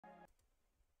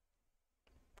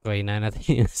Okay, na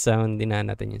natin yung sound. Din na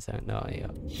natin yung sound. Okay,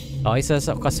 okay, sa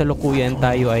kasalukuyan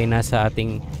tayo ay nasa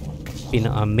ating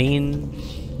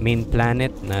main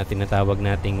planet na tinatawag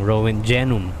nating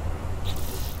Roentgenum.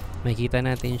 Makikita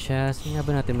natin siya. Saan nga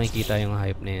ba natin makikita yung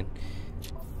hype na yan?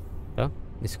 Ito,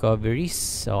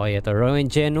 discoveries. Okay, ito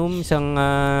Roentgenum, isang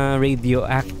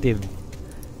radioactive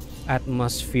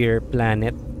atmosphere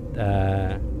planet.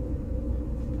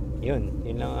 Yun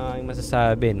lang ang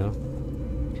masasabi, no?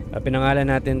 Pinangalan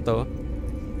natin to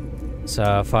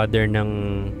sa father ng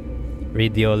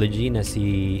radiology na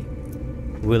si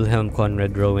Wilhelm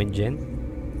Conrad Roentgen.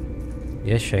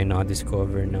 Yes, siya yung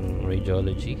naka-discover ng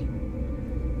radiology.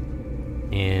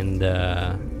 And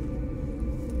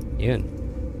yun.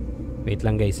 Wait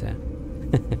lang guys, ha.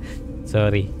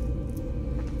 Sorry.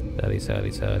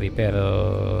 Pero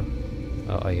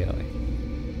okay.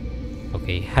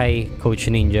 Okay, hi Coach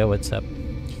Ninja, what's up?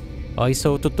 Okay,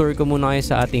 so tutur ko muna kayo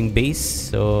sa ating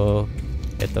base. So,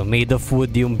 eto, made of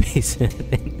wood yung base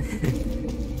natin.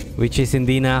 Which is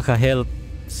hindi nakaka-help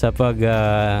sa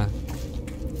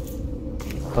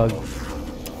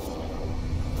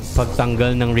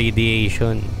pagtanggal ng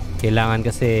radiation. Kailangan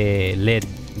kasi lead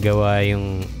gawa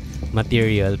yung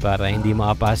material para hindi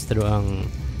makapass through ang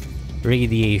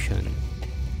radiation.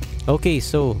 Okay,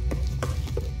 so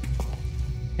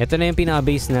eto na yung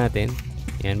pinaka-base natin.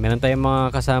 Yan, meron tayong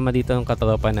mga kasama dito ng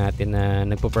katropa natin na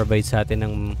nagpo-provide sa atin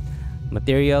ng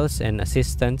materials and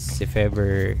assistance if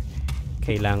ever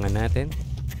kailangan natin.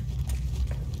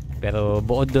 Pero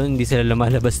bukod doon, hindi sila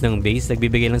lumalabas ng base.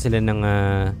 Nagbibigay lang sila ng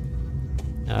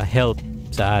help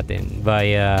sa atin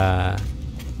via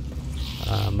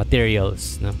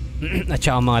materials, no? At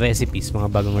saka mga recipes,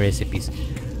 mga bagong recipes.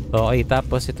 Okay,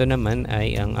 tapos ito naman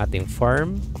ay ang ating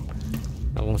farm,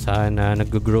 kung saan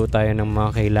nag-grow tayo ng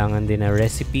mga kailangan din na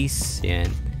recipes. Yan,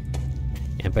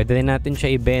 pwede rin natin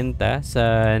siya ibenta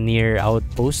sa near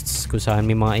outposts kung saan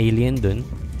may mga alien dun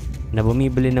na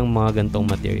bumibili ng mga gantong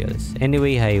materials.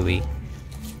 Anyway, highway,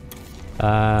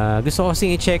 gusto ko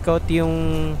kasing i-check out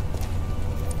yung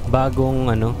bagong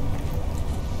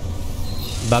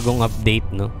update,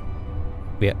 no?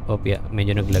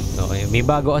 Medyo naglag. Okay, may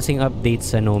bago kasing update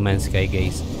sa No Man's Sky,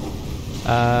 guys.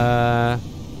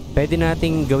 Pwede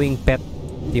nating gawing pet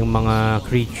yung mga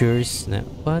creatures na...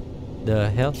 What the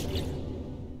hell?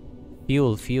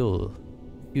 Fuel.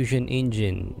 Fusion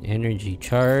engine. Energy.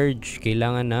 Charge.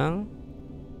 Kailangan ng...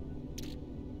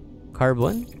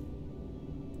 carbon?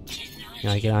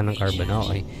 Kailangan ng carbon.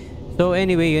 Okay. So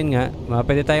anyway, yun nga.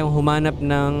 Pwede tayong humanap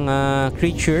ng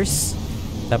creatures.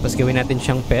 Tapos gawin natin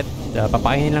siyang pet.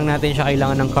 Papakainin lang natin siya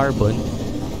kailangan ng carbon.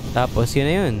 Tapos yun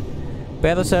na yun.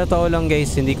 Pero sa totoo lang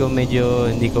guys, hindi ko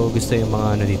gusto yung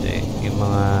mga dito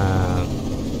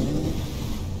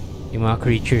yung mga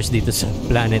creatures dito sa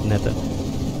planet na to.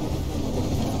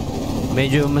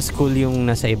 Medyo mas cool yung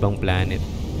nasa ibang planet.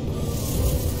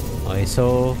 Okay,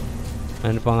 so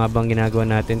ano pa nga bang ginagawa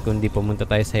natin kung di pumunta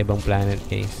tayo sa ibang planet,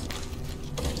 guys?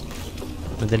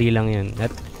 Madali lang yun. At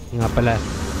nga pala,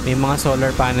 may mga solar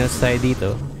panels tayo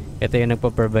dito. Ito yung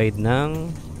nagpo-provide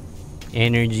ng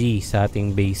energy sa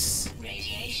ating base.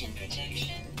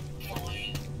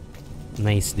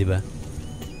 Nice, di ba?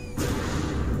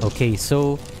 Okay,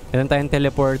 so meron tayong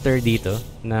teleporter dito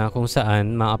na kung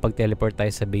saan makapag-teleport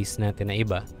tayo sa base natin na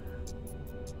iba.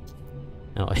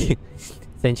 Okay.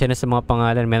 Sensya na sa mga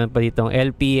pangalan. Meron pa ditong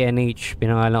LPNH.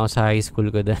 Pinangalan ko sa high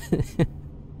school ko dahil.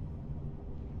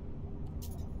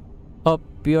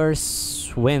 Pure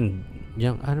Wind.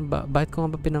 Diyan, ano ba? Bakit ko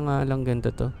nga ba pinangalan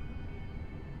ganito to?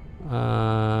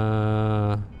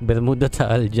 Bermuda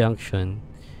Taal Junction.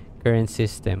 Current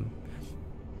system.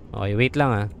 Okay, wait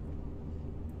lang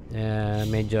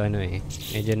medyo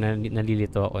medyo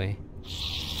nalilito ako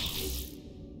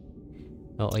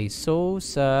Okay, so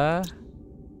sa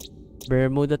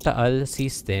Bermuda Taal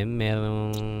system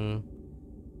merong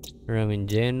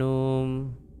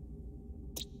Roentgenum,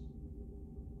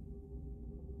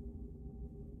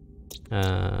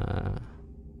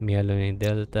 Myelin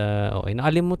Delta. Okay,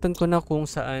 nakalimutan ko na kung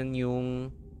saan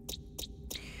yung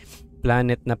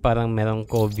planet na parang merong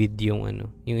COVID yung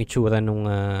yung itsura nung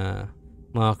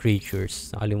mga creatures.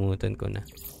 Nakalimutan ko na.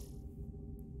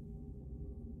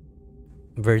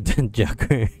 Verdant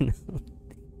Jacker.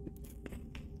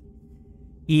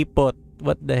 Ipot.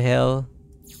 What the hell?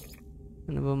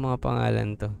 Ano ba mga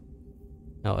pangalan to?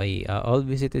 Okay, all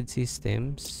visited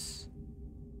systems.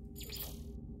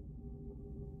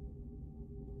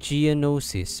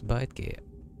 Geonosis. Bakit kaya?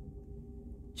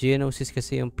 Geonosis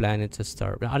kasi yung planet sa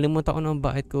star. Nakalimutan ko naman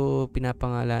bakit ko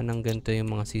pinapangalan ng ganito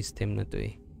yung mga system na to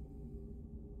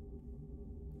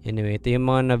Anyway, ito yung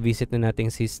mga na-visit na nating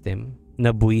system.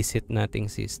 Nabuisit nating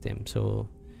system. So,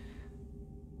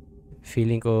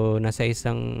 feeling ko nasa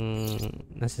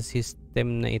system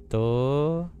na ito.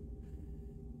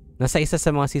 Nasa isa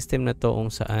sa mga system na to kung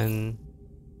saan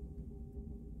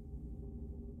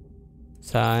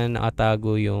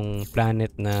nakatago yung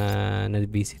planet na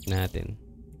na-visit natin.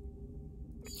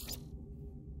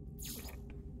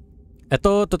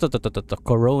 Ito,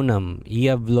 Coronum,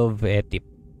 Iavlov etip.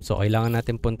 So, kailangan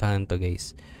natin puntahan to,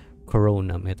 guys.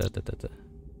 Coronum, ito.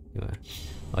 Diba?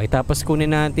 Okay, tapos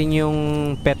kunin natin yung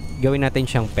pet. Gawin natin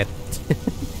siyang pet.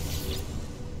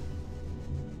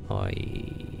 Okay.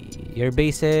 Your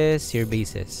bases.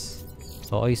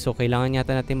 Okay, so kailangan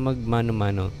yata natin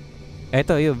mag-mano-mano.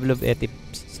 Ito, Iavlov etip.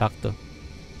 Sakto.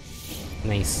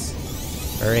 Nice.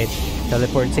 Alright.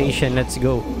 Teleportation, let's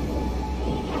go.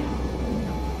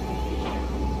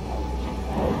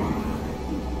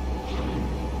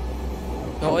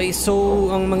 Okay, so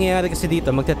ang mangyayari kasi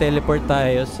dito, magte-teleport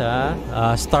tayo sa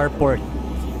starport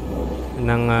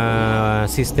ng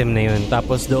system na yun.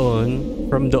 Tapos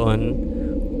from doon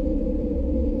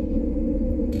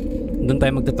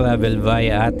tayo magta-travel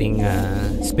via ating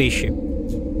spaceship.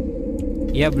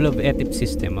 Iavlov etip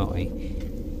system, okay.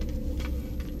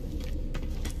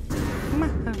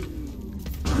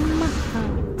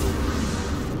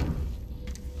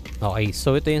 Okay,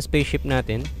 so ito yung spaceship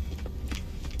natin.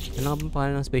 Ano nga ba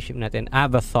pangalan ng spaceship natin?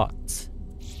 Avathoughts.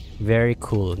 Very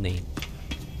cool name.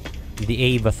 The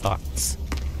Avathoughts.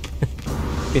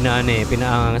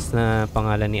 Pinaangas na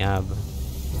pangalan ni Ava.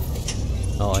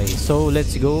 Okay, so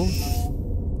let's go.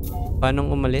 Paano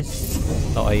umalis?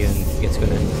 Okay, yun. Gets ko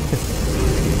na.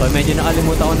 Okay, medyo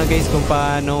nakalimutan ko na guys kung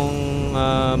paano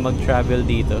mag-travel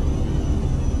dito.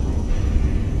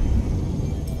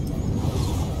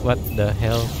 What the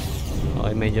hell?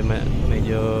 Okay, medyo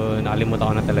nakalimutan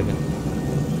ko na talaga.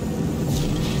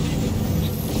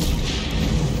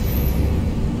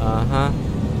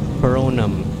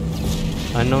 Coronum.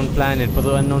 Unknown planet.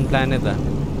 Puro unknown planet ah.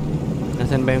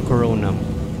 Nasaan ba yung Coronum?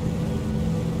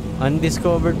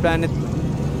 Undiscovered planet.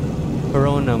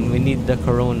 Coronum. We need the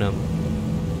Coronum.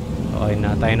 Okay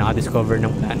na. Tayo naka-discover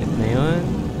ng planet na yun.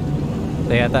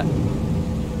 Ito yata.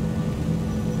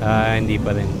 Hindi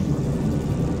pa rin.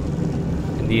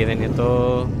 Hindi rin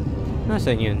ito.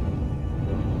 Nasaan yun?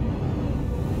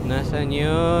 Nasaan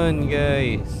yun,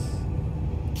 guys?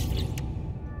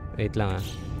 Wait lang ah.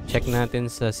 Check natin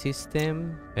sa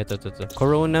system. Ito.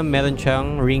 Corona, meron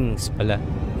siyang rings pala.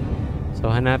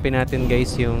 So, hanapin natin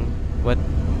guys yung... What?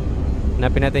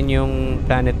 Hanapin natin yung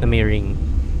planet na may ring.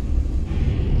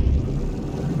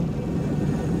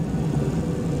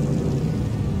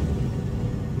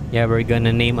 Yeah, we're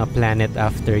gonna name a planet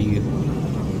after you.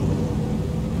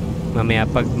 Mamaya,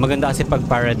 maganda kasi pag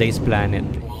paradise planet.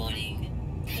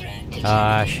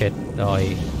 Shit.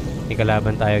 Okay. May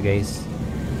kalaban tayo guys.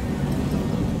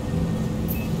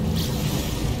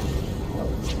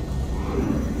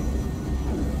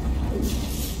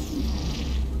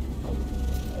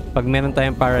 Pag meron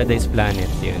tayong paradise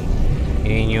planet, yun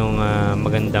yung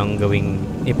magandang gawing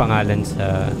ipangalan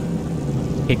sa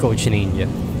kay Coach Ninja.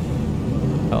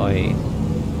 Okay.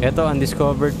 Ito,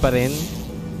 undiscovered pa rin.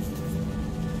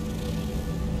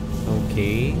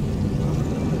 Okay.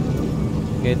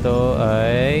 Ito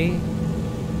ay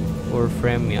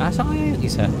Warframe. Saan kaya yung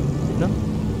isa? No?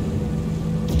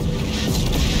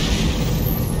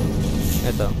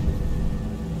 Ito.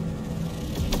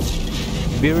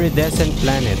 Viridescent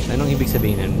planet. Anong ibig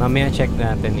sabihin nun? Mamaya check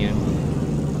natin yun.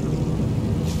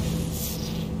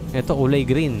 Ito, kulay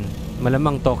green.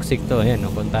 Malamang toxic to. Ayan,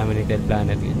 contaminated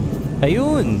planet yun.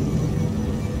 Ayun!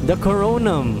 The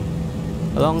Coronum.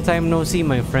 A long time no see,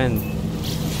 my friend.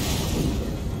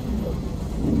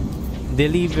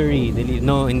 Delivery.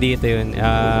 No, hindi ito yun.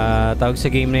 Tawag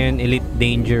sa game na yun, Elite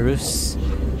Dangerous.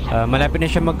 Malapit na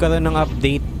siya magkaroon ng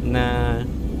update na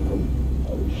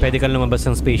pwede kang lumabas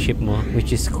ng spaceship mo,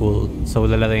 which is cool. So,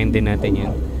 lalarayin din natin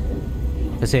yun.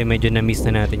 Kasi medyo na-miss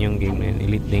na natin yung game na yun,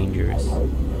 Elite Dangerous.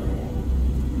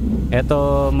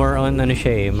 Eto, more on ano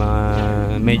siya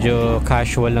medyo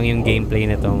casual lang yung gameplay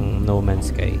na tong No Man's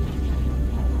Sky.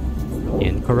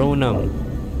 Yan, Coronum.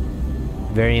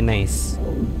 Very nice.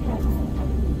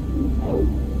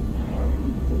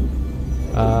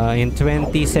 In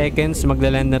 20 seconds,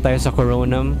 maglaland na tayo sa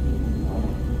Coronum.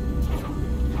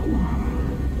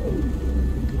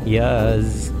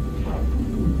 Yes.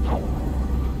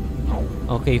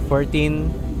 Okay,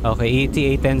 14. Okay,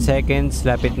 88, 10 seconds.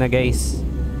 Lapit na, guys.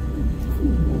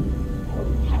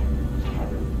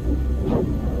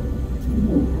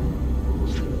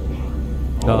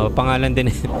 Oo, pangalan din.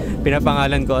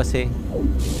 Pinapangalan ko kasi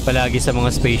palagi sa mga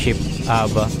spaceship.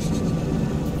 Aba.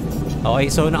 Okay,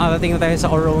 so nakarating na tayo sa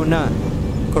Corona.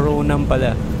 Coronam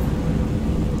pala.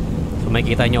 So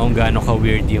makikita nyo kung gaano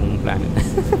ka-weird yung planet.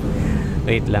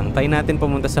 Wait lang. Tayo natin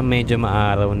pumunta sa medyo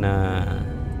maaraw na...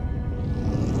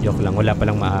 Joke lang, wala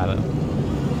palang maaraw.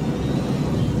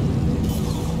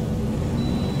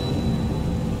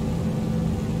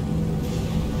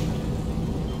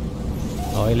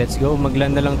 Okay, let's go.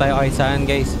 Magland na lang tayo kahit saan,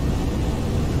 guys.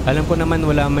 Alam ko naman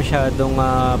wala masyadong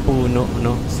puno,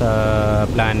 no, sa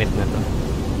planet na to.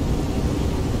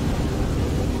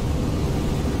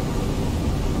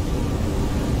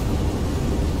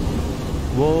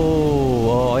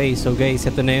 Wow! Okay, so guys,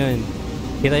 ito na yun.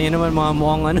 Kita nyo naman mga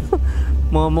mukhang ano,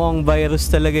 mga mukhang virus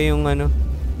talaga yung ano,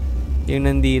 yung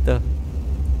nandito.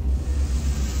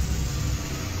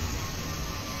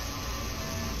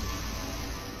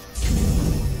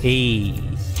 Hey,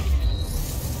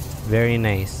 very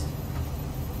nice.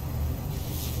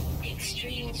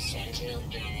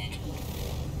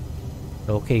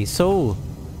 Okay, so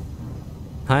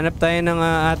hanap tayo ng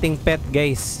ating pet,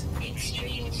 guys.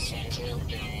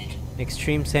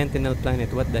 Extreme Sentinel Planet.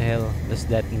 What the hell does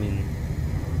that mean?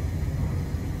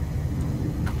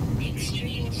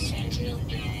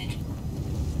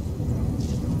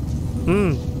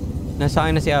 Nasa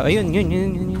akin na siya. Ayun, yun.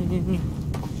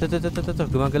 Ito.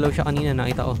 Gumagalaw siya kanina,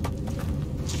 nakita ko.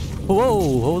 Wow,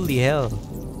 holy hell.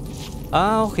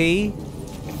 Okay.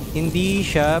 Hindi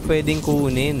siya pwedeng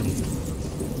kunin.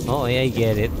 Oh, I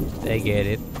get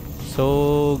it.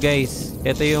 So, guys,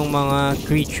 ito yung mga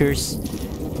creatures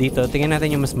dito. Tingnan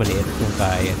natin yung mas maliit kung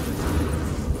kaya.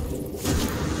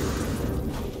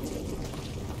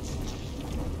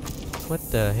 What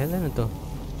the hell? Ano to?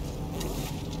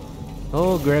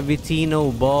 Oh, Gravitino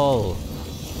Ball.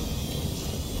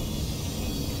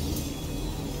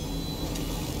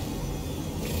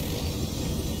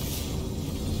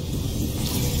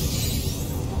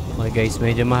 Okay guys,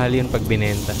 medyo mahal yun pag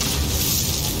binenta.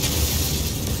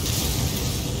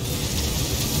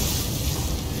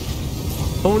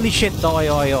 Holy shit!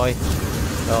 Okay.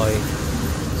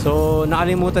 So,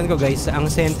 nakalimutan ko guys, ang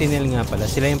Sentinel nga pala,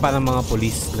 sila yung parang mga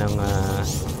police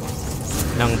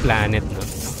ng planet, no?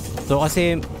 So,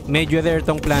 kasi medyo rare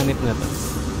tong planet na to.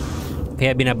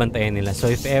 Kaya binabantayan nila. So,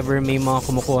 if ever may mga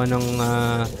kumukuha ng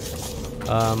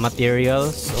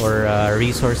materials or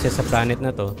resources sa planet na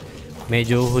to,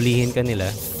 medyo hulihin ka nila.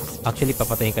 Actually,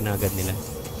 papatayin ka na agad nila.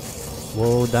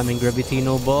 Wow, daming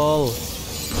Gravitino Ball.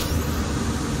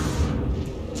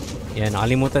 Yan,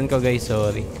 nakalimutan ko guys,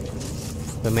 sorry.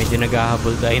 So, medyo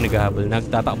naghahabol.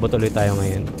 Nagtatakbo tuloy tayo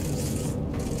ngayon.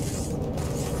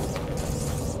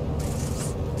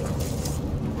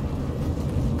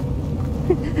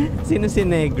 Sino si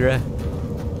Negra?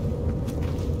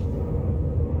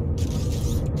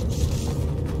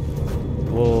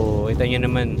 Wow, ito nyo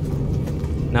naman.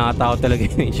 Nakakatakot talaga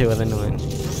yung itsura naman.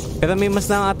 Pero may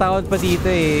mas nakakatakot pa dito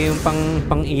eh. Yung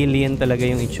pang-alien talaga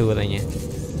yung itsura niya.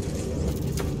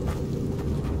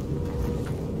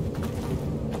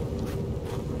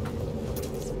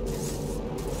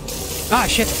 Ah,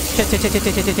 shit! Shit.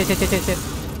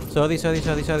 Sorry.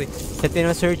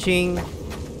 Sentinel searching.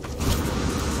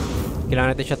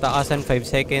 Kailangan natin siya taasan. 5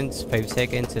 seconds.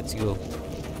 Let's go.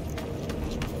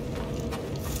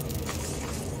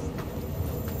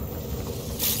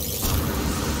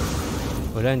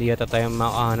 Wala, hindi yata tayo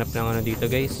makahanap ng ano dito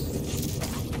guys.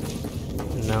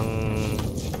 Ng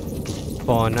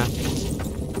fauna.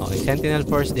 Okay, Sentinel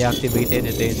Force deactivated.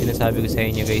 Ito yung sinasabi ko sa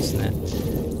inyo guys na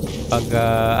pag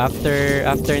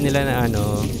after nila na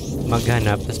ano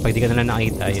maghanap, tapos pag di ka nila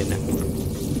nakita, yun na.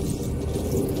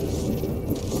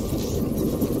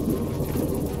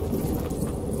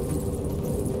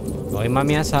 Okay,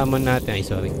 mamaya summon natin. Ay,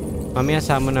 sorry. Mamaya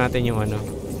summon natin yung ano,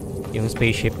 yung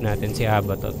spaceship natin, si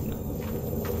Abatot.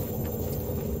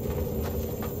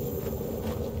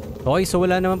 Okay, so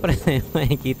wala naman pala tayong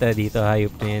makikita dito.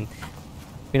 Hayop na yan.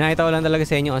 Pinakita ko lang talaga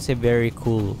sa inyo kasi very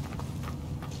cool.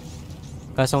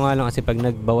 Kaso nga lang kasi pag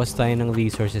nagbawas tayo ng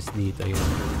resources dito, yun,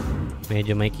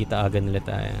 medyo may kita agad nila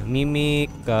tayo.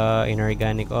 Mimic,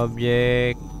 inorganic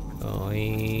object.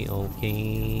 Okay.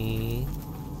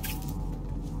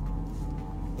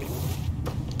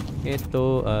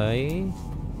 Ito ay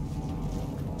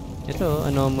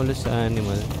anomalous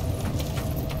animal.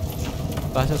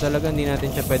 Kaso talaga hindi natin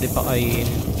siya pwede pakainin.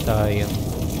 Sayang.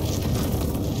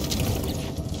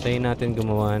 Tayo natin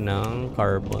gumawa ng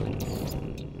carbon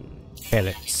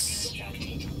pellets.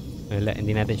 Wala,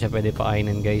 hindi natin siya pwede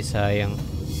pakainin guys. Sayang.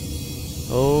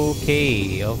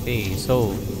 Okay.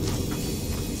 So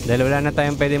Dahil wala na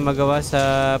tayong pwedeng magawa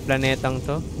sa planetang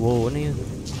to. Wow, ano yun?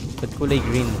 Ba't kulay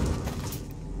green?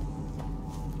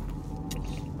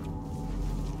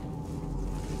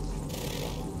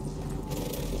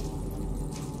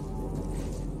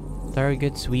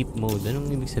 Target sweep mode. Anong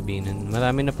ibig sabihin nun?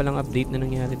 Marami na palang update na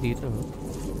nangyari dito.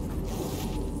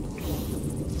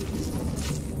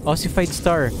 Ossified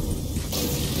star.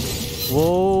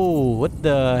 Wow! What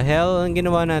the hell? Ang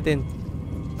ginawa natin?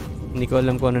 Hindi ko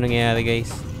alam kung ano nangyayari, guys.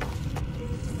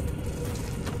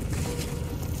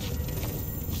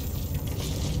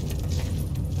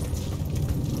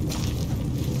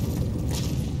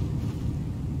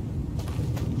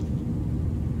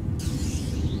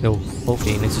 No.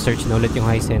 Okay, nagsisearch na ulit yung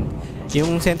high sent.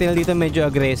 Yung sentinel dito medyo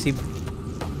aggressive.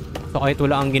 So kahit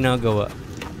wala kang ginagawa,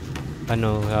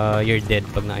 ano, you're dead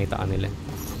pag nakita ka nila.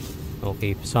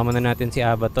 Okay, sama na natin si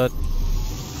Abatot.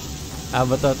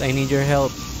 Abatot, I need your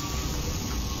help.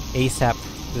 ASAP.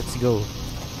 Let's go.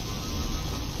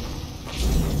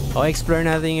 Okay, explore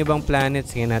natin yung ibang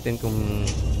planets. Sige natin kung...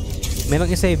 Meron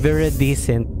isa very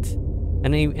decent.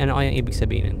 Ano kayang ibig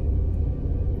sabihin?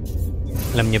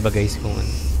 Alam niya ba guys kung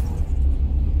ano?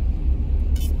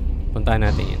 Puntahan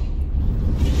natin yan.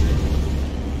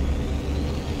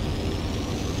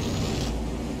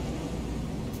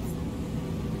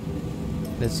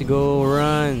 Let's go,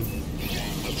 run!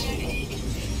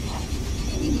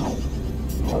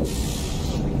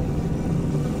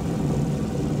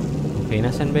 Okay,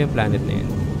 nasan ba yung planet na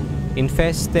yun?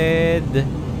 Infested!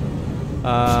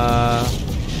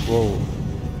 Wow.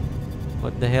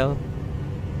 What the hell?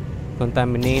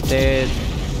 Contaminated.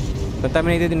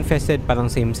 Contaminated, infested, parang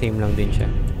same lang din siya.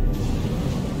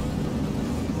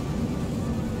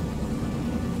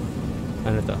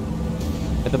 Ano to?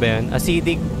 Ito ba yan?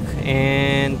 Acidic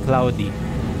and cloudy.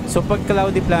 So pag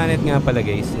cloudy planet nga pala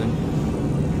guys, no?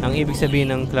 Ang ibig sabihin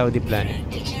ng cloudy planet.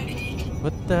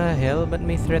 What the hell? Ba't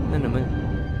may threat na naman?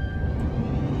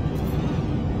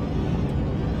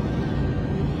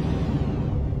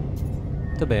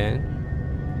 Ito ba yan?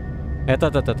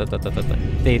 Ito.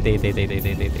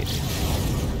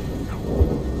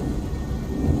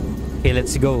 Okay,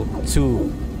 let's go to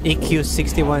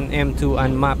EQ61M2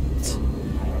 unmapped.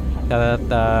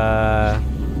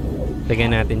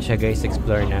 Lagyan natin siya guys,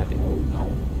 explore natin.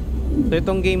 So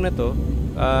itong game na to,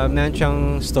 meron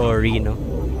siyang story, no?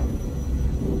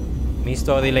 May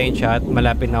storyline siya at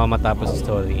malapit na ako matapos sa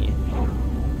story niya.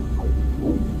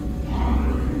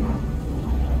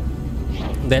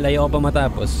 Dahil ayaw pa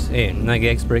matapos,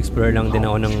 nag-explore lang din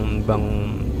ako ng ibang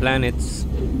planets,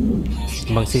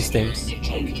 ibang systems.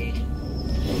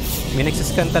 May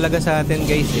nagsascan talaga sa atin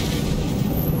guys eh.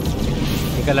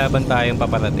 May kalaban tayong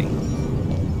paparating.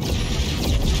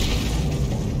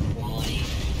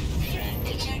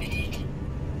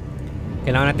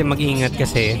 Kailangan natin mag-iingat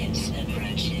kasi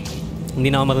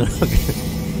hindi na ako marunong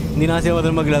hindi na kasi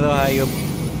marunong maglaro, hayop.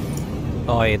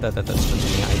 Okay, ito.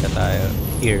 Nakita tayo.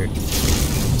 Here.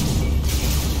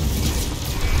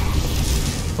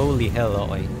 Holy hell,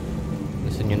 okay.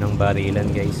 Gusto nyo ng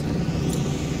barilan, guys.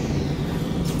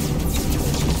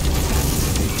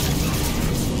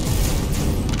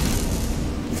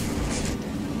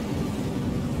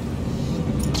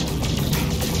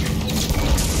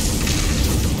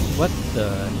 What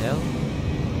the hell?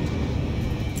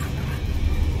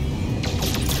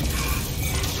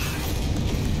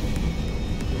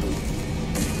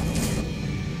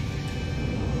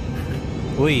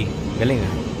 Uy, galing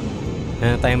ah.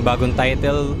 Meron tayong bagong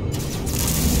title.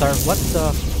 What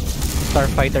the?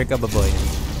 Starfighter Kababoyan.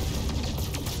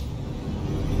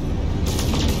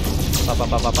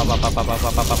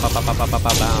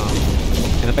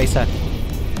 Ano pa isa?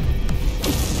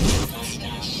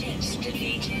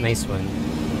 Nice one.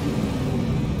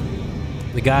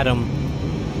 We got him.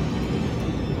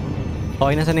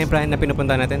 Okay, nasa na yung planet na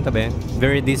pinupunta natin? Tabi?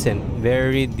 Very decent.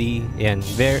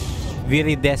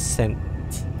 Viridescent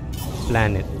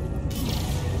planet.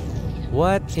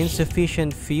 What?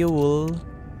 Insufficient fuel.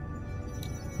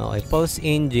 Okay, pulse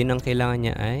engine. Ang kailangan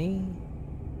niya ay...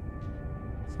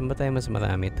 Saan ba tayo mas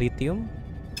marami? Tritium?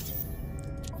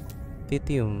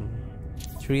 Tritium.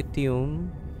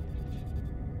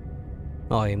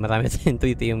 Okay, marami tayong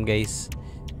tritium guys.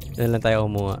 Doon lang tayo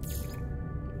kumuha.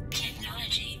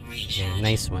 Yeah,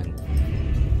 nice one.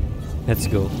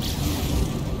 Let's go.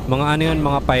 Mga ano yun,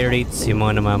 mga pirates, yung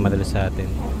mga namamadala sa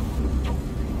atin.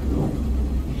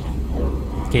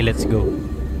 Okay, let's go.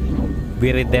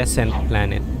 Viridescent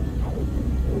planet.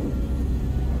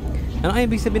 Ano kaya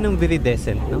ibig sabihin ng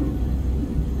viridescent, no?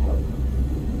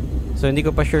 So, hindi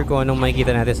ko pa sure kung anong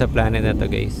makikita natin sa planet na to,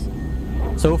 guys.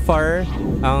 So far,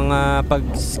 ang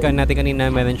pag-scan natin kanina,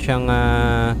 meron siyang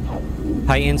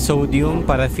high-end sodium,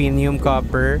 paraffinium,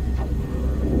 copper,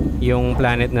 yung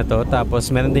planet na to.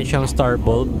 Tapos meron din siyang star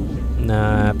bulb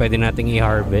na pwede nating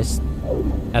i-harvest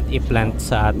at i-plant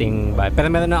sa ating bahay.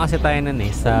 Pero meron na kasi tayo nun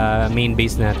sa main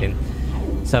base natin,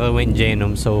 sa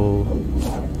Roentgenum. So,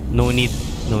 no need.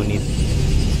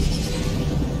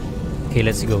 Okay,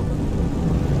 let's go.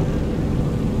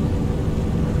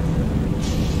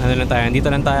 Ano lang tayo? Dito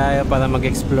lang tayo para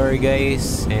mag-explore,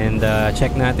 guys. And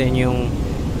check natin yung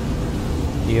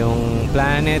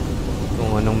planet,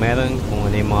 kung anong meron, kung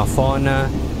ano yung mga fauna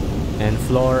and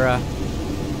flora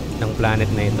ng planet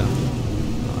na ito.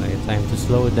 Okay, time to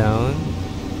slow down.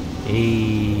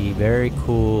 Hey, very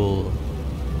cool.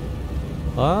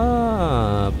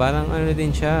 Parang ano din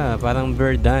siya, parang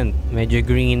verdant. Medyo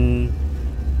green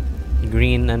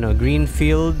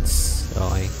fields.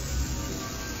 Okay.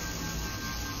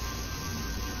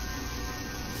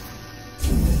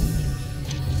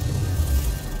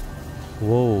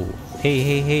 Whoa.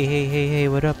 Hey,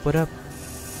 what up? What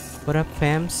up,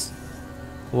 fams?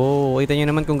 Whoa, kita nyo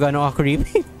naman kung gaano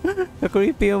ka-creepy.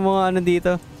 Ka-creepy yung mga ano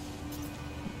dito.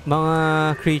 Mga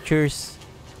creatures.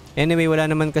 Anyway,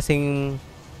 walang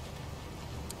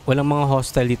mga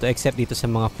hostile dito except dito sa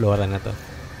mga flora na to.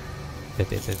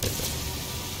 Ito.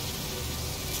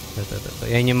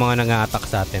 Yan yung mga nang-a-attack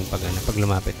sa atin pag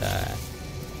lumapit.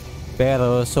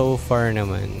 Pero so far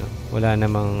naman, wala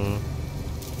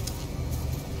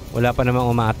pa namang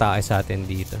umaatake sa atin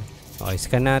dito. Okay,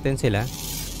 scan natin sila.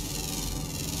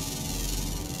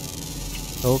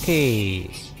 Okay.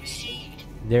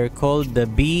 They're called the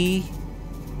B.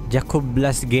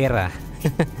 Jacoblasgera.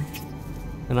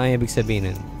 Ano ang ibig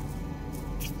sabihin nun?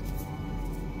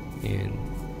 Ayan.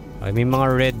 Okay, may mga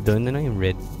red doon. Ano yung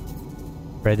red?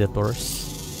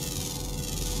 Predators.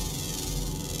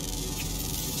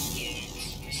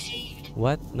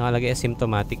 What? Nakalagay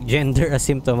asymptomatic. Gender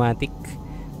asymptomatic.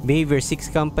 Behavior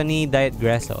 6 company. Diet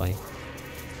grass. Okay.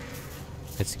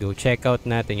 Let's go. Check out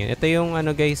natin yun. Ito yung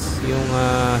ano guys. Yung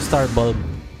star bulb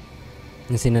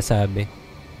na sinasabi.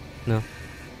 No?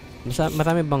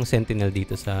 Marami bang sentinel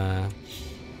dito sa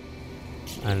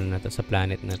ano na to, sa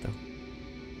planet na to?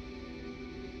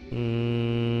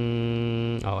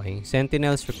 Okay.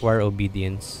 Sentinels require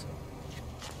obedience.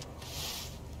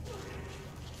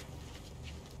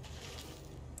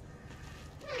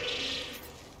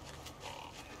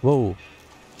 Wow.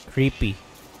 Creepy.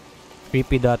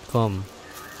 Creepy.com.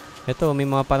 Ito, may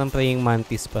mga parang praying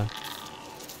mantis pa.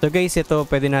 So guys, ito,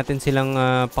 pwede natin silang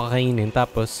pakainin.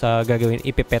 Tapos, gagawin,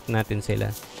 ipipet natin sila.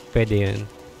 Pwede yun.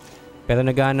 Pero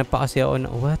naghahanap pa kasi ako na,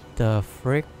 what the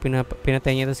frick?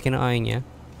 Pinatay niya, tapos kinakain niya.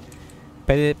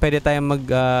 Pwede tayong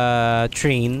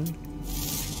mag-train.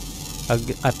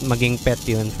 At maging pet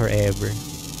yun forever.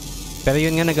 Pero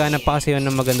yun nga, naghahanap pa kasi yun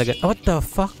ng maganda. What the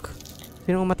fuck?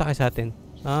 Sino umatake sa atin?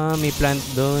 May plant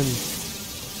doon.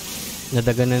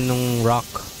 Nadaganan ng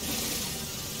rock.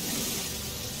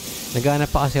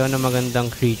 Naghahanap pa kasi ako ng magandang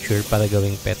creature para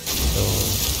gawing pet. So,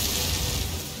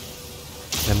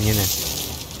 alam niyo na.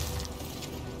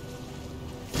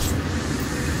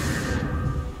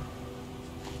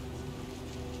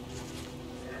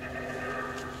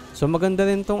 So, maganda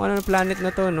rin tong planet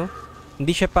na to, no?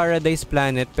 Hindi siya paradise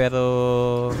planet,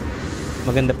 pero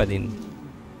maganda pa din.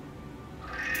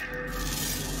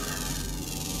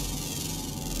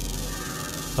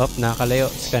 Hop, nakakalayo.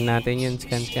 Scan natin yun.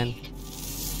 Scan.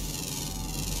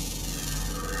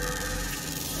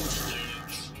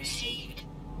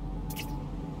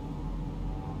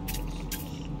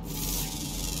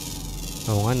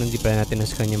 Oo nga, hindi pala natin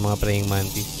na-scan yung mga praying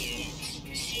mantis.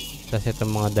 Tapos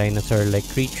itong mga dinosaur-like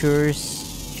creatures.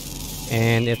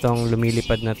 And itong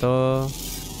lumilipad na to.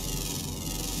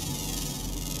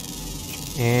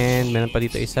 And meron pa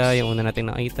dito isa, yung una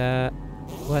nating nakita.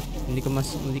 What? Hindi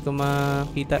ko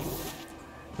makita.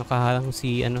 Nakaharang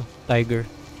si tiger.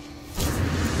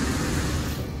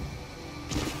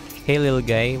 Hey little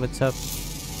guy, what's up?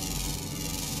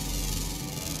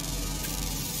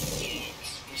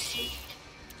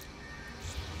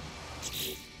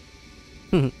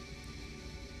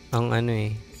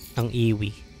 Ang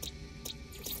iwi.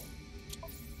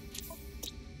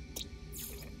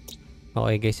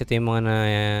 Okay guys, ito yung mga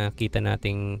nakita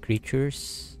nating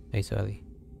creatures. Ay, sorry.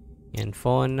 Yan,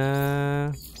 fauna.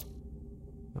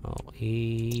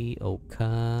 Okay.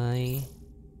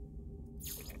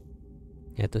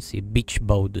 Ito si beach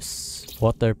baudus.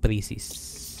 Water precis.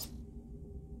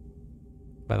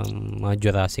 Parang mga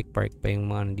Jurassic Park pa yung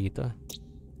mga dito.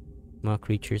 Mga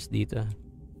creatures dito.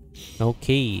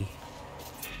 Okay.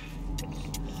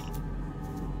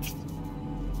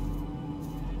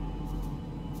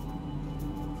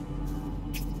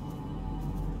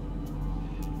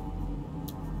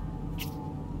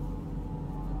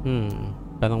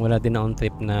 Parang wala din akong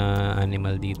trip na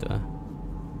animal dito ah.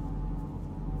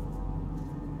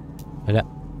 Wala.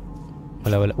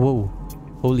 Wala. Wow.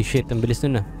 Holy shit, ang bilis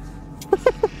nun ah.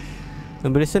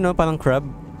 Ang bilis nun, no? Parang crab.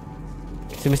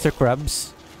 Si Mr.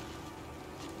 Krabs.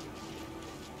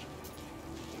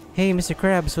 Hey, Mr.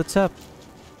 Krabs, what's up?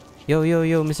 Yo,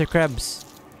 Mr. Krabs.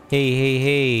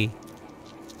 Hey.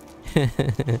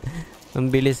 Ang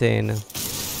bilis eh, no?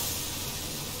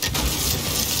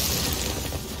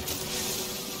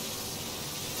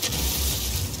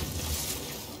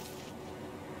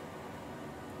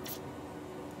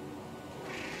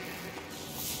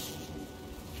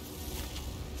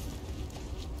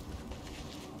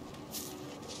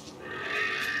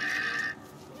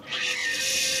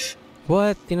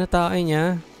 What? Tinatake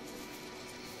niya?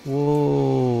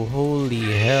 Whoa, holy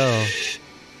hell.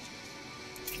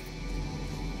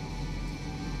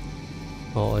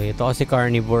 Okay, ito kasi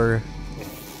carnivore.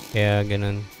 Kaya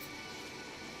ganun.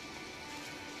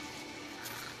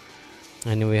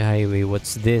 Anyway, highway,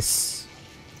 what's this?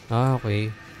 Ah,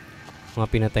 okay. Mga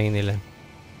pinatay nila.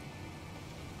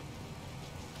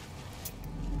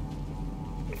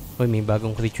 Uy, may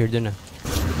bagong creature dun ah.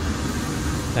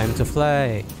 Time to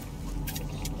fly.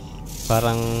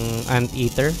 Parang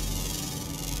anteater.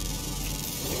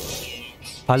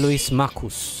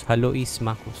 Haloismachus.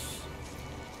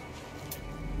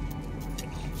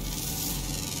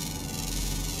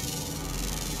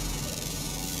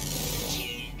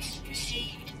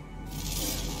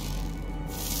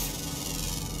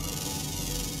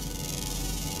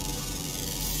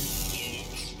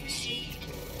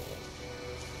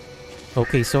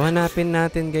 Okay, so hanapin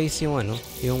natin guys yung ano,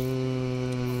 yung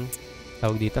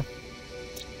tawag dito.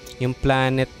 Yung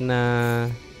planet na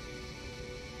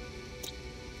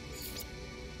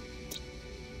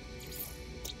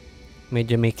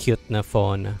medyo may cute na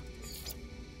fauna.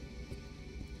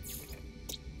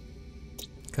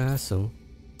 Kaso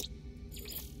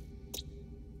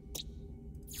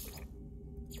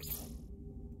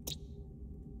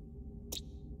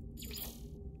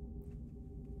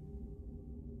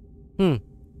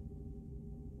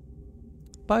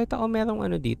bakit ako merong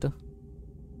ano dito?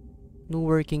 No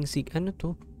working sig. Ano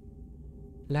to?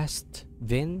 Last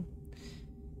VIN?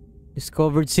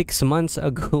 Discovered 6 months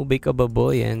ago by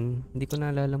Kababoyan. Hindi ko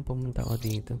naalalang pumunta ako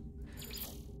dito.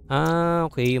 Ah,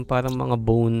 okay. Yung parang mga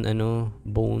bone,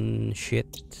 bone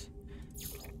shit.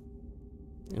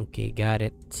 Okay, got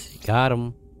it. Got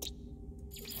 'em.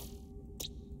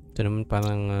 Ito naman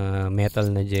parang metal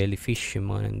na jellyfish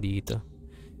yung mga nandito.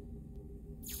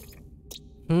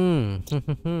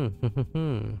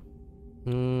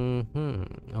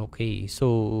 Okay, so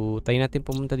tayo natin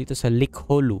pumunta dito sa Lake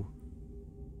Holu.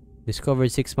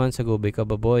 Discovered 6 months ago by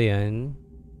Kababoyan.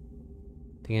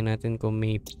 Tingnan natin kung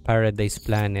may paradise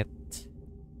planet.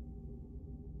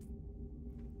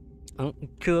 Ang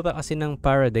itsura kasi ng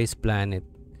paradise planet,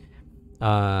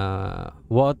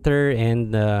 water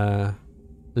and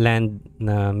land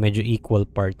na medyo equal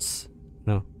parts,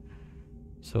 no?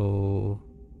 So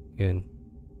yun.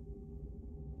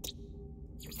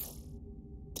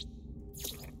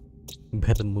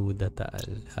 Bermuda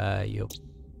Taal, hayop.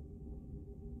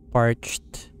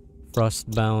 Parched,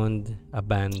 frostbound,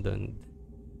 abandoned.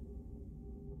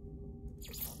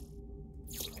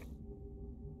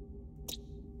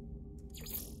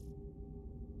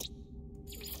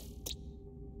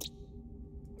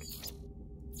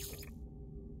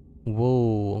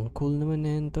 Wow, ang cool naman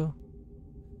na yun to.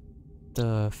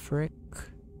 The frick?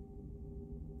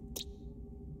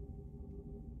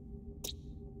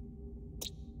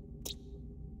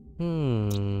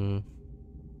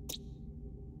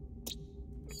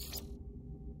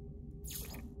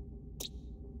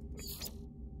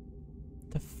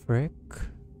 The frick?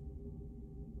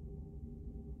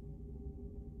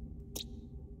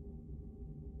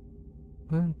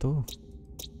 Ano to?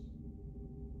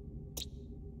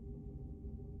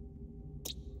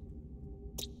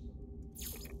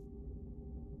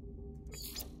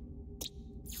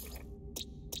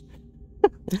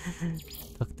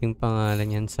 Takting pangalan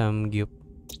yan, Samgyup.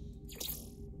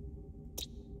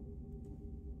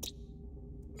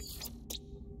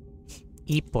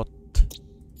 Ipot.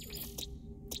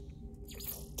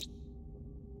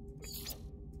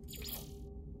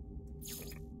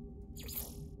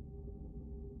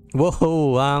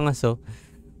 Wow, angas oh.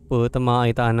 Puta,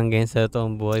 makakita ka ng ganyan sa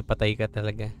toong buhay, patay ka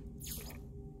talaga.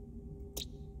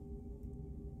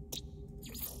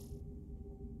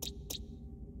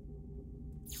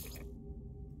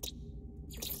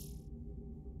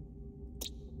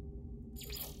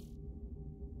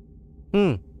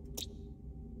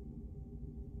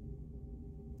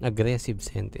 Aggressive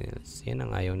sentinels. Yan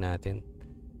ang ayaw natin.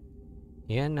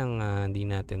 Yan ang hindi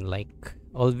natin like.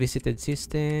 All visited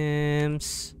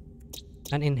systems.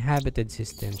 Uninhabited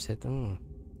systems. Ito.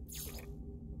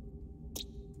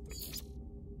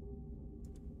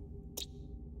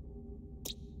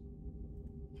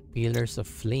 Pillars of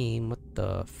flame. What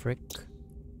the frick?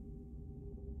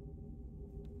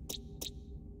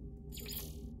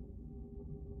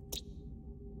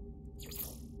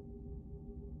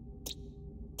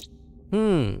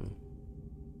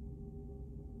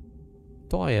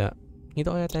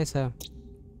 Ito kaya tayo sa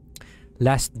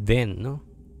last Ven, no?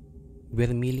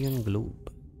 Vermilion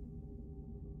globe.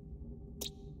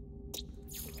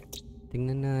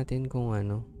 Tingnan natin kung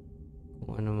ano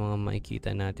mga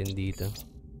makikita natin dito.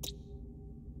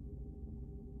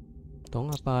 Ito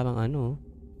nga parang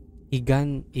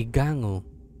Igango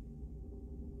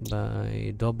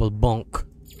by Double Bonk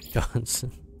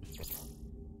Johnson.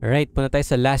 Alright, punta tayo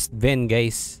sa last Ven,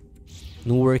 guys.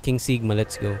 New working Sigma,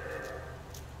 let's go.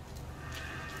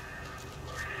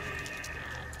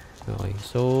 Okay,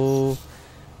 so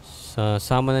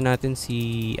sama na natin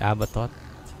si Abatot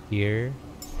here.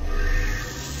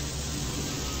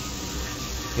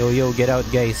 Yo, get out,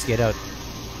 guys, get out.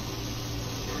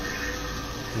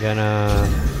 I'm gonna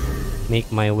make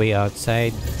my way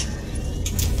outside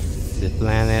the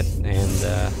planet and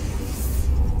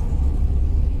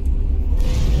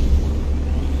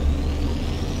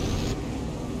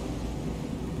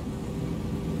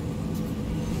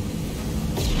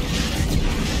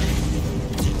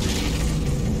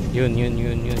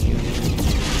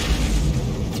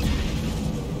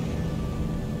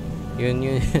Yun.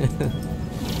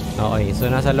 Okay, so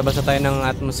nasa labas na tayo ng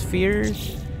atmosphere.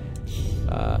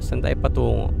 Saan tayo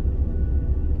patungo?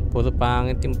 Puro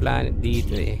pangit yung planet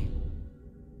dito eh.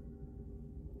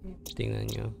 Tingnan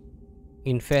nyo.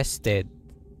 Infested.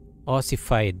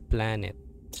 Ossified planet.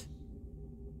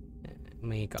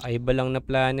 May kakaiba lang na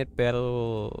planet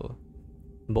pero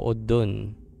buod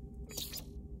dun.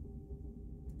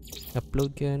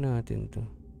 Upload kaya natin to.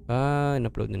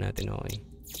 In-upload na natin. Okay.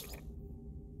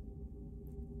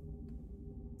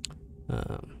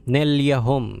 Nelia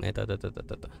Home. Ito.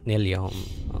 Nelia Home.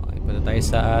 Okay. Punta tayo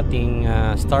sa ating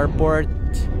starport.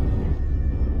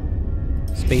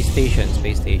 Space station.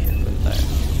 Punta tayo.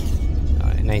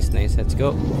 Okay. Nice. Let's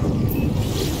go.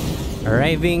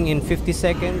 Arriving in 50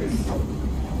 seconds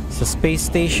sa space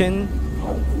station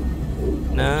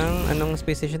ng anong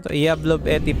space station to?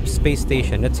 Radioactive space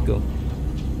station. Let's go.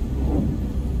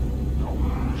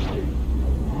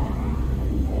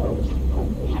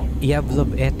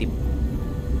 Radioactive.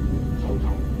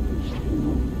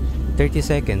 30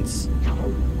 seconds.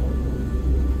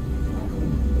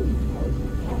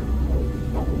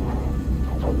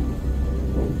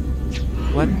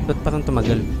 What? Ba't parang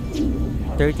tumagal?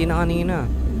 30 na kanina.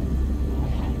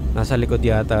 Nasa likod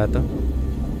yata to.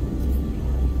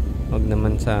 Wag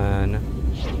naman sana.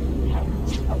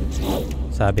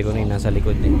 Sabi ko na nasa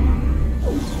likod din.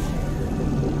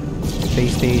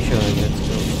 Space station. Let's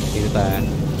go. Dito tayo.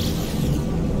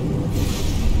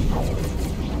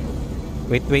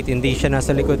 Wait. Hindi siya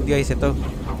nasa likod, guys. Ito.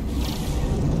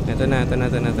 Ito na.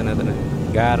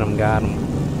 Garam.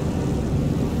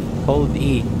 Hold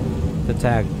E to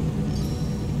tag.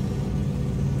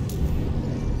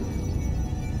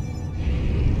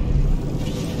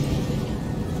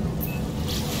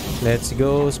 Let's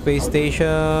go. Space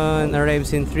station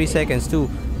arrives in 3 seconds. 2,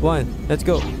 1. Let's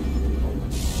go.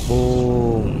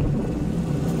 Boom.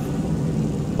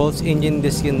 Pulse engine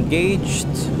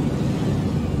disengaged.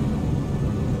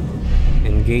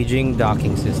 Engaging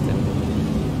docking system.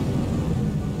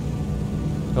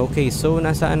 Okay, so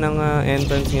nasaan ang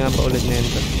entrance nga pa ulit na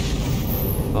ito?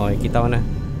 Okay, kita ko na.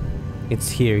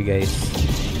 It's here, guys.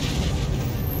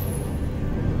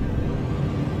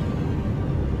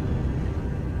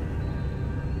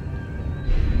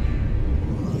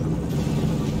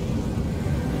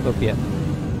 Yeah.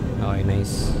 Okay,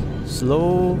 nice.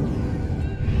 Slow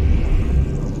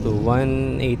to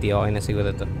 180. Okay na siguro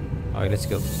to. Okay, let's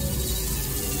go.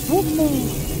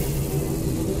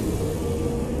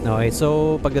 Okay,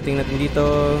 so pagdating natin dito,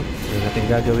 ano natin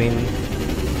gagawin?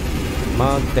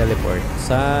 Mag-teleport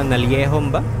sa Nalyehom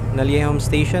ba? Nalyehom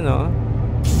station, oh.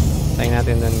 Tayo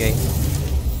natin doon, guys.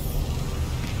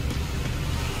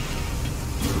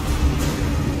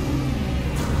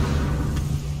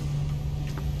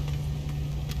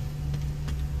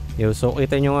 Yo, so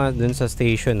kita nyo nga dun sa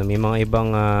station, may mga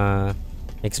ibang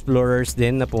explorers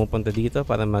din na pumupunta dito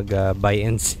para mag-buy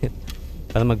and sell.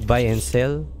 Para mag-buy and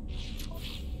sell.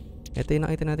 Ito yung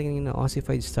nakita natin kanina,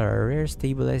 ossified star, rare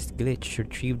stabilized glitch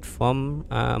retrieved from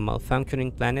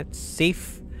malfunctioning planet,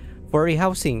 safe For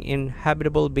rehousing in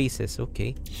habitable bases.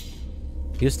 Okay.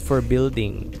 Used for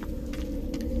building.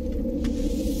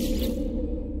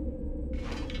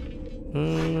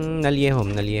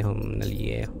 Nalyehom.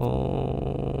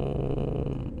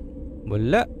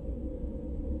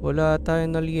 Wala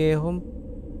tayong nalyehom,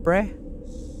 pre.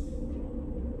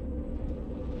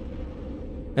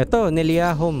 Eto,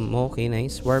 Nelyahom. Okay,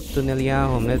 nice. Warp to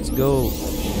Nelyahom. Let's go.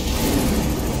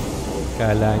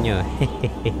 Kala nyo.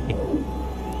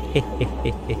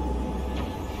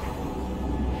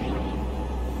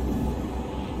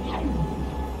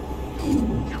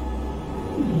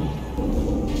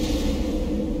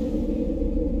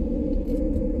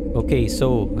 Okay,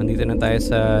 so nandito na tayo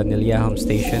sa Nelyahom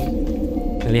Station.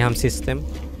 Nelyahom System.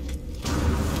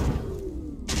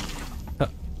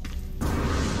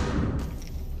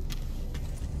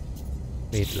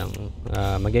 Wait lang.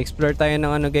 Mag-explore tayo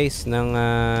ng ano guys, ng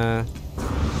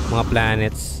mga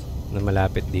planets na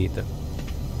malapit dito.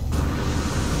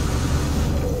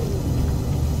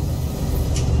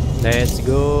 Let's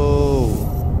go!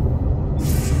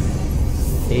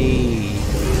 Hey!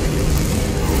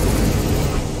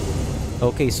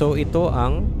 Okay, so ito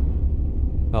ang...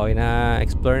 Okay,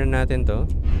 na-explore na natin to.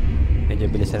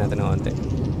 Medyo bilisan natin ng konti.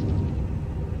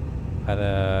 Para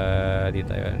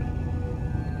dito yun.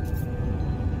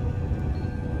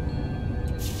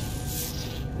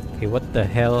 Okay, what the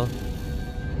hell?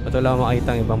 Ba't wala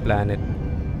makita ang ibang planet?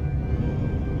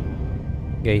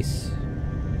 Guys,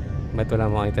 ba't wala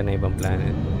makita na ibang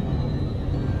planet?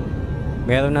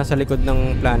 Meron nasa likod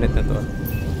ng planet na to.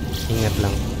 Ingat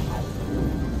lang.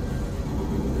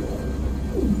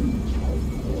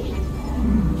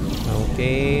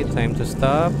 Okay, time to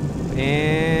stop.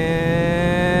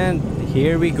 And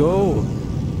here we go.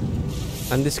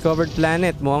 Undiscovered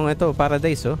planet. Mukhang ito,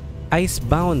 paradise oh.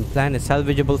 Icebound planet,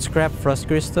 salvageable scrap, frost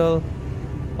crystal.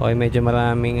 Okay, medyo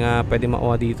maraming pwede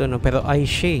makuha dito, no? Pero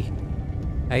ice siya.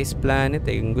 Ice planet,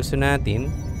 eh. Kung gusto natin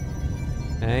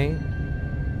ay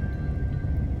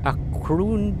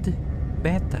accrued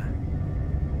beta.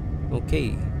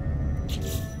 Okay.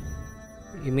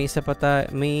 May isa pa tayo.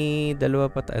 May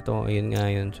dalawa pa tayo. Ito, ayun nga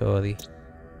yun. Sorry.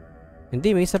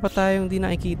 Hindi, may isa pa tayong di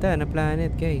nakikita na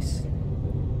planet, guys.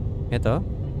 Ito?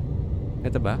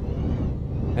 Ito ba?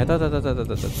 Ito.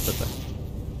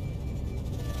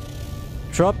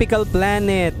 Tropical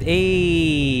planet.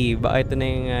 Eh, baka ito na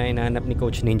yung hinahanap ni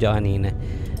Coach Ninja kanina.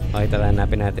 Okay, tara,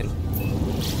 hanapin natin.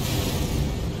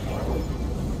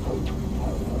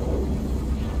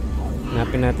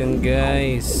 Hanapin natin,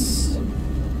 guys.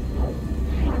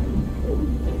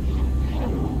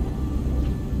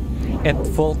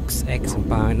 Folks X. Ang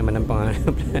pangalan naman ang pangalan.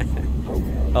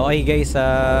 Okay guys,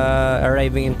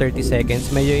 arriving in 30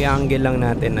 seconds. Medyo i-angle lang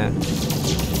natin na.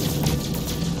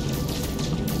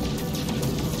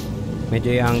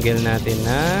 Medyo i-angle natin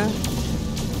na.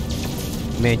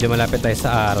 Medyo malapit tayo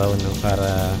sa araw, no?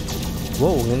 Para...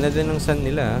 Wow, ganda din ng sun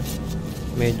nila.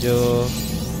 Medyo...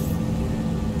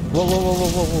 Wow.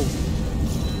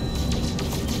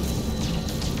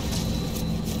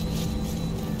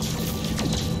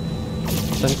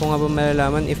 Saan ko nga ba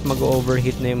malalaman if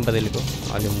mag-overheat na yung baril ko?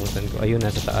 Nakalimutan ko. Ayun,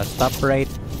 nasa taas. Top right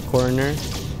corner.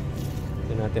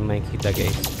 Ito natin makikita,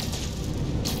 guys.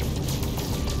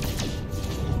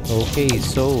 Okay,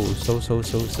 so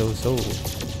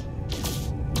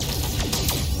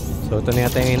ito na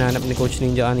yata yung hinahanap ni Coach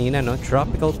Ninja kanina, no?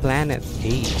 Tropical planet.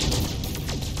 Hey.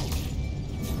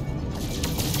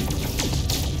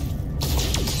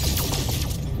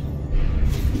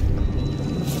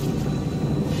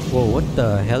 Whoa, what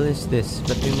the hell is this?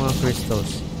 Ba't may mga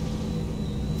crystals?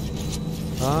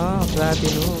 Ah,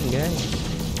 platinum, guys.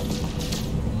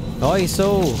 Okay,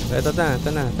 so eto na.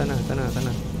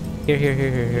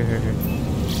 Here.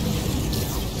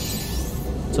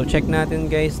 So check natin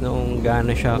guys kung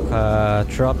gaano siya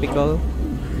ka-tropical,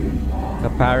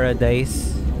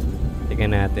 ka-paradise.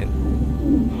 Tingnan natin.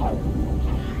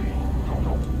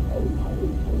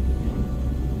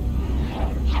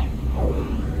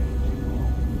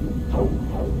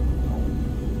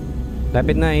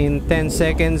 Lapit na, in 10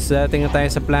 seconds tingnan tayo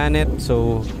sa planet.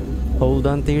 So hold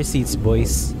on to your seats,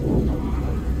 boys.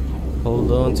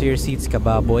 Hold on to your seats,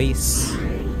 kababoys.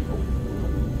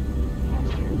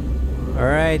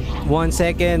 Alright, 1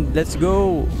 second. Let's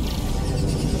go.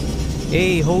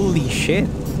 Hey, holy shit.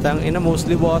 Tangina,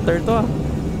 mostly water to.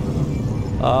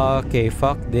 Okay,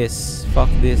 fuck this.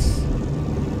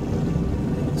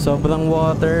 Sobrang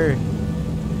water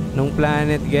nung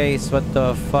planet, guys. What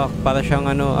the fuck? Para siyang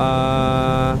ano,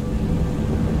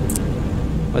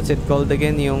 what's it called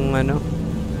again? Yung ano,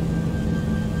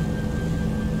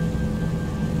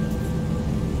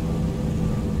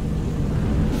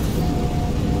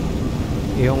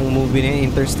 Yung movie na yun,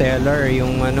 Interstellar,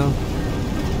 yung ano,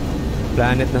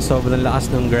 planet na sobrang lakas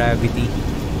ng gravity.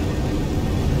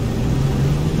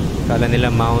 Kala nila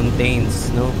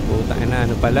mountains, no? Putang ina,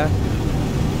 ano pala?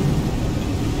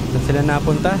 Saan sila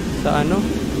napunta? Sa ano?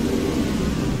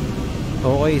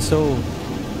 Okay, so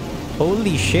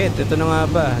holy shit, ito na nga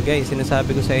ba? Guys,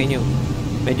 sinasabi ko sa inyo,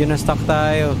 medyo na-stuck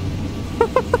tayo.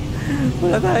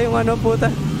 Wala tayong ano, puta.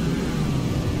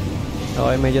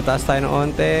 Okay, medyo taas tayo ng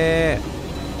onte.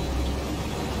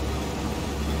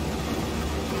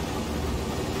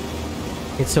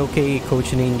 It's okay,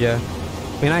 Coach Ninja.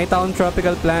 May nakita akong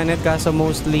tropical planet, kaso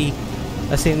mostly,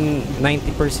 as in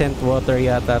 90% water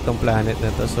yata tong planet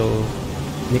na to. So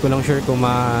hindi ko lang sure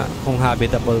kung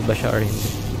habitable ba siya or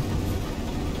hindi.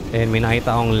 And may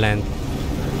nakita akong land,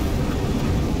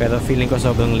 pero feeling ko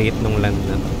sobrang liit nung land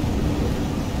na to.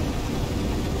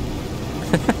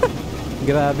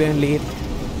 Grabe ang liit.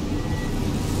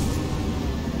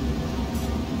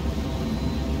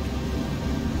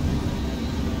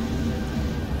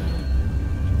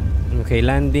 Okay,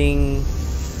 landing.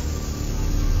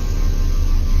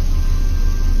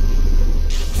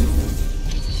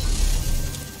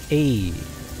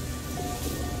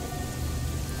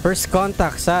 First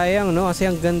contact, sayang no, kasi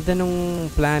ang ganda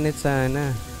nung planet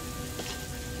sana.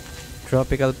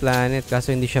 Tropical planet,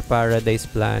 kaso hindi siya paradise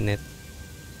planet.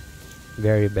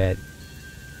 Very bad.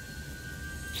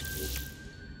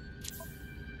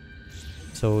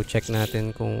 So check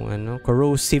natin kung ano,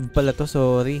 corrosive pala to,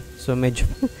 sorry. So medyo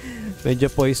medyo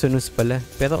poisonous pala.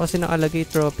 Pero kasi nakalagay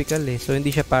tropical eh, so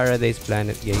hindi siya paradise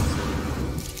planet, guys.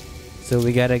 So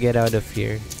we gotta get out of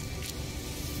here.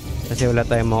 Kasi wala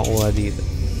tayong makukuha dito.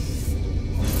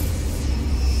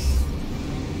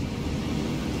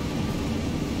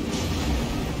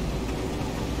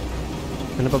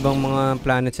 Ano pa bang mga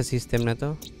planet sa system na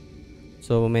to?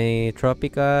 So may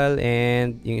tropical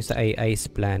and yung isa ay ice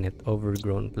planet,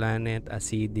 overgrown planet,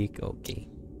 acidic, okay.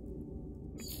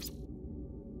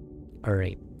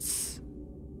 Alright.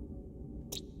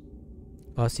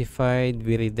 Ossified,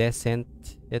 viridescent.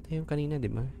 Ito yung kanina, di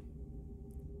ba?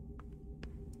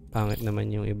 Pangit naman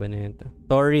yung iba na ito.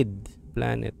 Torrid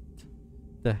planet.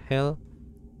 The hell?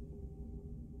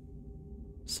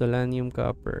 Solanium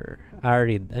copper.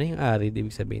 Arid. Ano yung arid?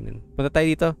 Ibig sabihin nun. Punta tayo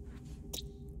dito.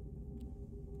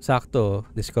 Sakto.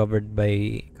 Discovered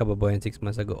by Kababoyan 6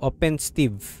 months ago. Open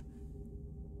Steve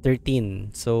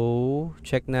 13. So,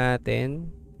 check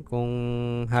natin kung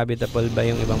habitable ba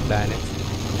yung ibang planets.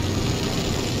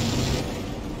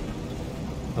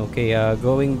 Okay,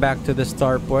 going back to the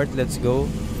starport. Let's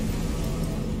go.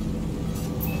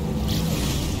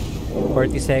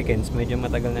 40 seconds. Medyo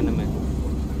matagal na naman.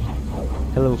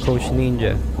 Hello, Coach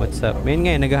Ninja. What's up? Ngayon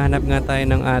nga, naghahanap nga tayo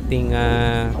ng ating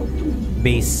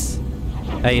base.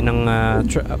 Ay, ng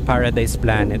paradise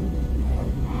planet.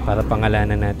 Para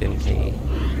pangalanan natin kay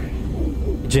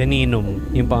Janenum.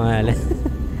 Yung pangalan.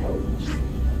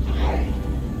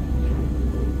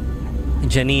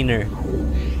 Janiner.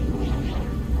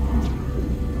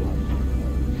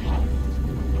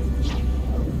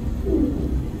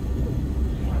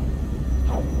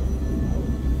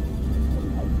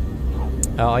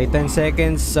 Okay, 10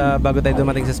 seconds bago tayo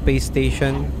dumating sa space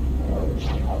station.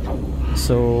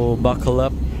 So,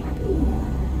 buckle up.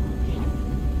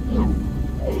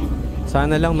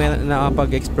 Sana lang may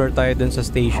nakapag-explore tayo dun sa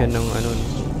station ng ano,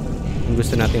 kung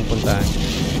gusto nating puntahan.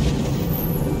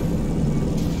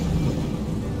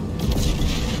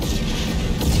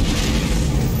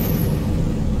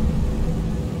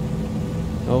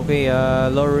 Okay,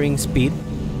 lowering speed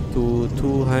to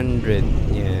 200.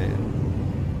 Yan.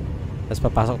 Tapos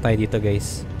papasok tayo dito,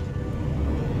 guys.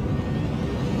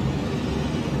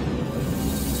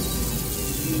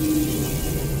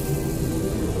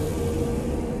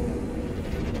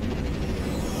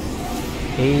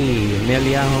 Hey,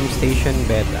 Melia Home Station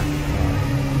Beta.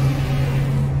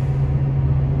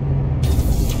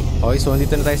 Okay, so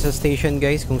dito na tayo sa station,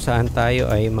 guys, kung saan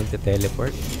tayo ay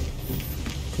magte-teleport.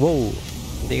 Wow!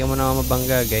 Hindi ka muna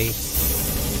mabangga, guys.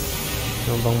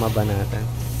 Ano bang mabanatan?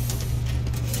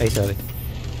 Ay, sorry.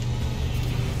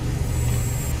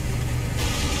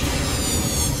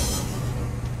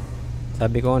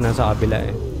 Sabi ko nasa kabila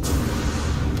eh.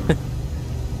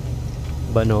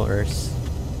 Banoers.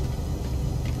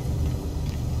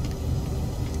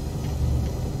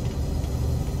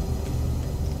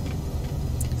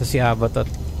 Ito si Abatot.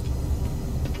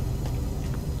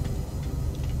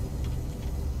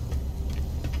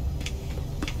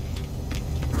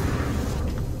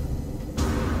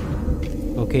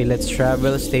 Okay, let's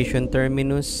travel. Station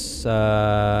terminus.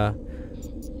 Ano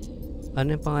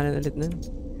yung pangalan ulit nun?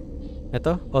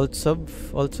 Ito? Oltsov?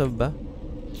 Oltsov ba?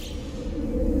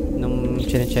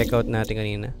 check out natin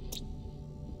kanina.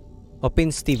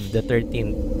 Open Steve the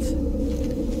 13th.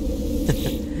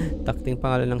 Takting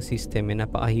pangalan ng system eh.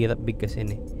 Napakahirap big kasi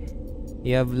eh.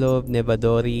 Yavlov,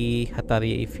 Nevadori,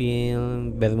 Hatari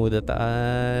Film, Bermuda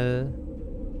Taal.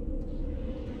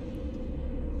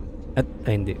 At,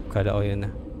 ay hindi. Kala ko yun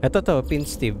na. Ito to, Pin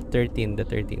Steve, 13, the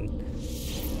 13th.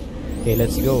 Okay,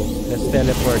 let's go. Let's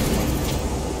teleport.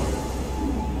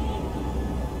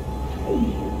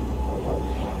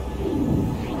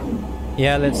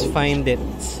 Yeah, let's find it.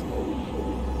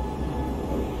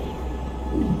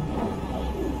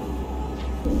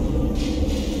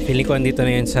 Feeling ko andito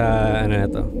na yun sa ano na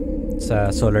to, sa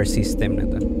solar system na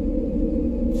to.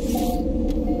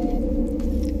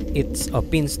 It's a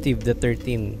Pin Steve the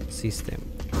 13 system.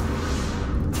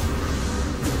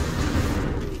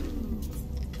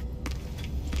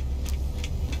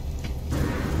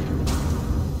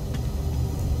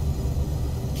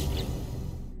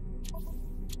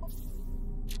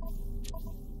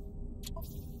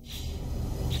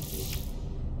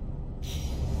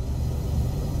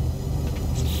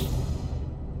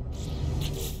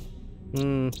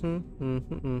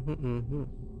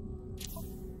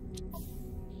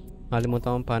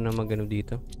 Nakalimutan ko paano mag-ano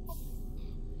dito.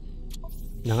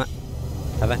 Na nga.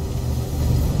 Tara.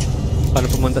 Paano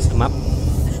pumunta sa map?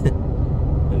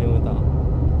 Nakalimutan ko.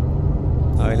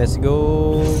 Okay, let's go.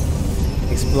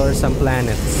 Explore some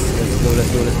planets. Let's go,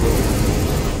 let's go, let's go.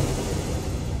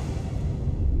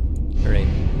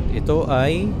 Alright. Ito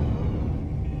ay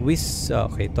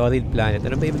okay, Torrid Planet.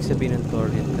 Ano ba ibig sabihin ng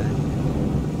Torrid Planet?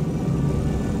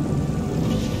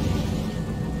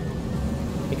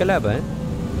 May kalaban?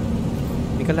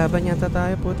 May kalaban yata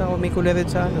tayo, puta. O may kulered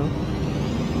sa ano?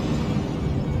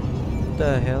 What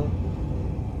the hell?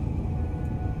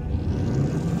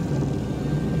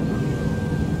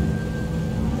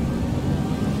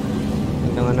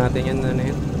 Tignan nga natin yan, ano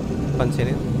yun?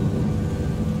 Pansinin.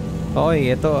 Okay,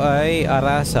 ito ay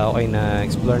Arasa. Okay,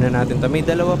 na-explore na natin to. May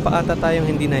dalawa pa ata tayong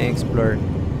hindi na-explore.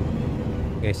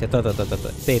 Guys, ito.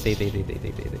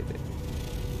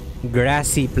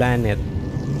 Grassy Planet.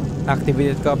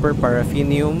 Activated copper,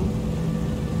 paraffinium,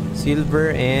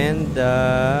 silver, and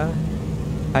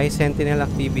high sentinel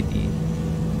activity.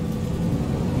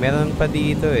 Meron pa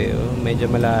dito eh. Oh, medyo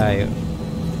malayo.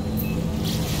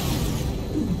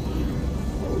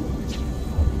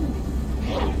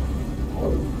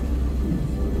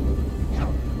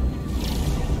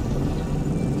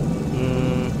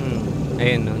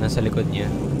 Ayun, no, nasa likod niya.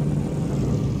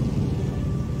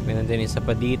 Meron din isa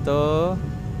pa dito.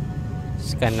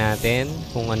 Scan natin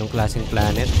kung anong klaseng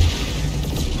planet.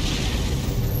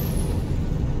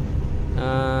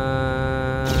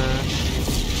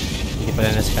 Hindi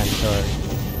pala na-scan. Sorry.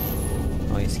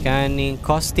 Okay, scanning.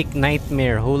 Caustic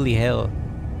Nightmare. Holy hell.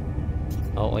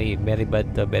 Okay, very bad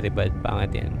to. Very bad.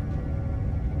 Pangat yan.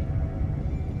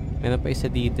 Meron pa isa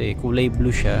dito eh. Kulay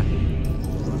blue siya.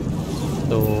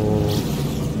 So,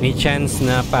 may chance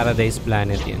na paradise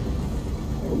planet yan.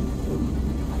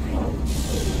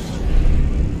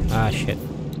 Ah, shit.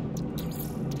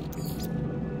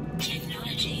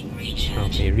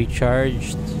 Okay,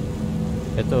 recharged.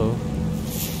 Ito.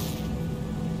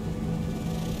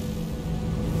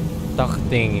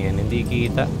 Takting yan. Hindi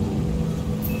kita.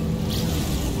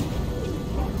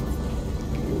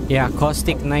 Yeah,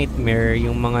 Caustic Nightmare.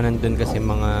 Yung mga nandun kasi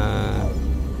mga...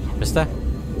 Basta.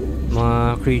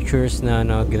 Mga creatures na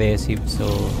ano, aggressive. So...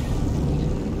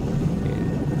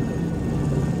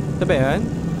 Ito ba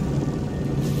yan?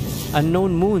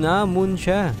 Unknown moon. Ah, moon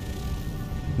siya.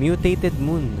 Mutated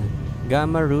moon.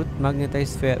 Gamma root,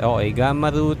 magnetized sphere. Okay,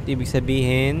 gamma root, ibig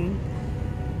sabihin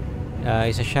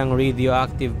isa siyang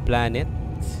radioactive planet.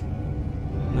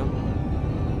 No?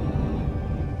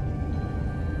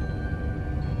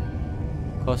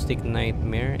 Caustic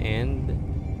Nightmare and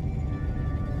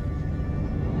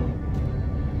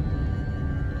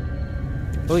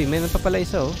uy, meron pa pala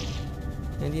isa oh.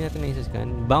 Hindi natin na-scan.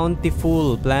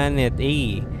 Bountiful Planet A.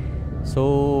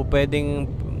 So, pwedeng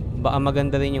baka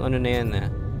maganda rin yung ano na yan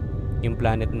yung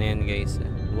planet na yan guys.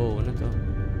 Wow, ano to?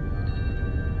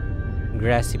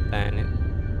 Grassy Planet.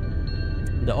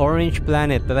 The Orange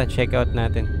Planet. Tara, check out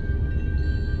natin.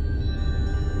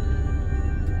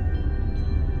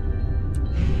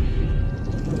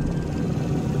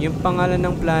 Yung pangalan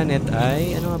ng planet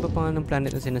ay ano nga ba pangalan ng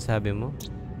planet na sinasabi mo?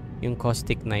 Yung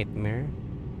Caustic Nightmare.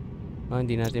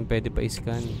 Hindi natin pwede pa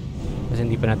i-scan kasi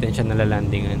hindi pa natin siya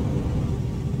nalalandingan.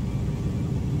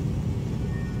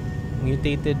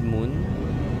 Mutated moon.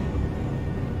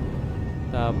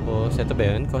 Tapos ito ba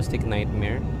yun? Caustic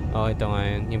Nightmare. Oh, ito nga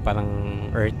yun. Yung parang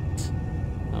Earth.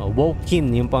 Woken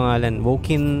yung pangalan.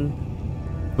 Woken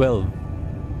 12.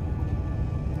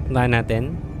 Puntahan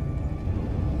natin?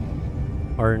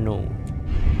 Or no?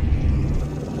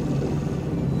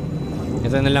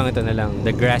 Ito na lang.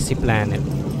 The grassy planet.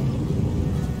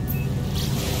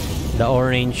 The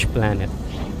orange planet.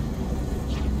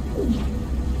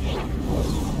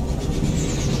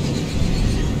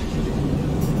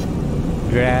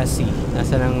 Grassy.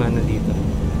 Nasaan ang ano dito?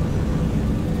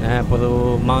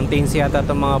 Puro mountains yata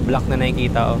itong mga block na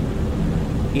nakikita ko.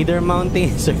 Either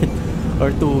mountains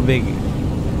or tubig.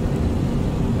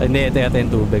 Hindi, ito yata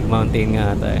yung tubig. Mountain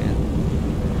nga ata yan.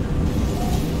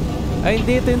 Ay,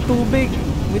 hindi. Ito yung tubig.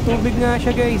 May tubig nga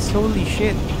siya, guys. Holy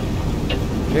shit.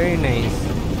 Very nice.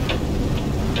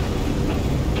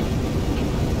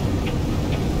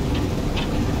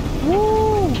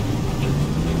 Woo!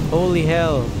 Holy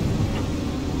hell.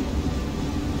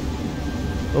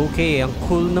 Okay, ang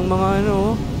cool ng mga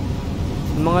ano,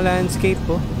 ng mga landscape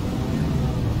po.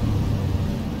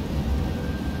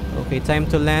 Okay, time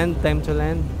to land.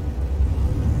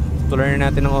 Tuloy na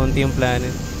natin ng konti yung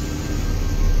planet.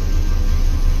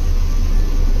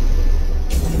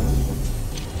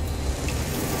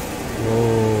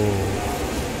 Whoa.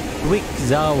 Quick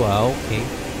Zawa, okay.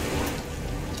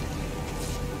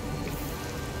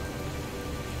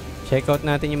 Check out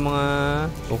natin yung mga...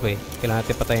 Okay, kailangan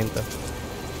natin patayin to.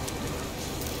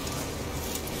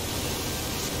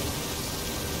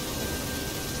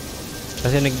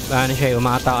 Kasi ano siya,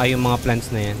 umaataka yung mga plants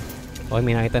na yan. Okay,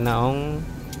 may nakita na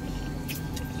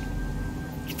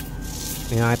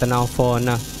akong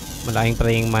fauna. Malaking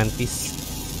praying mantis.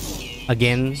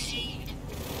 Again.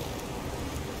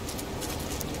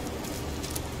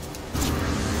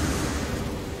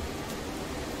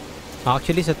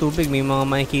 Actually, sa tubig, may mga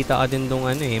makikita ka din dong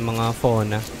ano mga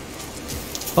fauna.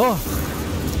 Oh!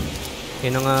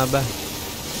 Yun na nga ba?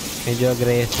 Medyo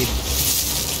aggressive.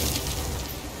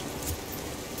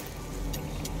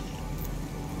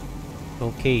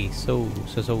 Okay, so.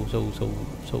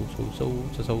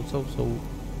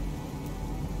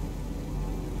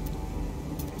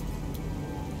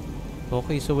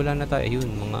 Okay, so wala na tayo. Ayun,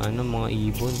 mga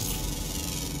ibon.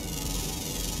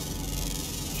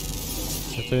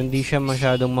 So hindi siya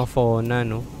masyadong ma-fauna,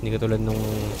 no? Hindi katulad nung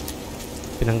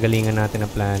pinanggalingan natin na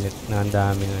planet na ang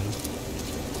daming ano.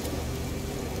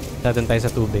 Tatan tayo sa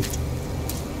tubig.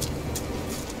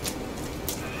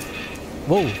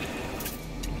 Wow!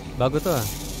 Bago to ah.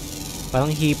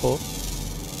 Parang hippo.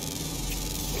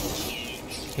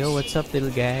 Yo, what's up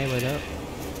little guy? What up?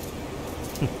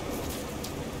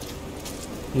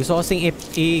 Gusto ko kasing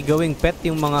i-gawing pet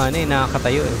yung mga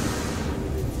nakakatayo eh.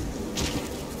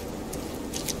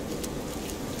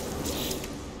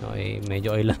 Okay,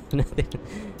 medyo oil lang natin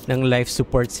ng life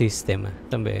support system ah.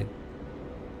 Tambi.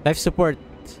 Life support.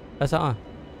 Asa ka?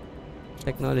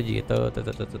 Technology. Ito.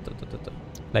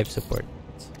 Life support.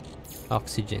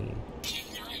 Oxygen.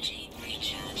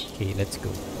 Okay, let's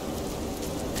go.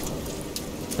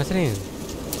 Nasaan na yun?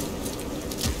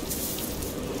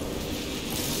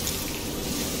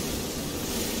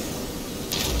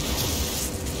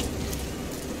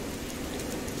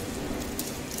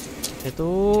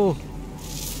 Ito.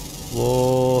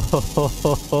 Wow.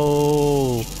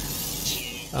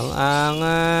 Ang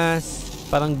angas.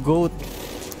 Parang goat.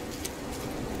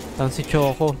 Parang si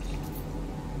Choco.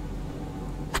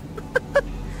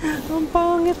 Ang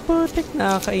pangit po,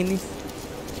 nakakainis.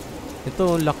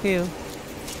 Ito, laki oh.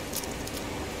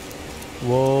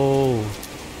 Wow.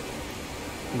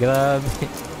 Grabe.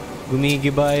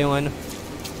 Gumigiba yung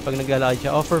pag naglalakad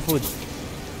siya. Offer food.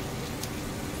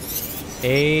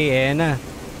 Ayan na.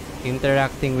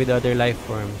 Interacting with other life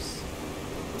forms.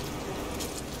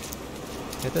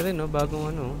 Ito rin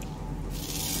bagong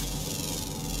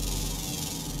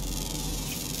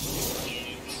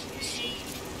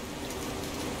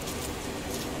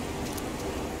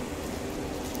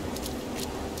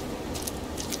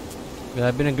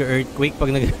Grabe, nag-earthquake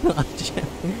pag nag-ano siya.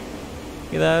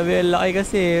 Grabe, ang laki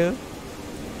kasi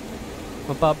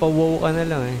mapapawaw ka na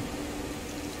lang eh.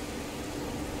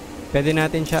 Pwede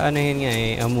natin siya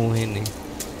amuhin eh.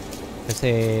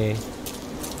 Kasi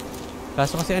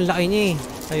kaso kasi ang laki niya eh.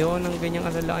 Ayoko ng ganyang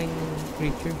alalaking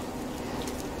creature.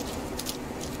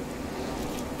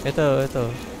 Ito.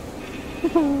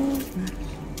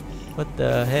 What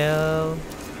the hell?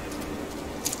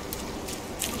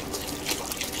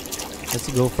 Let's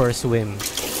go for a swim.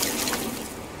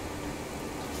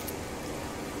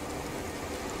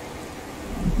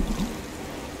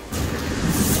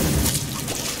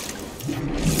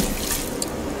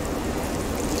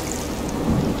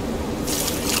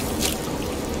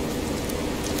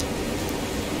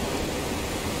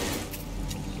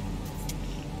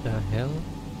 The hell?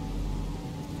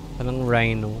 Parang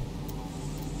rhino.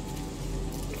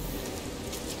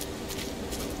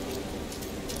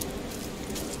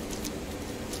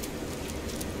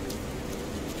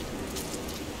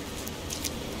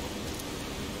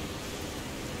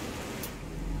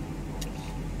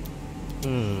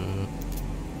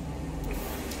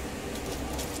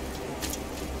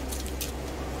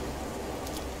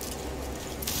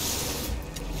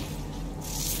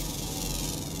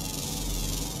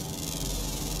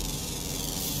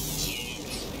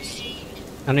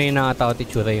 Ano yung nakatakot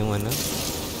itsura yung ano?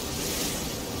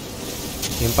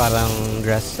 Yung parang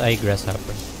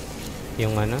grasshopper.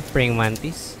 Yung ano? Praying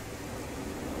mantis.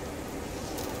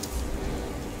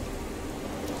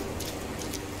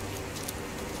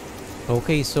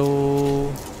 Okay, so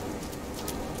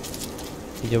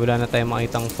medyo wala na tayong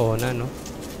makitang fauna, no?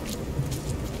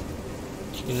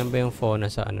 Yun lang ba yung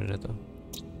fauna sa ano na to?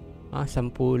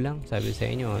 10 lang. Sabi sa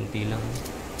inyo, konti lang.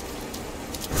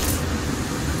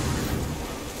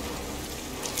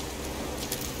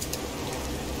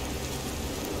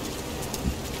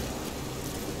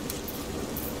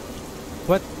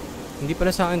 What? Hindi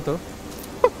pala sa akin to?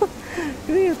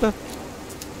 Hindi ito.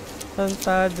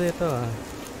 Tantado ito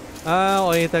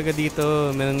okay, taga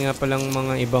dito. Meron nga palang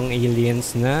mga ibang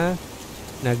aliens na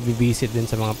nagbibisit din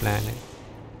sa mga planet.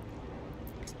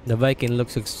 The Viking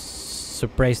looks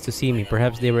surprised to see me.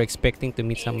 Perhaps they were expecting to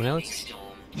meet someone else.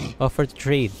 Offer to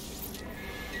trade.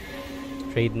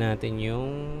 Trade natin yung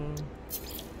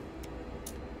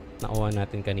nakuha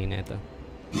natin kanina ito.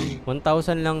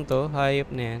 1,000 lang to. Hayop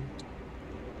na yan.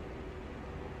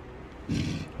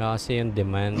 Kasi yung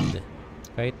demand.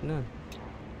 Kahit na.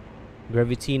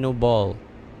 Gravitino ball.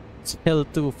 Sell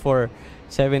 2 for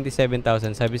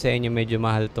 77,000. Sabi sa inyo medyo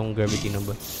mahal tong Gravitino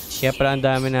ball. Kaya pala ang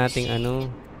dami nating ano,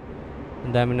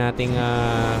 ang dami nating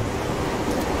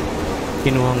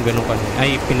kinuhang ganun kanina.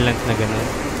 Ay, pinlant na ganun.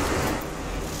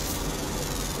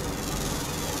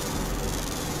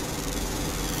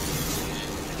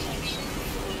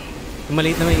 Yung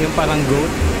maliit naman yung parang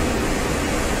goat.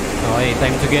 Okay,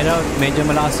 time to get out. Medyo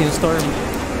malakas yung storm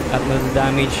at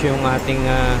mag-damage yung ating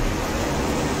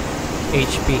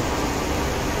HP.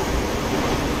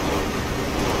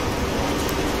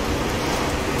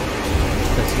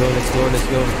 Let's go, let's go, let's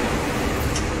go.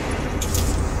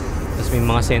 Tapos may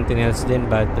mga sentinels din.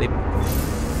 Bad trip.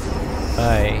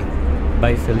 Bye.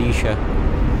 Bye, Felicia.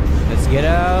 Let's get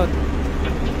out.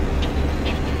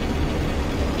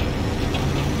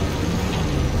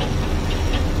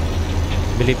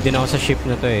 Believe din ako sa ship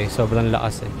na to eh. Sobrang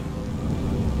lakas eh.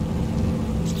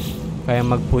 Kaya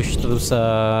mag-push through sa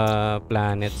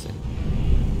planets eh.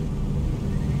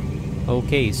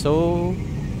 Okay, so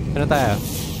ano tayo?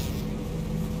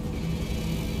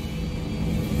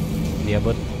 Hindi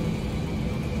abot.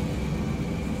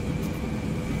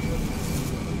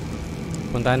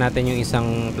 Puntahan natin yung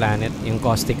isang planet, yung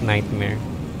Caustic Nightmare.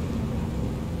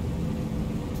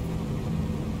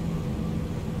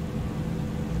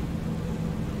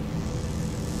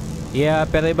 Yeah,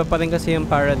 pero iba pa rin kasi yung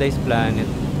Paradise Planet.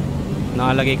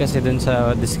 Nakalagay kasi dun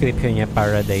sa description niya,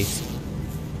 Paradise.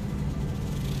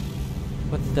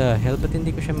 What the hell? Ba't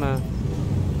hindi ko siya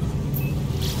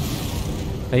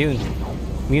Ayun.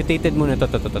 Mutated muna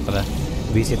to.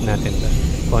 Visit natin to.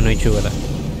 Kung ano yung tsura.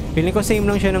 Feeling ko same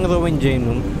lang siya ng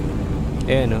Roentgenum.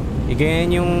 Ayan o.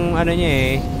 Igayan yung ano niya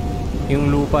eh. Yung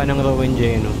lupa ng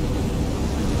Roentgenum.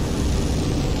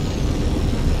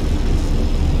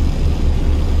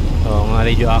 Oo nga,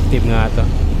 radioactive nga to.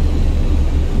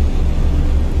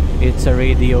 It's a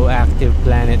radioactive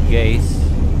planet, guys.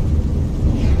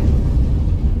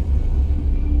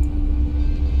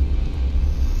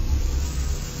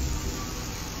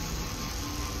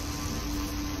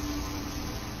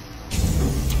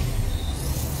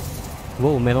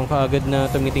 Wow, meron ka agad na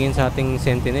tumitingin sa ating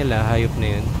sentinel hayop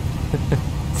na yun.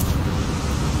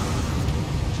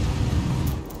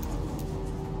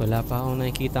 Wala pa akong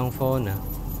nakikita ang fauna.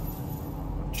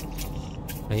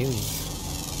 Ayun.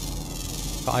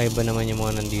 Kakaiba naman yung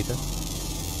mga nandito.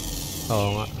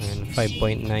 Oo nga.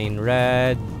 5.9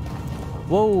 rad.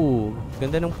 Wow!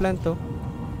 Ganda ng plant to.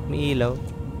 May ilaw.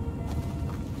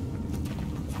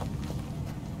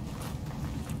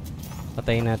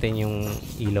 Patayin natin yung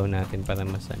ilaw natin para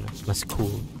mas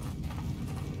cool.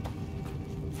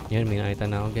 Yan, may nakita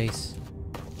na ako, guys.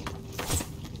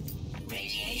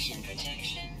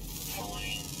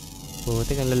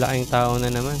 Putik, ang lalaking tao na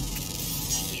naman.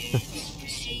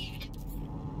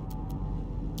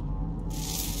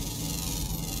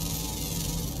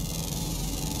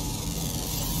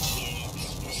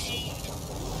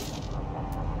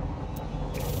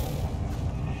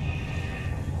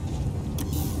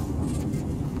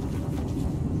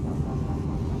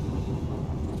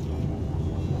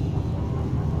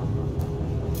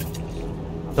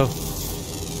 To.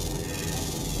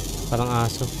 Parang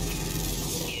aso.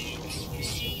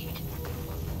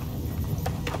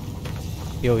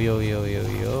 Yo.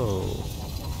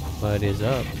 What is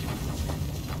up?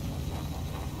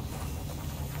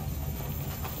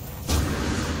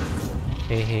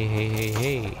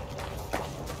 Hey.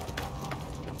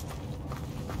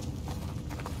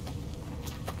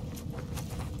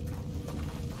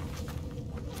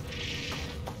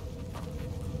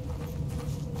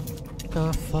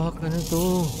 The fuck? Ano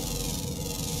to?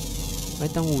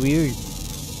 Ba't ang weird?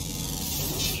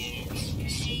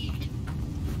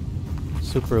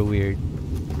 Super weird.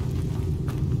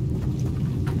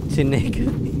 Si Negra.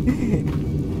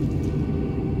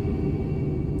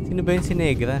 Sino ba yung si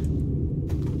Negra?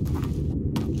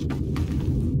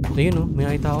 Ayun oh, may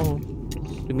nakita ako.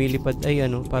 Lumilipad. Ay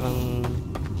ano, parang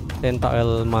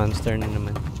tentacle monster na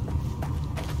naman.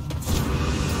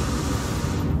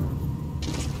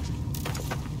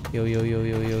 Yo, yo, yo,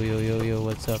 yo, yo, yo, yo, yo,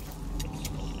 what's up?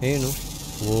 Ayun oh.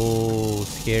 Whoa,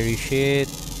 scary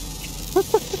shit.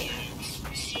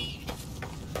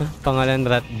 Pangalan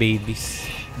rat babies.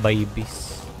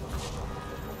 Babies.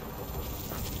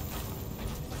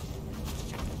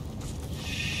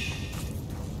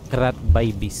 Rat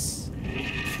babies.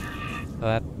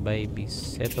 Rat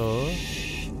babies. Ito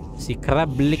si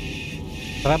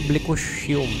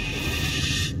Crablicus-ium.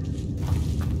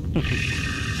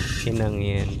 Sinang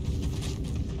yan.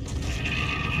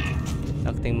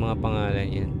 Sakting mga pangalan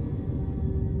yan.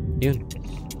 Yun.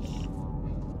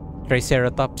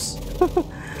 Triceratops.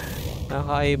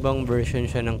 Nakaibang version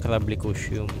siya ng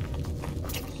Crablicus-ium.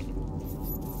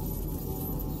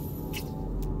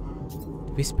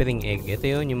 Whispering egg.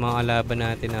 Ito yun, yung mga kalaban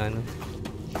natin na ano,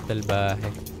 salbahe.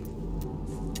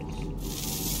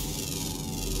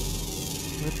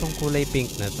 Ano tong kulay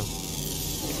pink na to?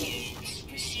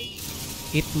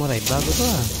 Eat mo right. Bago to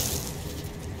ah.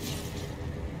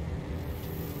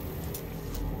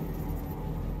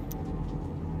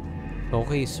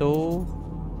 Okay, so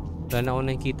wala na ako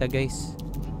nakikita guys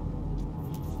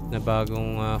na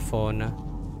bagong fauna,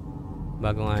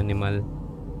 bagong animal.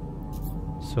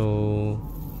 So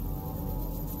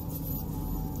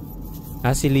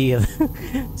si Lira.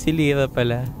 Si Lira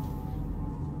pala.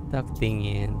 Takting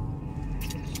yan.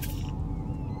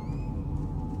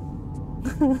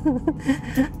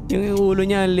 Yung ulo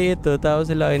niya ang liit oh, tapos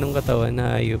sa laki ng katawan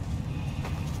na ayop.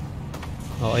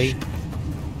 Okay,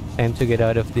 time to get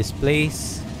out of this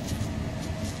place.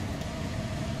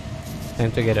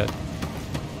 Time to get out.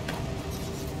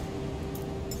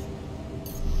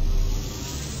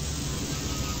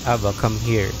 Aba, come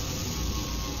here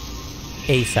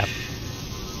ASAP.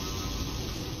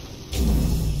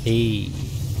 Hey,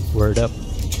 word up.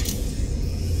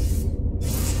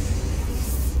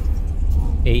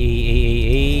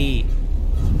 Hey.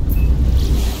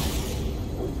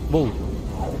 Whoa.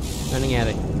 Ano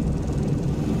nangyari?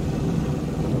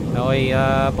 Okay,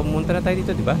 pumunta na tayo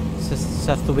dito, di ba?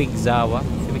 Sa Tuwigzawa.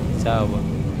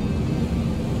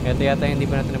 Ito yata hindi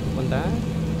pa natin napupuntahan.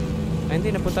 Ay, hindi.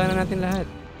 Napuntahan na natin lahat.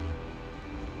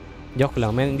 Joke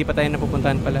lang. Hindi pa tayo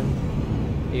napupuntahan pala.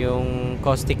 Yung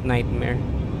Caustic Nightmare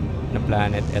na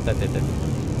planet. Ito.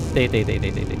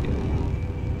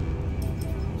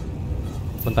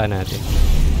 Puntahan natin.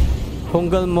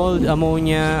 Fungal mold,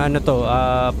 ammonia, ano to,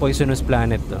 poisonous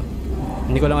planet to.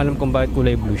 Hindi ko lang alam kung bakit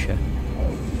kulay blue siya.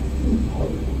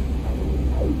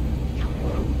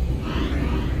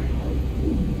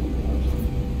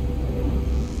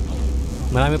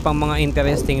 Marami pang mga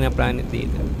interesting na planet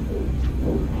dito.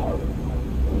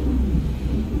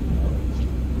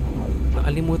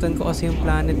 Nakalimutan ko kasi yung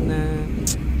planet na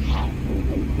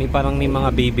may mga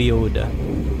baby Yoda.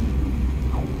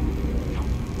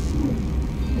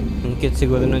 Ang cute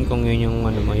siguro nun kung yun yung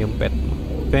ano mo, yung pet mo.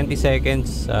 20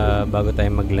 seconds bago tayo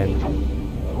mag-land.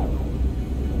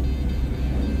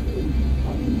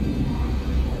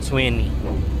 26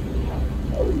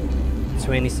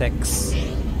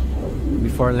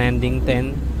 before landing.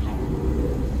 10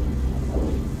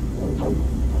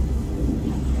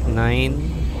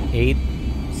 9 8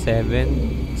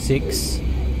 7 6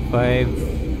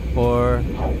 5 4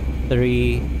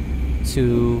 3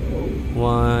 2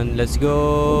 1. Let's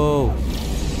go.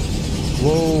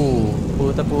 Wow,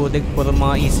 puta putik, puro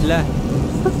mga isla.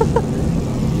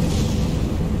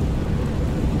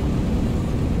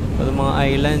 Puro mga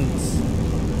islands.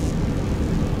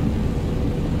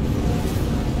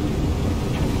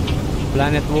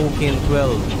 Planet Woken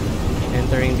 12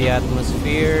 entering the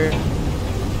atmosphere.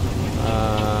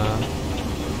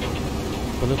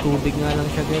 Puro tubig nga lang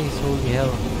siya guys. Holy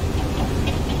hell.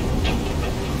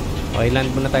 Okay, land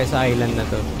muna tayo sa island na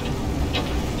to.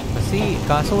 Kasi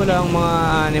kaso wala ang mga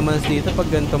animals dito pag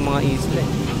ganitong mga isla.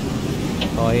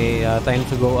 Okay, time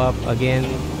to go up again.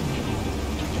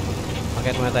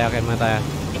 Akit muna tayo.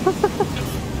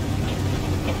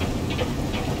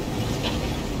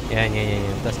 Yan.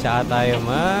 Tapos tsaka tayo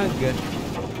mag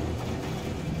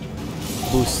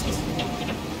boost.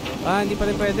 Hindi pa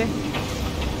rin pwede.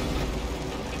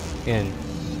 Yan.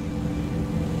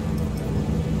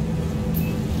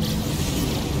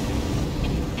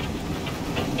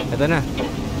 Ito na.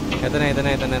 Ito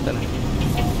na.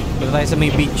 Punta tayo sa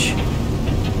may beach.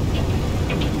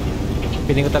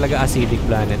 Piling ko talaga acidic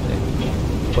planet eh.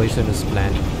 Poisonous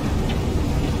planet.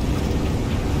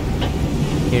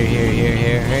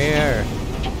 Here.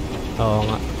 Oo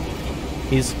nga.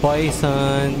 He's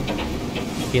poison.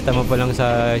 Kita mo pa lang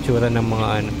sa itsura ng mga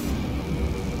ano.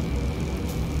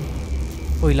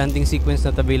 Uy, landing sequence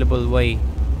not available. Why?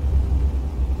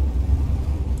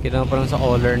 Kita mo pa lang sa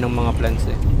color ng mga plants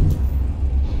eh.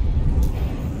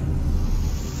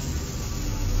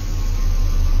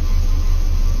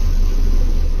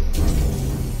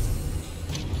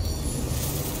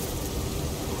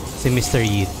 Si Mr.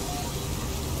 Yeet.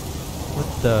 What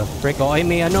the frick? Oh, ay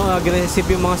may ano, aggressive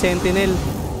yung mga sentinel.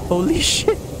 Holy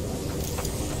shit.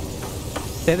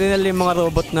 Sentinel yung mga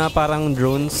robot na parang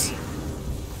drones.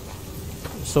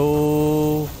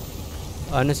 So,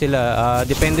 ano sila?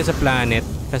 Depende sa planet.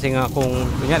 Kasi nga kung,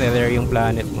 kunyari, rare yung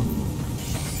planet mo.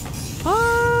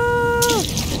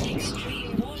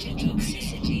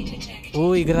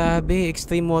 Uy, grabe.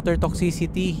 Extreme water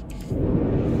toxicity.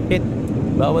 Shit.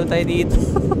 Bawal tayo dito.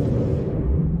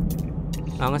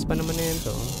 Angas pa naman na yan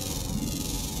to.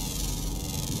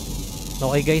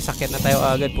 Okay guys, sakit na tayo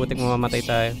agad. Putik mamamatay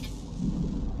tayo.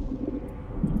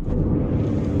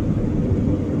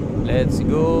 Let's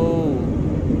go.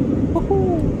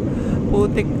 Woohoo!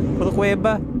 Putik, puro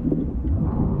kuweba.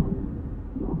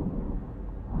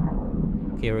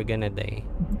 Okay, we're gonna die.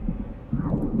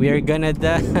 We're gonna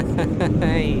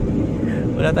die.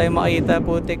 Wala tayong makita,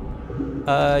 putik.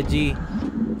 G.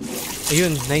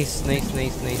 Ayun, nice.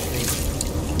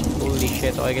 Holy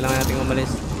shit, okay, kailangan natin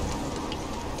umalis.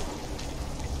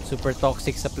 Super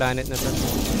toxic sa planet na to.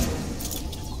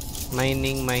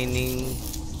 Mining,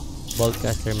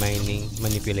 broadcaster mining,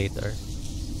 manipulator.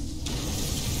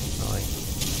 Okay,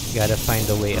 gotta find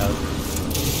a way out.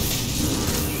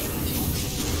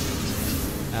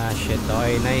 Shit,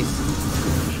 okay, nice.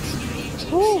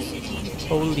 Woo!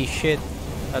 Holy shit.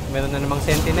 At meron na namang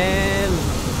sentinel.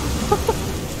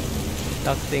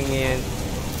 Toxic yan.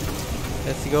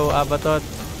 Let's go, Abatot.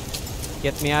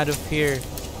 Get me out of here.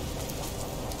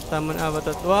 Summon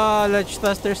Abatot. Wow, large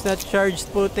thrusters not charged,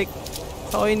 putik.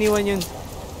 Ako iniwan yun.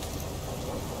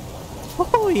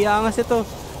 Oh, iangas ito.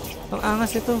 Ang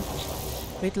angas ito.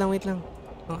 Wait lang.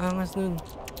 Ang angas nun.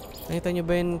 Nakita nyo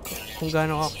ba yun kung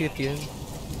gaano ka-cute yun?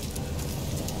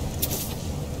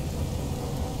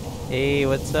 Hey,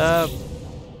 what's up?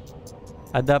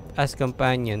 Adopt as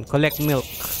companion. Collect milk.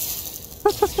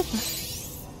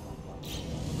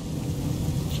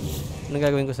 Ano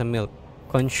gagawin ko sa milk?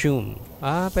 Consume.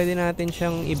 Pwede natin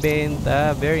siyang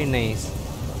ibenta. Very nice.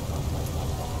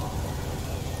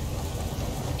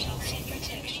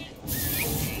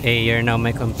 Hey, you're now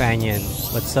my companion.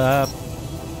 What's up?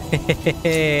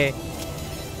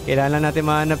 Kailangan natin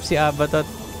mahanap si Abatot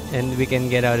and we can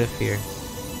get out of here.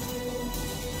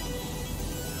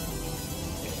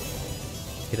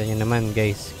 Kita nyo naman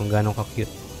guys kung gano'ng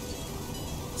ka-cute.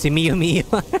 Si Mio.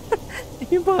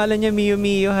 Yung pangalan niya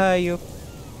Mio, hayop.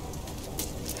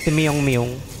 Si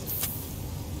Miyong.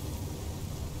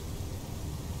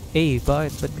 Hey,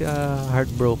 bakit? Ba't ka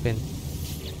heartbroken?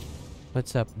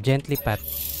 What's up? Gently pat.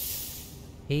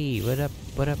 Hey, what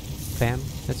up, fam?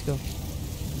 Let's go.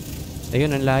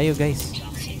 Ayun, ang layo guys.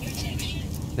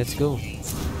 Let's go.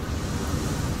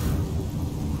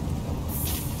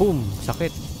 Boom!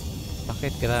 Sakit,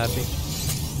 grabe.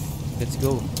 Let's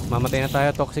go. Mamatay na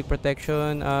tayo. Toxic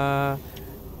protection.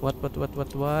 What?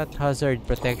 Hazard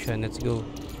protection. Let's go.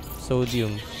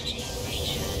 Sodium.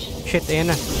 Shit,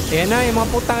 ayan na. Yung mga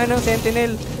putang ng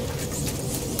sentinel.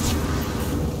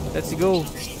 Let's go.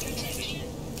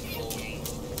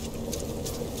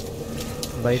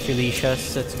 Bye,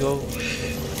 Felicias. Let's go.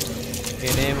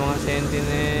 Ayan na yung mga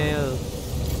sentinel.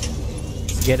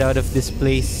 Let's get out of this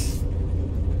place.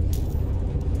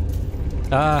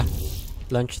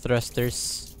 Launch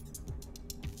thrusters.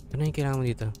 Ano yung kailangan mo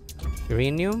dito?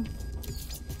 Uranium?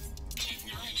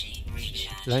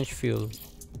 Launch fuel.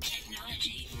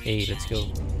 Hey, let's go.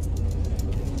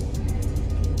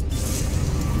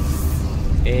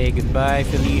 Hey, goodbye,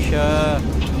 Felicia.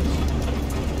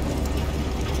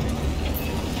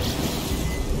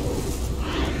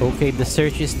 Okay, the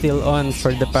search is still on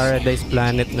for the Paradise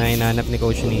Planet na hinanap ni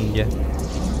Coach Ninja.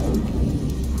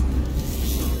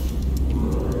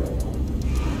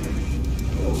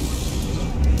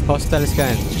 Hostile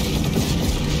scan.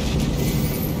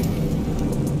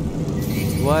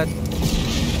 What?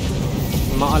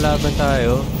 Makalaban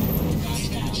tayo.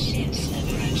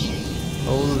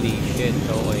 Holy shit,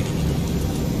 okay.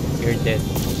 You're dead.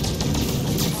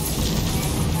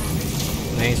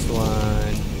 Nice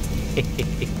one.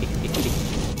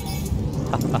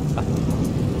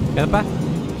 Meron pa?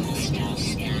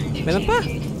 Meron pa?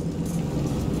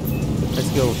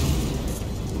 Let's go.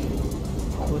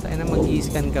 Puta na,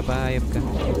 mag-i-scan ka pa, ayop ka.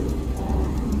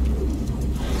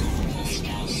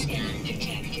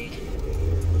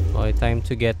 Okay, time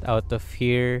to get out of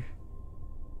here.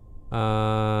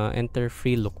 Enter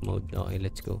free look mode. Okay,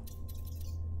 let's go.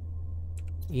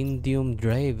 Indium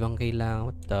drive ang kailangan.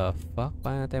 What the fuck?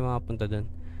 Paano tayo makapunta dun?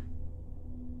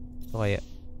 Okay,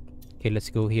 okay,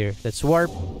 let's go here. Let's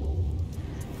warp.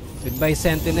 Goodbye,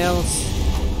 Sentinels.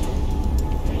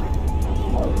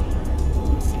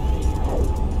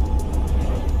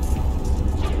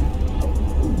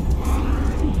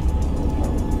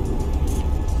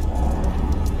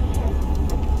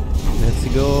 Let's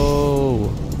go.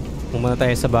 Pumunta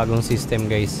tayo sa bagong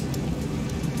system, guys.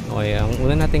 Okay, ang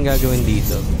una natin gagawin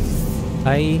dito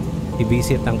ay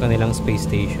i-visit ang kanilang space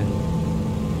station.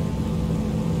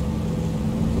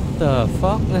 What the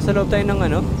fuck? Nasa loob tayo ng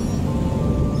ano?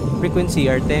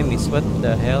 Frequency Artemis. What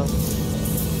the hell?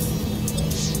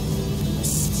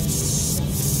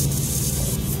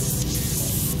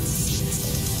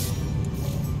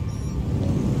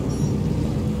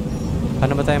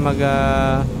 Paano ba tayo mag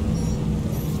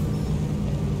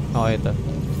okay, ito.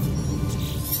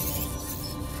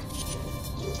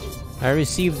 I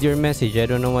received your message. I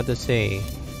don't know what to say.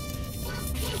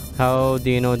 How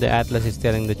do you know the Atlas is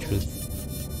telling the truth?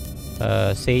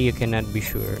 Say you cannot be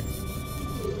sure.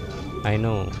 I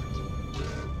know.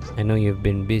 I know you've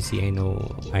been busy. I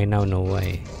now know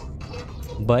why.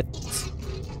 But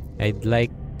I'd like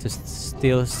to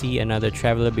still see another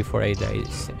traveler before I die.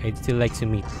 I'd still like to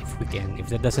meet if we can.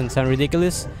 If that doesn't sound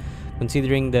ridiculous,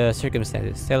 considering the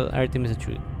circumstances, tell Artemis the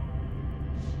truth.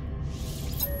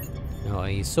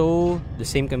 Okay, so the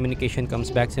same communication comes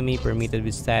back to me, permitted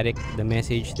with static, the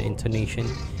message, the intonation,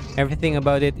 everything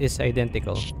about it is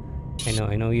identical.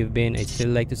 I know you've been. I'd still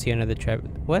like to see another travel.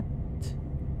 What?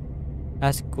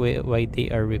 Ask why they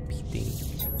are repeating.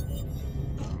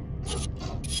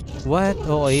 What?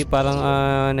 Okay, parang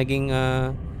naging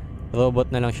robot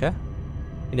na lang siya.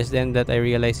 It is then that I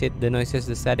realize it. The noises,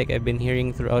 the static I've been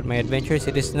hearing throughout my adventures,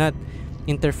 it is not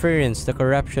interference, the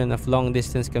corruption of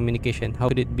long-distance communication. How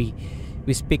could it be?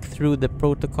 We speak through the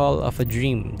protocol of a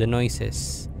dream. The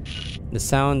noises, the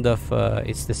sound of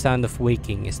it's the sound of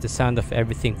waking. It's the sound of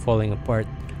everything falling apart.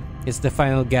 It's the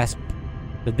final gasp.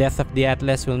 The death of the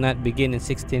Atlas will not begin in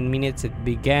 16 minutes. It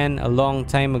began a long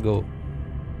time ago.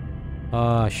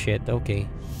 Oh shit, okay.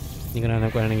 Hindi ko na alam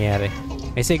kung ano nangyari.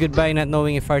 I say goodbye not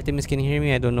knowing if Artemis can hear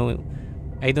me. I don't know.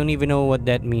 I don't even know what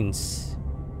that means.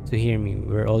 To hear me.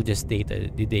 We're all just data.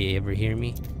 Did they ever hear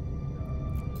me?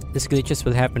 These glitches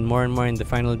will happen more and more in the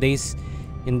final days.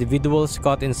 Individuals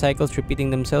caught in cycles repeating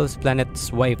themselves.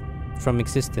 Planets wiped from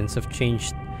existence have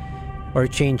changed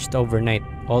overnight.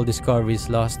 All discoveries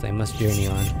lost. I must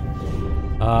journey on.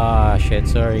 Ah shit,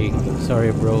 sorry.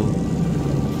 Sorry bro.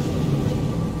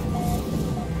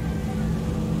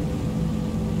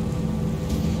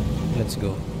 Let's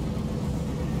go.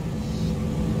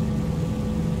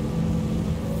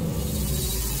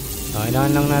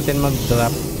 Kailangan lang natin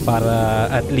mag-drop para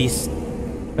at least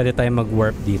pwede tayo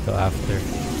mag-warp dito after.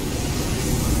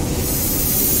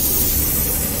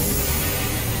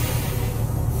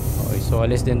 Okay, so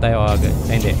alis din tayo agad.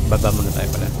 Ay hindi, baba muna tayo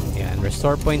pala. Ayan,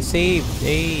 restore point saved.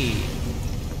 Hey!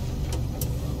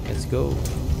 Let's go.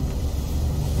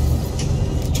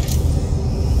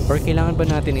 Or kailangan ba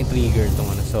natin i-trigger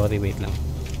itong ano? Sorry, wait lang.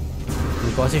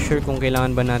 Hindi ko kasi sure kung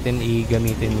kailangan ba natin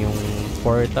i-gamitin yung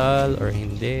portal or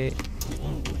hindi.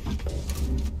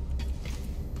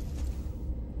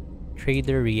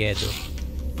 Trader Riedo.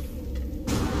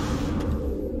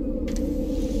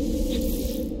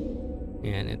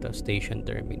 Yan, ito station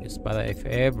terminus para if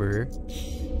ever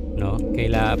no,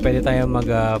 pwede tayo mag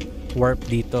warp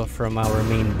dito from our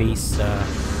main base sa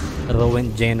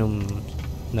Roentgenum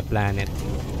na planet.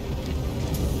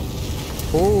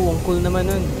 Oh, ang cool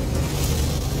naman nun.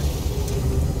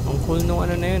 Ang cool nung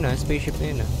ano na yun spaceship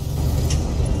na yun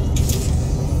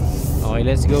Okay,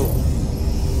 let's go.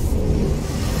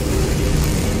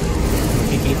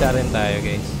 Makikita rin tayo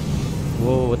guys.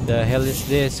 Whoa, what the hell is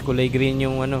this? Kulay green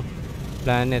yung ano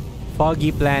planet.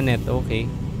 Foggy planet, okay.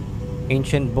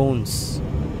 Ancient bones.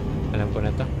 Alam ko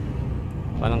na to.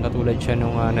 Parang katulad siya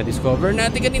nung na-discover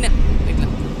natin kanina. Wait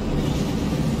lang.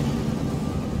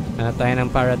 Hanap tayo ng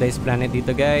paradise planet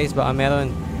dito guys. Baka meron.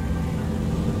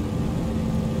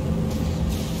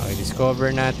 Okay, discover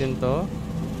natin to.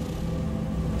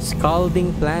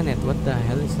 Scalding planet. What the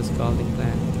hell is the scalding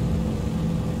planet?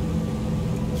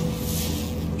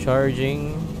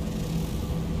 Charging.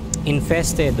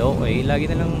 Infested. Okay, lagi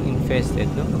na lang infested,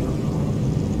 no?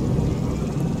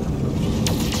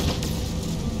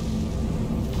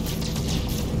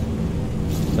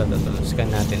 Ito,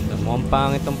 scan natin to. Mukhang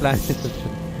pangit tong planet to.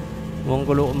 Mukhang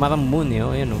gulo, marang moon,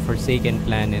 yun. Ayun, forsaken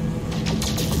planet.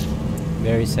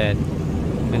 Very sad.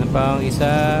 Meron pa ang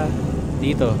isa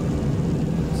dito.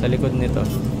 Sa likod nito.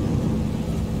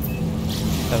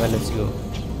 Tara, let's go.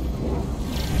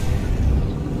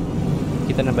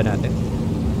 Kita na ba natin?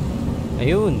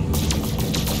 Ayun.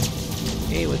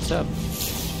 Hey, what's up?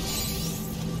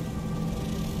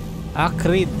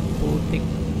 Acrid. Putik.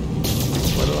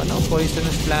 Pero ano,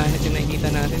 poisonous planet yung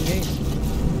nakikita natin, guys.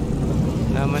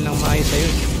 Naman lang maayos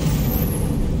ayun.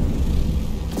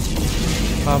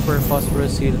 Copper,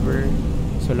 phosphorus, silver,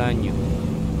 solanyo.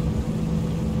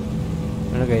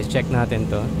 Ano guys, check natin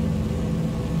to.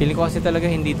 Feeling ko kasi talaga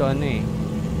hindi to ano eh.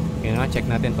 Kaya nga, check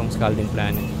natin tong scalding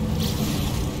planet.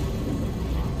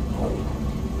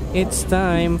 It's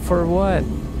time for what?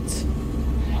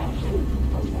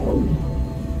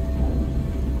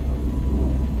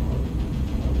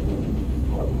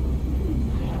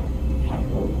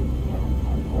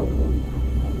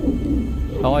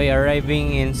 Okay,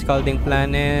 arriving in scalding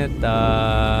planet.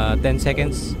 10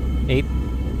 seconds. 8,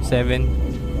 7,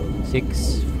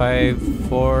 6, 5,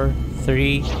 4,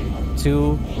 3,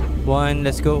 2, 1.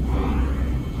 Let's go.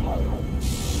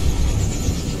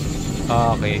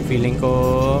 Okay, feeling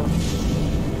ko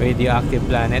radioactive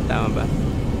planet, tama ba?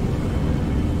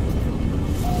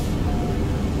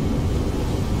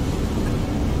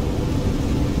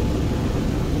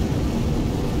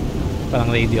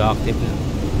 Parang radioactive na.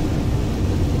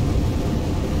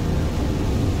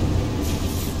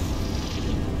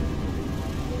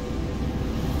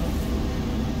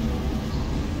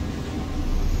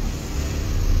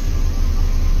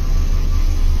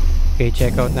 Okay,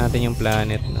 check out natin yung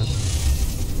planet, no?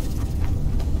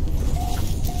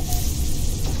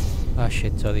 Ah,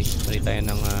 shit, sorry. Sorry tayo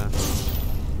ng,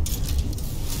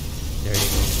 there you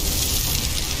go.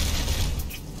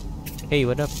 Hey,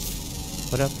 what up?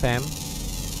 What up, fam?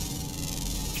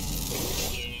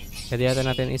 Pwede yata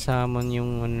natin isamon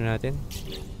yung ano natin.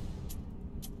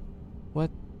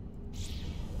 What?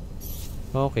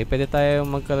 Okay, pwede tayo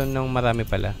magkaroon ng marami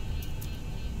pala.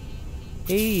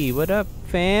 Hey, what up,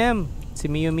 fam? Si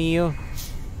Mio Mio.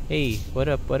 Hey, what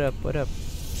up, what up, what up?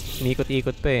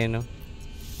 Umiikot-ikot pa eh, no?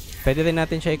 Pwede rin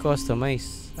natin siya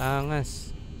i-customize. Angas.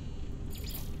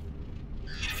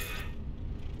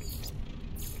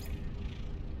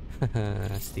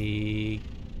 Astig.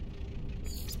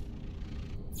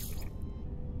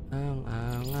 Ang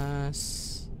angas.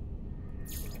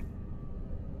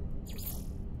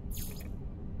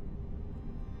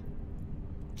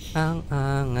 Ang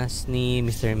angas ni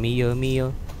Mr. Mio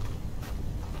Mio.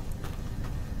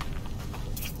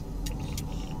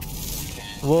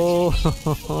 Wow!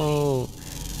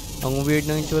 Ang weird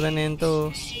ng itsura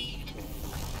nito.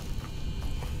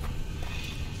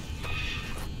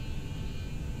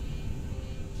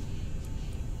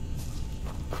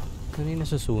 Ano yung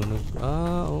nasusunog?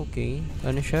 Ah, okay.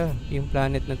 Ano siya? Yung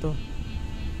planet na to.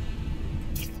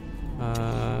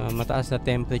 Mataas na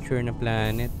temperature na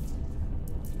planet.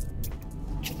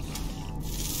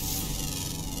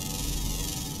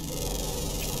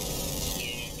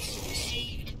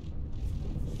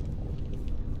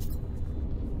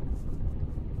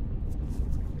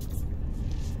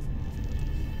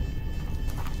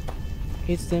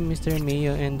 It's the Mr.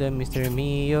 Mio and the Mr.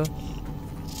 Mio.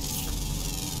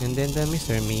 And then the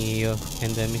Mr. Mio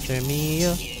and the Mr.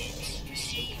 Mio.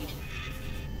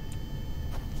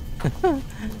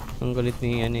 Ang kulit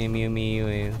ni ano, Mio Mio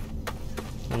eh.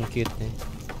 Ang cute eh.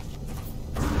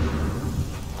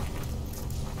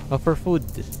 Offer food.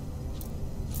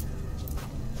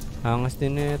 Angas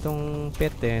din na itong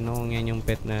pet eh. Ano kung yan yung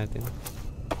pet natin.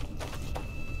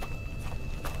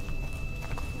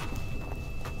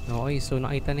 Okay, so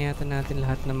nakita na yata natin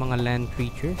lahat ng mga land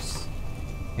creatures.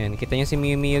 Ayan, kita nyo si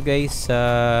Mio Mio guys.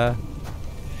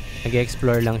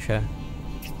 Nag-explore lang siya.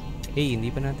 Hey,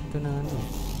 hindi pa natin ito na ano.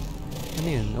 Ano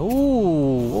yun? Oh!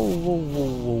 Whoa, whoa,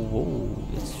 whoa, whoa, whoa.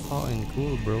 That's fucking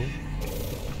cool, bro.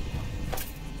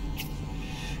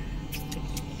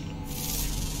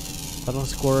 Parang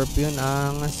scorpion.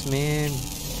 Angas, man.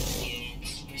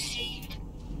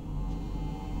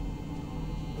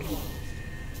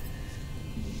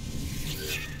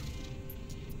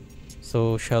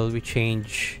 So, shall we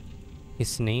change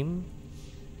his name?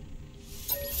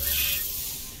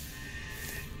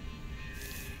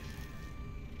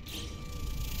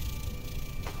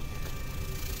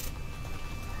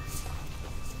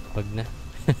 Wag na.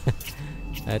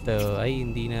 Ito, ay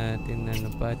hindi natin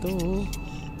ano pa ito.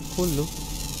 full, oh.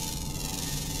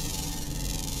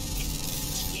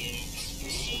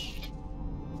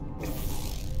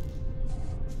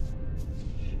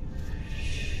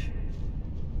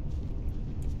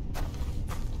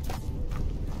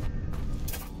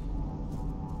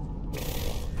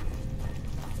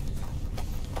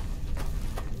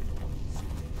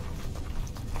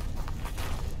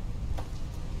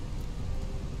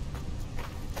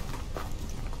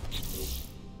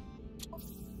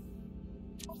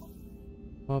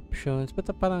 Options.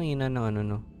 Ba't parang ina ng ano,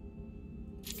 no?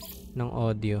 Ng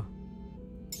audio.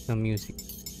 Ng music.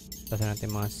 Pasa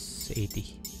natin mga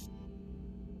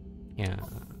 80. Yeah.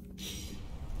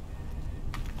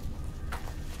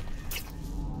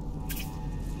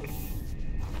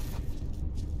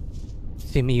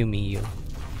 Si Miyu Miyu.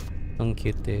 Ang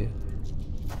cute eh.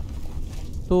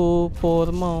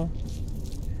 Forma.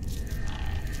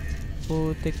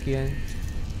 Putik yan.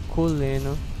 Cool eh,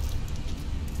 no?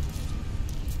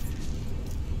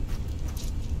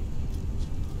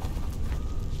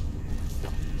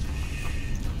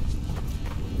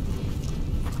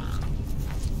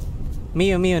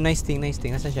 Mio, nice thing.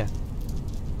 Nasaan siya?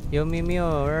 Yo, Mio,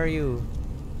 where are you?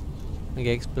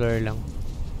 Nag-explore lang.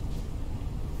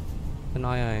 Ano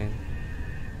kaya yun?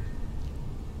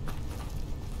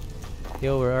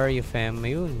 Yo, where are you, fam?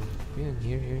 Ayun.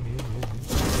 Here.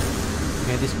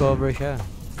 May discover siya.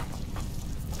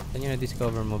 Saan yun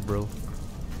na-discover mo, bro?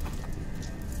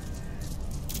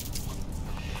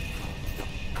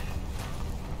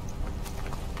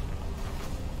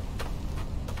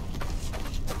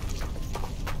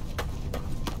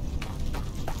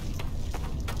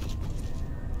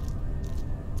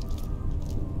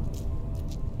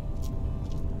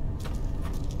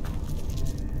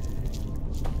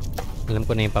 Alam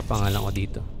ko na yung papangalan ko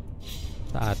dito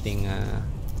sa ating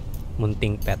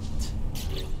munting pet.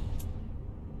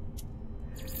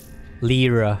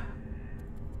 Lira.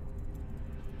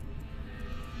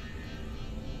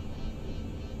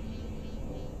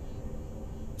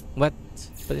 What?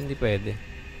 Ba't hindi pwede?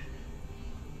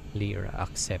 Lira,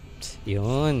 accept.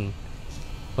 Yun.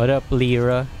 What up,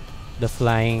 Lira? The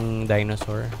flying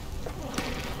dinosaur.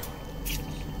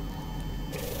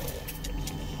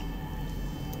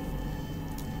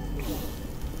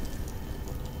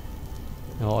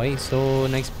 Okay, so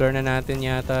na-explore na natin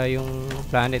yata yung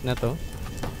planet na to.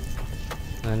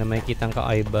 Na may kitang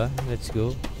kakaiba. Let's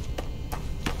go.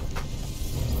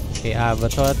 Okay,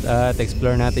 Avatar at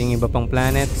explore natin yung iba pang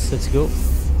planets. Let's go.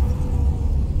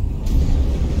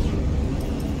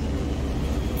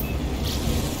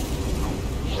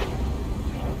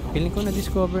 Feeling ko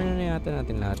na-discover na yata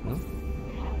natin lahat, no?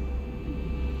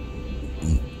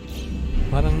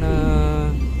 Parang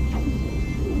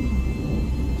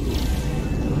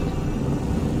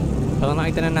parang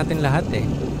nakita na natin lahat eh.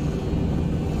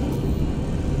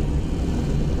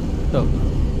 Ito.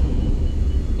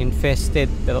 Infested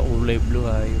pero kulay blue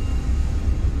hayop.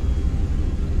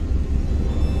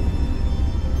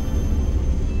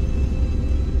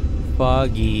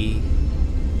 Foggy.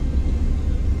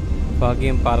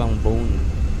 Foggy yung parang bone.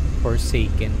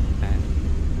 Forsaken.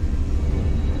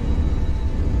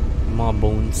 Yung mga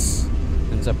bones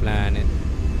dun sa planet.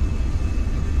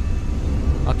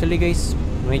 Actually guys,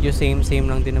 medyo same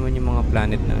lang din naman yung mga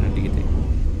planet na ano dito eh.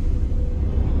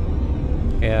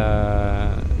 Kaya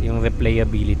yung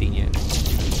replayability niya.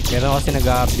 Pero kasi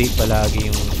nag-update palagi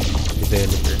yung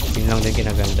developer. Yun lang din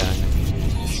kinagandaan.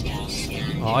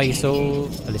 Okay, so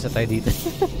alis na tayo dito.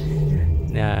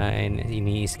 Na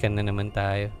ini-scan na naman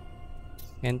tayo.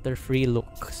 Enter free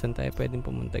look. Saan tayo pwedeng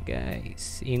pumunta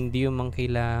guys? Indium ang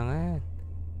kailangan.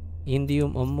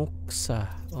 Indium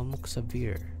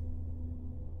Omuxavir.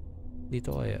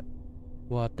 Dito kaya.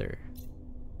 Water.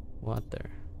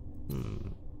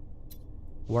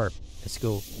 Warp. Let's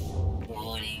go.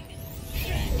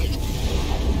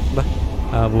 Bah,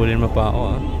 habulin mo pa ako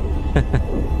ah.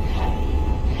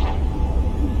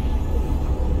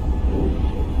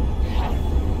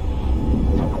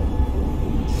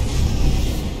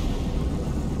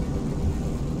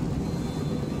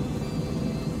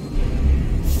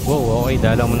 Wow, okay.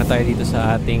 Dalaw muna tayo dito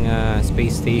sa ating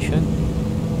space station.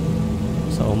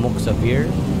 Sa Omuxavir.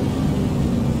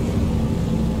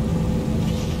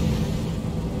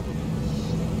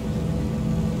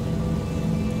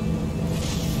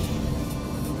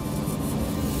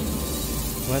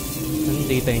 What?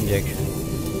 Anong data injection?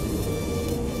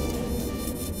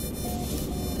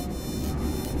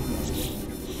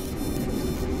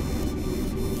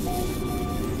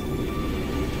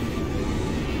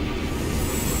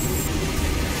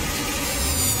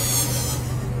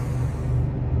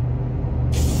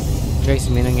 Guys,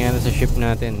 may nangyari sa ship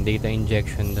natin. Data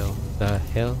injection daw. The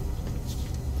hell?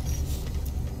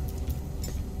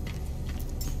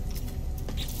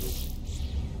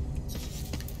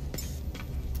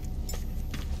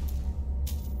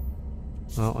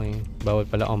 Okay. Bawal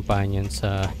pala companion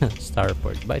sa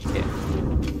starport. Bakit kaya?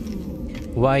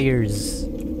 Wires.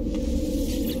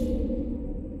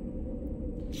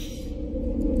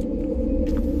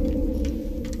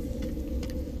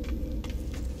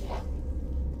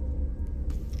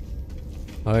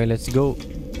 Okay, let's go.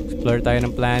 Explore tayo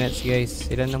ng planets, guys.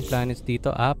 Ilan ng planets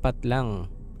dito? 4 lang.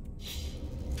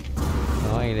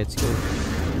 Okay, let's go.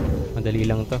 Madali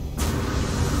lang to.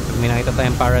 Pag may nakita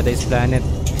tayong paradise planet,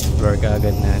 explore ka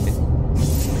agad natin.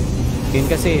 Yun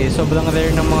kasi, sobrang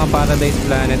rare ng mga paradise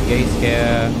planet, guys.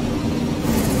 Kaya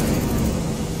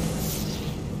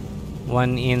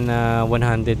 1 in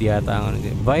 100 yata ang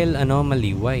vile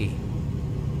anomaly. Why?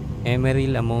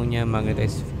 Emeryl ammonia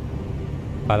magnetized.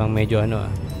 Parang medyo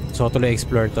so tuloy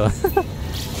explore to.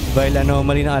 Vile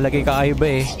anomaly na alagay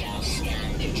kakaiba eh.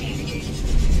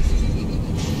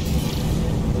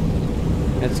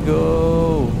 Let's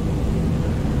go.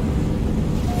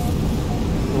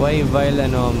 Why vile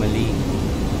anomaly?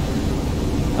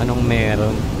 Anong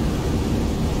meron?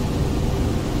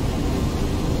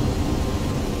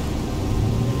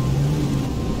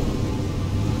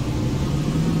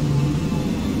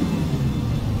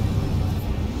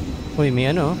 Uy,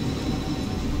 may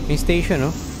may station,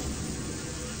 oh.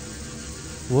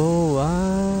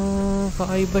 Wow,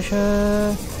 kakaiba siya.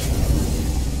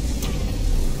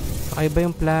 Kakaiba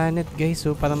yung planet, guys.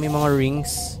 So, parang may mga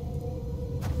rings.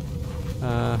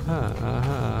 Aha.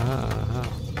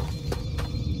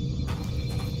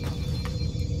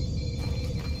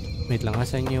 Wait lang,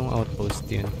 asan yung outpost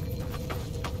yun?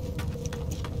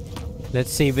 Let's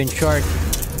save and chart.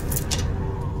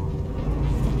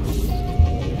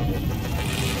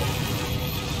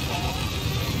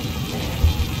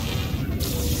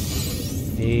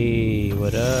 Hey,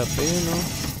 what up? Ayun, oh.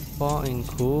 Fucking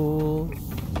cool.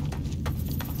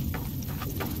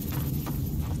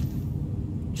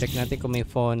 Check natin kung may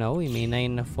fauna. Uy, may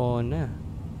 9 na fauna.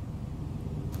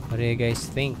 What do you guys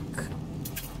think?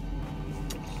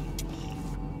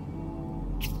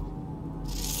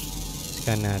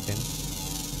 Scan natin.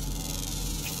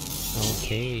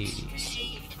 Okay.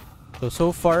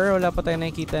 So far, wala pa tayo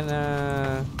nakikita na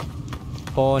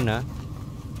fauna.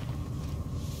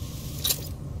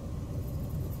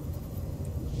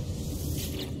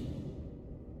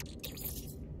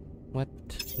 What?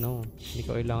 No. Hindi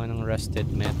ko kailangan ng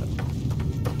rusted metal.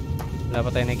 Wala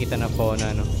pa tayo nakikita na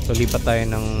fauna, no? So, lipat tayo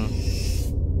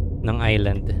ng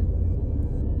island.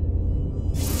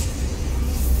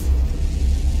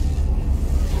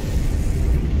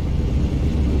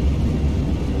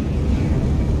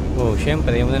 Oh,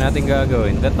 syempre, yung muna natin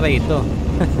gagawin. Try ito.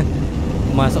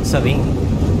 Pumasok sa ring.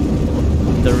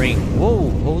 The ring.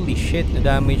 Whoa! Holy shit!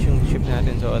 Na-damage yung ship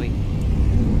natin. Sorry.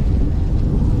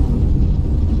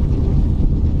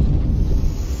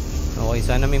 Okay,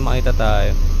 sana may makita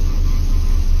tayo.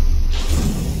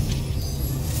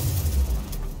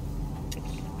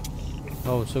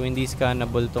 Oh, so hindi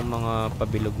scannable tong mga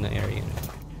pabilog na area.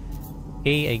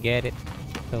 Hey, I get it.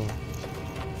 So,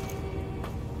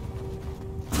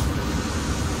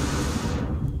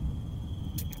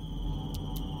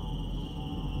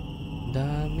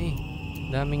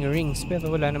 daming rings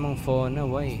pero wala namang fauna.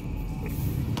 Why?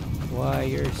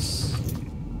 Wires.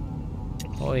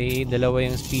 Okay, dalawa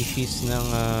yung species ng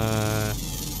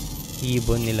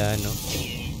ibon nila, no?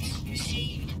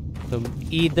 So,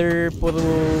 either puro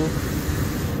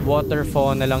water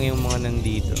fauna lang yung mga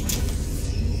nandito,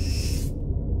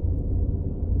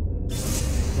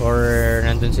 or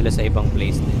nandun sila sa ibang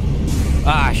place din.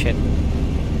 Ah, shit!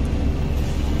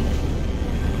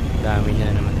 Dami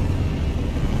niya naman.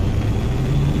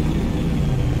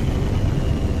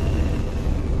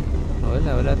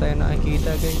 Wala tayong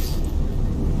nakikita, guys.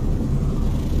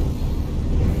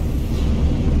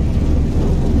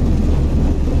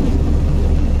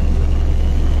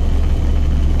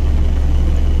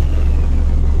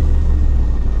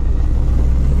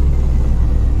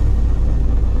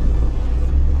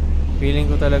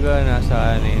 Feeling ko talaga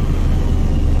nasa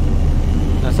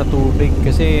nasa tubig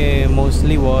kasi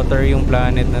mostly water yung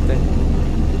planet natin.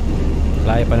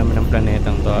 Layo pa naman ng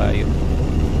planetang to, ayun.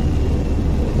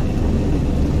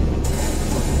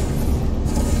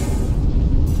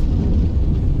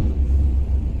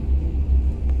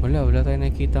 Wala tayong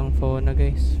nakikitang fauna,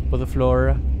 guys. Puro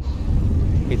flora.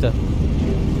 Ito.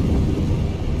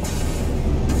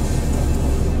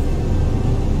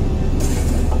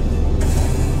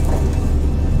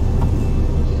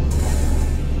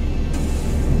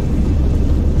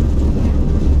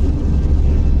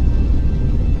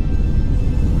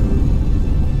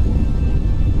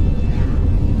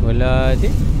 Wala din.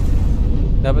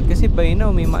 Dapat kasi by now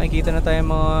may makikita na tayo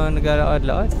mga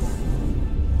naglalakad-lakad.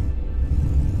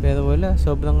 Pero wala,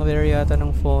 sobrang rare yata ng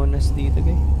faunas dito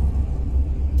guys.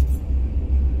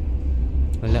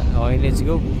 Wala, okay, let's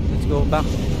go. Let's go back.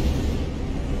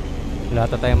 Wala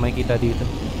ata tayong makikita dito.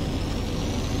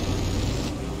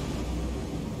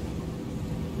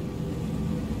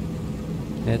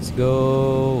 Let's go.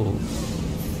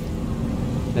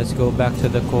 Let's go back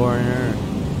to the corner.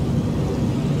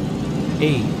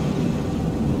 Hey.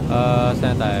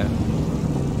 Saan tayo?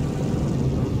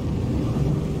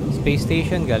 Space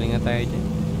station, galing na tayo dyan.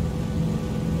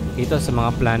 Dito sa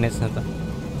mga planets na to.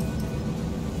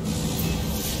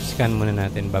 Scan muna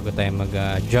natin bago tayo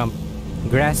mag-jump.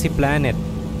 Grassy planet.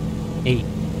 A.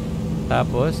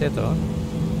 Tapos, ito.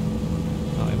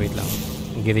 Okay, wait lang.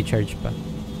 Nag-recharge pa.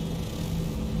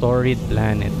 Torrid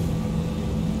planet.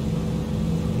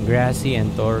 Grassy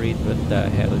and torrid. What the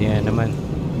hell? Yan naman.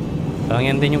 Parang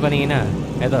yan din yung kanina.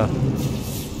 Ito.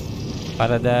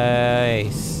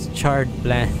 Paradise. Charred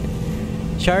planet.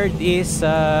 Charred is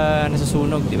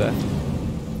nasusunog, di ba?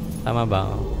 Tama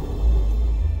ba?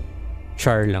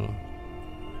 Char lang.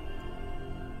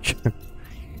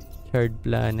 Charred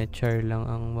planet. Char lang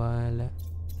ang wala.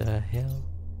 The hell?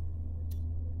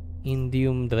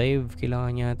 Indium drive.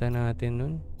 Kailangan yata natin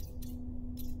nun.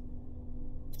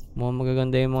 Mukhang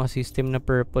magaganda yung mga system na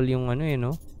purple yung ano eh,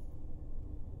 no?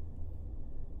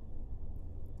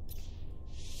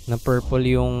 Na purple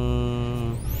yung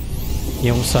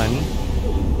sun.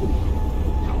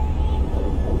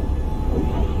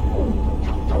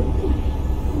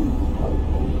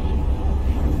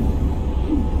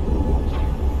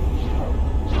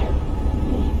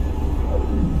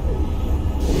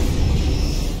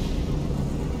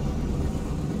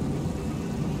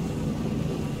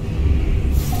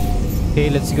 Okay,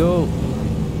 let's go.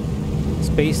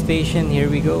 Space station,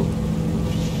 here we go.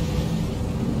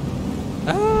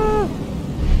 Ah!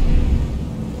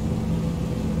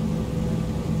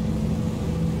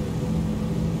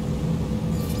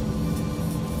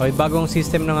 Okay, bagong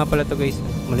system na nga pala to guys.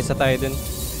 Malis na tayo dun.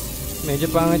 Medyo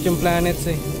pangit yung planets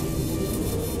eh.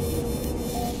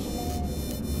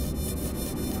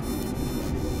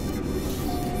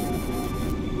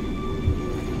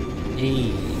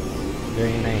 Hey,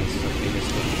 very nice. Okay, let's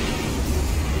go.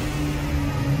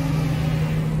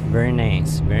 Very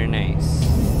nice, very nice.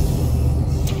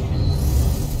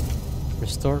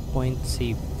 Restore point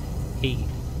saved. Hey,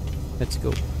 let's go.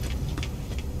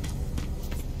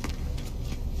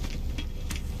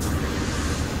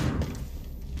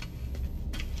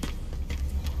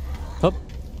 Hop.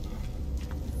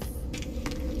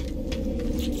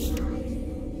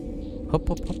 Hop,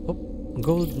 hop, hop, hop.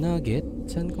 Gold nugget?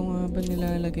 Saan ko nga ba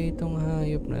nilalagay itong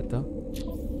hayop na to?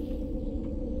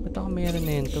 Ba't ako meron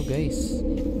na yun to guys?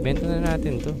 Benta na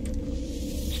natin to.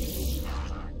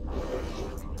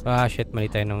 Ah shit, mali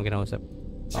tayo nung kinausap.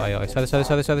 Okay, okay.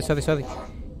 Sorry.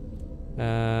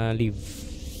 Leave.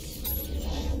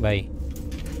 Bye.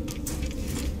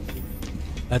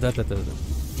 Ito.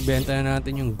 Benta na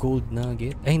natin yung gold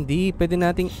nugget. Ay hindi, pwede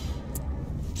nating...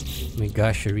 Oh my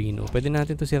gosh, Reno. Pwede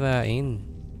natin to sirain.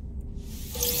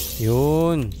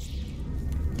 Yun.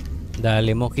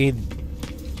 Dali mo, kid.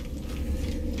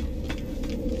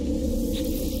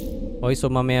 Okay,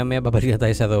 so mamaya babalik na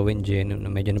tayo sa ROENTGEN'Um na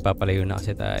medyo napapalayo na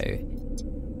kasi tayo.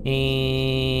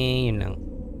 Yun lang.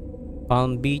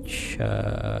 Palm Beach.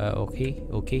 Okay.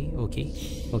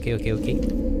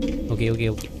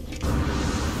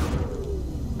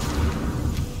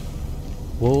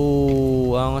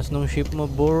 Wow, angas ng ship mo,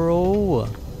 bro.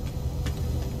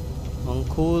 Ang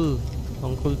cool.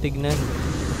 Ang cool tignan.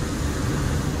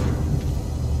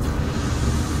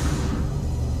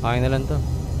 Okay na lang to.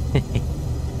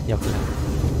 Yuck lang.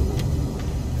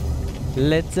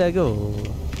 Let's go.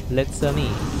 Let's me.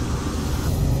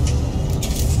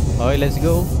 Okay, let's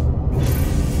go.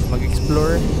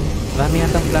 Mag-explore. Marami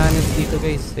yatang planets dito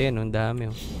guys. Ayan, ang dami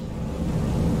oh.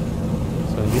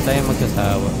 So, hindi tayo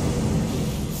magsasawa.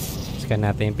 Scan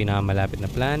natin yung pinakamalapit na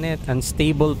planet.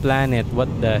 Unstable planet. What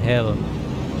the hell?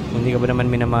 Hindi ka ba naman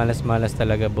minamalas-malas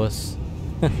talaga, boss?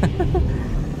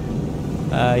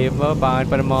 Yun ba?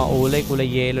 Pangit pa ng mga kulay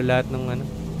yellow lahat ng ano.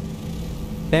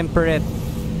 Temperate.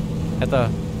 Ito.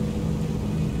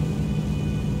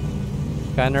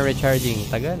 Canna recharging.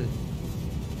 Tagal.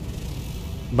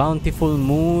 Bountiful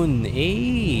moon.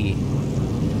 Eh.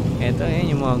 Ito,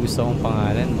 yan yung mga gusto kong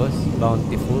pangalan, boss.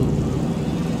 Bountiful.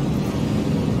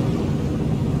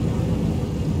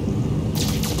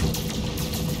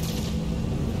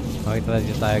 Okay,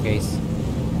 talaga tayo guys.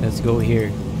 Let's go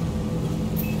here.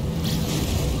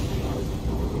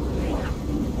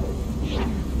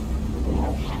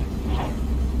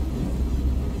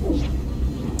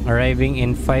 Arriving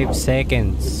in 5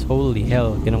 seconds. Holy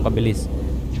hell, ganun kabilis.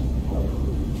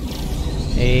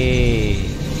 Hey.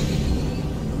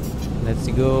 Let's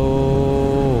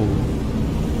go.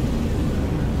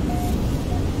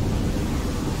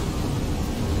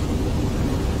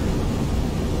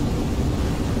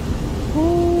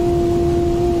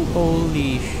 Ooh,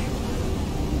 holy sh.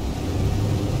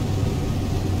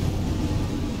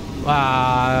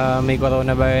 May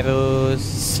coronavirus.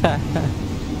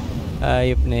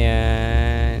 Ayop na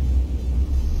yan.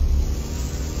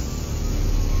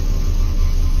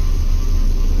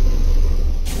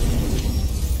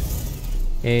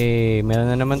 Eh,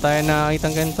 meron na naman tayo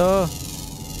nakakitang ganito.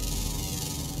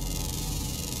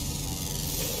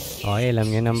 Okay, alam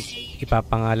nyo na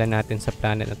ipapangalan natin sa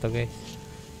planet na to, guys.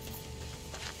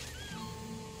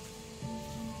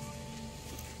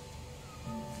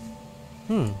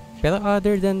 Pero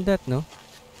other than that, no?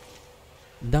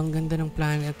 Dang ganda ng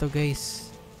planet na to, guys.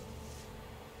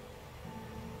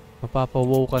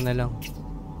 Mapapawow ka na lang.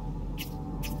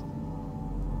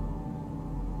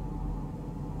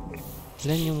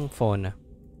 Ilan yung fauna?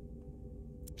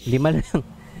 5 lang.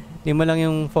 5 lang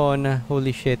yung fauna.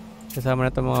 Holy shit. Kasama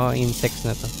na to mga insects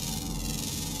na to.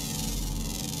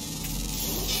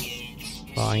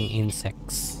 Fucking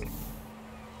insects.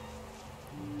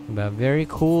 Diba? Very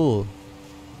cool.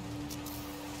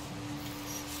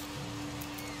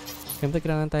 Siyempre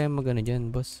kailangan tayo mag-ano dyan,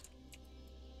 boss.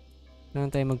 Kailangan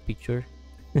tayo mag-picture.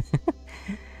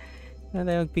 Kailangan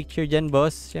tayo mag-picture dyan,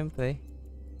 boss. Siyempre.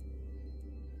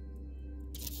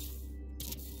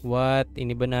 What?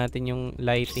 Iniba natin yung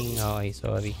lighting. Okay,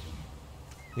 sorry.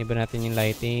 Iniba natin yung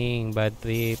lighting. Bad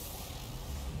trip.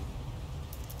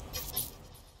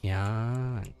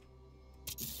 Yan.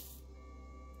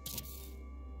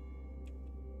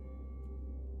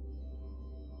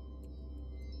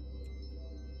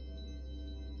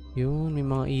 Yun, may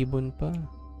mga ibon pa.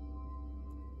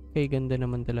 Okay, ganda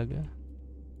naman talaga.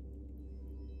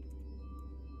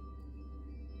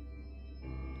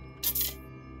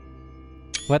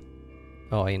 What?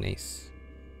 Okay, nice.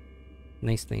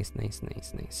 Nice.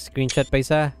 Screenshot pa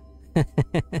isa.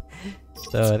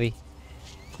 Sorry.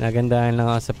 Nagandahan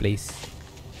lang ako sa place.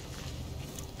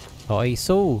 Okay,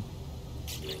 so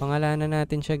pangalanan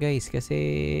natin siya, guys, kasi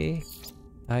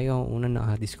tayo ang una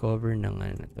naka-discover ng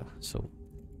ano to. So,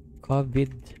 ano?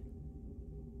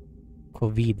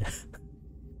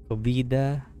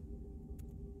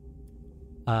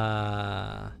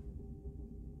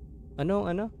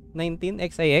 19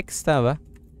 XIX, tama ba?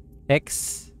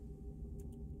 XIX.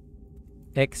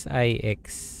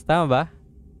 Tama ba?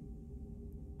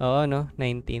 Oo, no?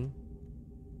 19.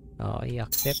 Okay,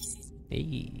 accept.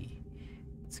 Hey.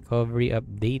 Discovery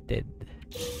updated.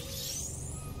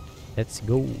 Let's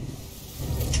go.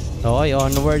 Okay,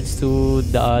 onwards to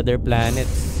the other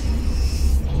planets.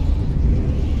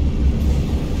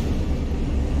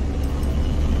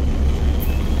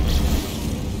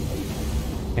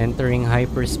 Entering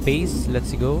hyperspace. Let's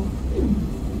go.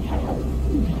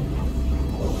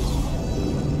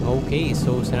 Okay,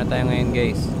 so saan na tayo ngayon,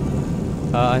 guys?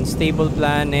 Unstable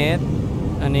planet.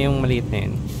 Ano yung maliit na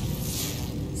yun?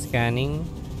 Scanning.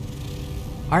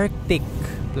 Arctic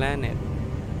planet.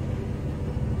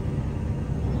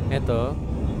 Ito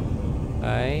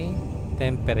ay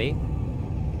temperate.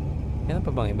 Yan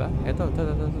pa bang iba? Ito.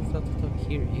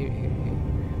 Here.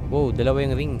 Wow, dalawa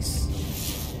yung rings.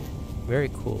 Very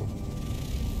cool.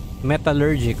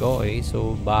 Metallurgic. Okay,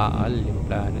 so baal yung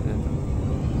planet na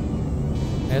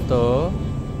to.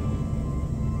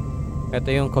 Ito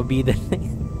yung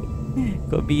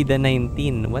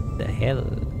COVID-19. What the hell?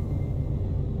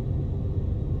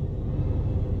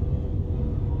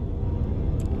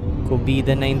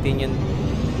 COVID-19 yung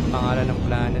pangalan ng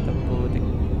planet. Ang putik.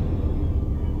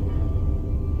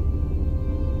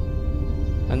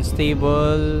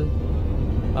 Unstable.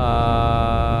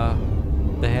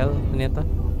 The hell? Ano ito?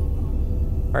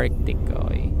 Arctic.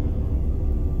 Okay.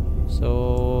 So,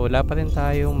 wala pa rin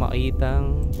tayong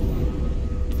makitang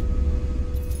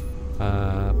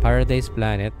Paradise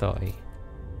Planet. Okay.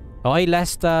 Okay,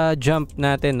 last jump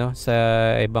natin, no, sa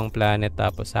ibang planet.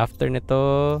 Tapos after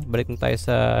nito, balik na tayo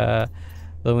sa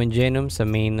Roentgenum, sa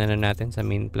main natin, sa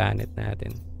main planet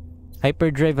natin.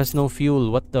 Hyperdrive has no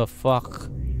fuel. What the fuck?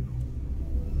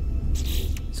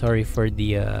 Sorry for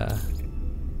the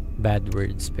bad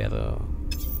words, pero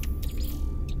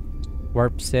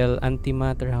warp cell,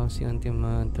 antimatter, housing,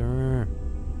 antimatter.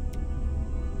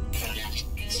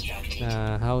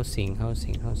 Housing.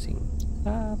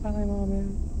 Pakay mo kami.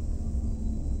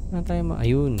 Ano tayo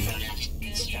ayun.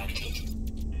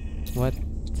 What?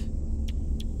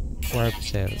 Warp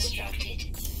cell.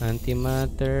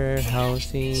 Antimatter,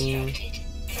 housing,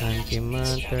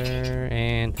 antimatter,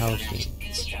 and housing.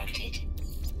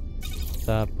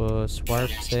 Tapos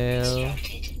warp cell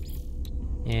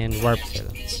and warp cell.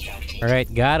 Alright,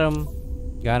 got him.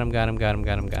 Got him.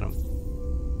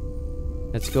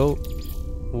 Let's go.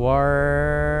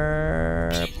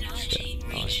 Warp cell.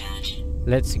 Okay.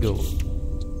 Let's go.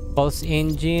 Pulse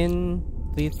engine,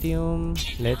 lithium.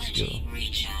 Let's go.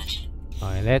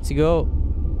 Okay, let's go.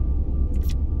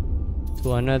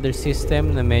 To another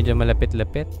system na medyo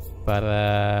malapit-lapit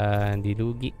para hindi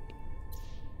lugi.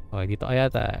 Okay, dito kaya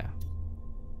tayo.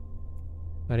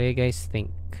 What do you guys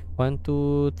think? 1,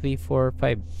 2, 3, 4,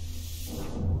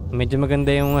 5. Medyo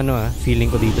maganda yung feeling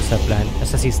ko dito sa plan,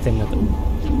 sa system na to.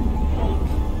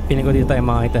 Feeling ko dito tayo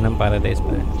makakita ng paradise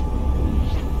plan.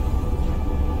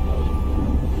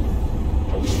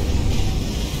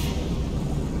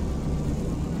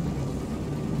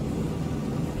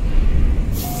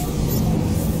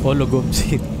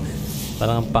 Hologobsid.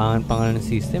 Parang ang pangalan ng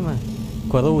system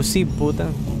Corrosive puta.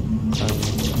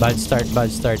 Bad start.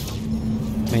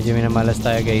 Medyo minamalas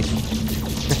tayo guys.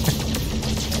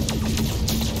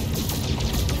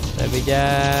 Sabi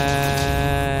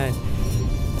dyan.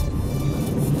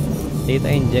 Data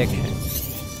injection.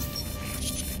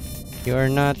 You are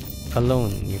not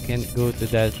alone. You can't go to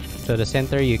the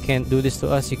center. You can't do this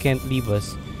to us. You can't leave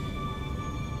us.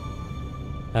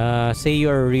 Say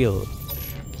you are real.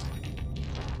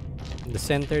 The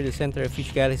center of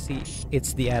each galaxy,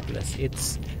 it's the Atlas.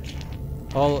 It's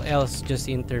all else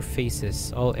just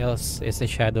interfaces. All else is a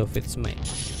shadow of its might.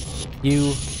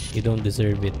 You don't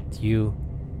deserve it. You'll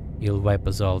wipe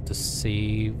us all to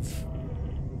save.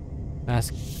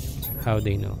 Ask how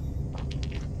they know.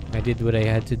 I did what I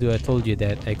had to do. I told you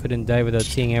that. I couldn't die without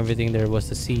seeing everything there was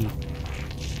to see.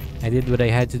 I did what I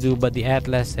had to do, but the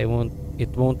Atlas, it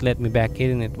won't let me back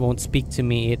in. It won't speak to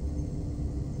me.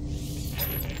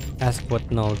 Ask what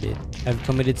Null did. I've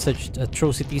committed such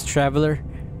atrocities, traveler.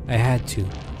 I had to.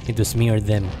 It was me or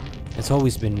them. It's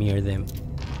always been me or them.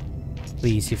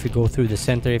 Please, if you go through the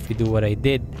center, if you do what I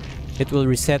did, it will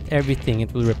reset everything.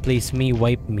 It will replace me,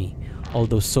 wipe me. All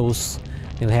those souls,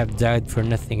 they'll have died for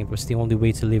nothing. It was the only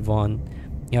way to live on.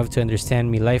 You have to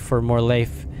understand me. Life for more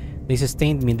life. They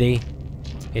sustained me.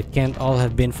 It can't all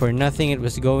have been for nothing.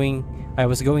 I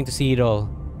was going to see it all.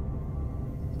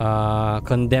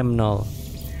 Condemn Null.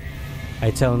 I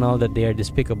tell Null that they are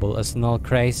despicable. As Null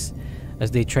cries,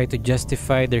 as they try to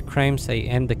justify their crimes, I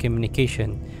end the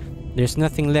communication. There's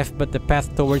nothing left but the path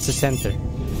towards the center.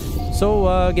 So,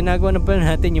 ginagawa na pa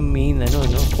natin yung main,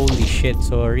 Holy shit,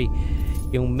 sorry.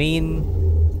 Yung main,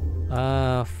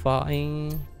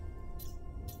 fucking...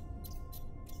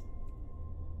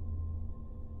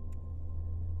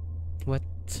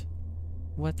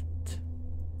 What?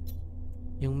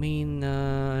 Yung main,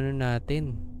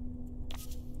 natin?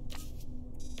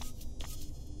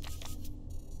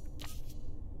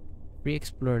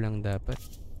 Re-explore lang dapat.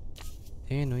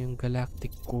 Ayun yung galactic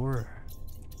core.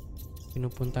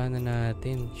 Pinupuntahan na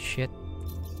natin. Shit.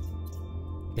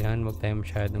 Kailangan wag tayo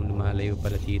masyadong lumalayo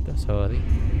pala dito. Sorry.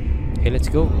 Okay,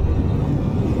 let's go.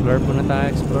 Explore po na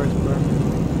tayo. Explore.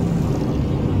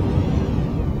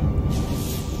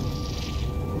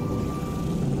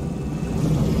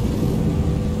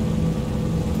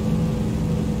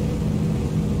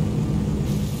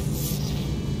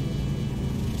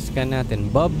 Scan natin.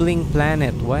 Bubbling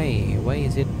planet. Why? Why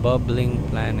is it bubbling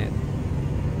planet?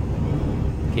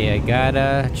 Okay, I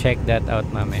gotta check that out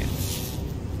mamaya.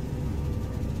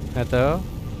 Ito?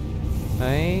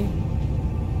 Ay?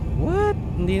 What?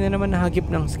 Hindi na naman nahagip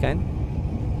ng scan?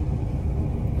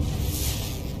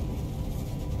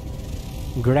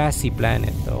 Grassy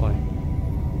planet. Okay.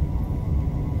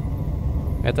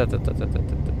 Ito.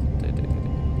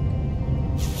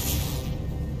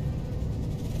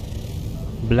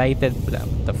 Blighted, what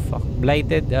the fuck?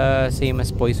 Blighted, same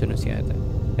as poisonous yata.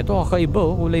 Ito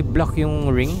kakaiba, kulay black yung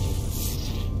ring.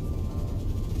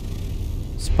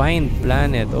 Spined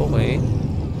planet, okay.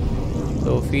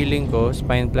 So feeling ko,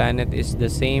 spined planet is the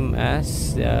same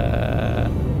as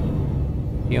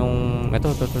yung ito,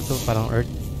 parang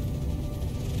Earth.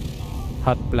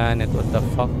 Hot planet, what the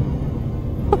fuck?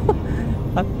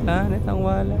 Hot planet, ang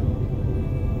wala.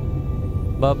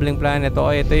 Bubbling planet,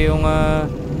 okay, ito yung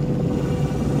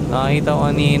nakakita ko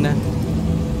kanina.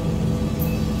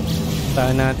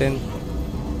 Saan natin?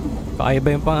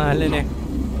 Kakaiba yung pangalan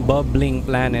Bubbling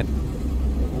planet.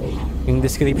 Yung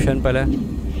description pala.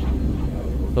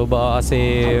 So baka kasi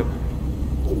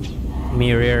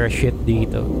may rare shit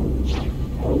dito.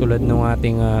 Tulad ng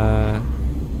ating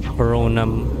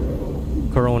coronum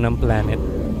planet.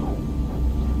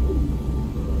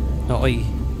 Okay.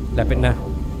 Lapit na.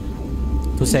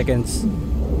 2 seconds.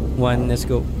 1, let's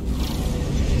go.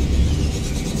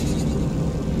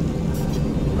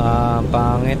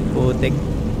 Pangit, putik.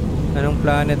 Anong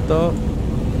planet to?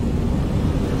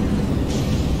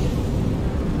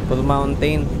 Full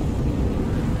mountain.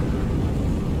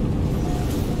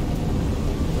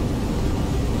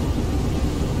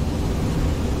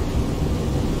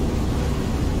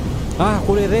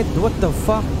 Kulay red. What the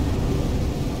fuck?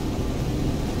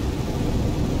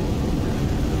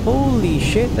 Holy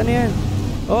shit, ano yan?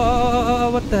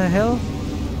 What the hell?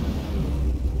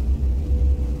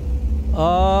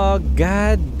 Oh,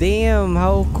 god damn,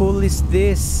 how cool is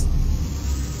this?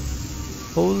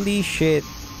 Holy shit.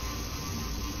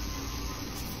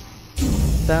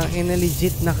 Tangin na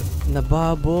legit na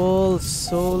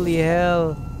bubbles. Holy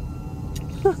hell.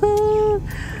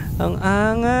 Ang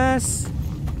angas.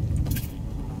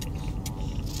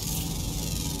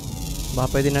 Baka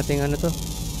pwede natin ano to?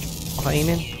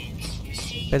 Pakainin.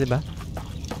 Pwede ba?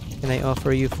 Can I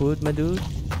offer you food, my dude?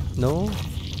 No?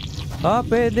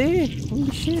 Pwede!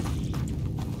 Holy shit!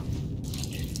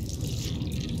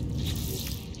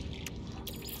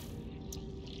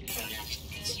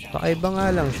 Kakaiba nga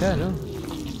lang siya, no?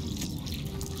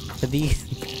 Kadiri.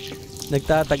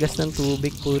 Nagtatagas ng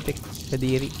tubig, putik.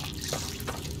 Kadiri.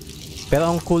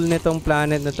 Pero ang cool nitong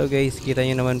planet na to, guys. Kita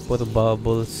nyo naman, puro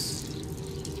bubbles.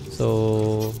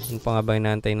 So, ano pa nga ba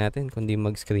inaantay natin? Kundi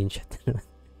mag-screenshot.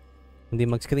 Kundi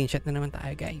mag-screenshot na naman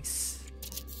tayo, guys.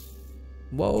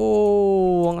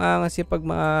 Wow! Ang angas yung pag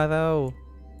maaraw.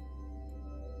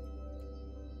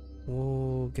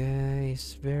 Wow,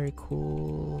 guys. Very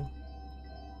cool.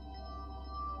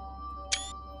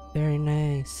 Very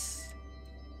nice.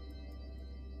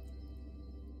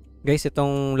 Guys,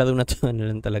 itong laro na to, ano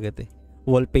lang talaga to.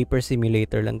 Wallpaper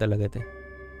simulator lang talaga to.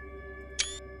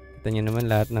 Kita nyo naman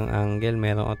lahat ng angle,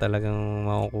 meron ko talagang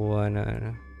makukuha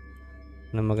na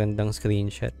magandang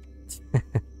screenshot.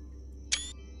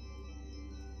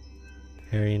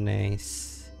 Very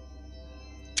nice.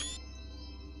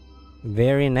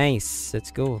 Very nice. Let's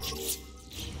go.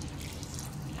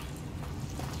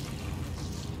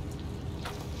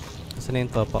 Saan na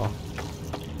yung topa ko?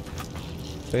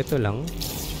 So ito lang.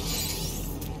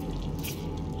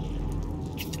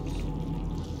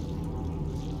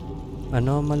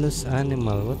 Anomalous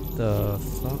animal. What the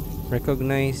fuck?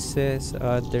 Recognizes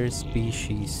other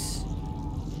species.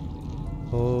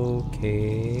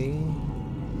 Okay.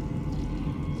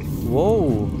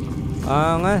 Wow!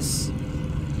 Angas!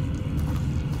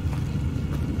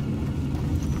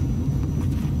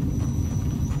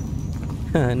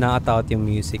 Nakatakot yung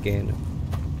music eh, no?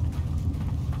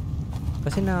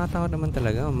 Kasi nakatakot naman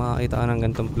talaga. Makakita ka ng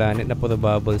gantong planet na puro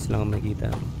bubbles lang ang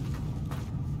makikita mo.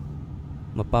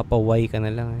 Mapapa-why ka na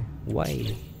lang eh.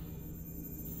 Why?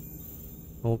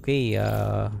 Okay,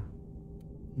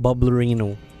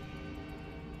 Bubblerino.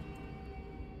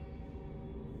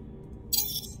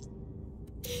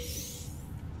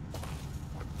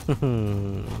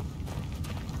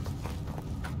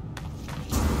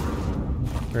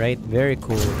 Right, very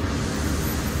cool.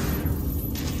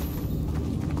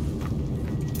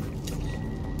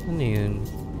 Ano yun?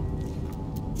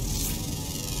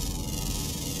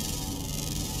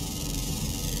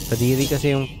 Kadiri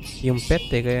kasi yung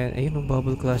pet eh, kaya ayun yung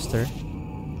bubble cluster.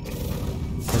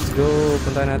 Let's go,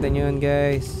 punta natin yun,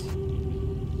 guys.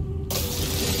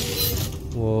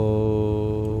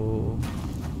 Whoa,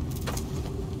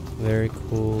 very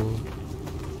cool.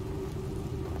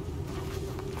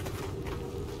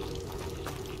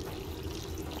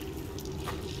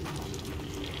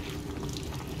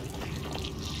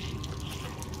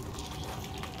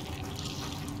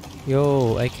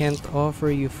 Yo, I can't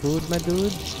offer you food, my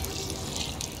dude.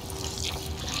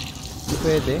 Hindi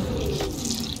pwede.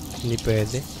 Hindi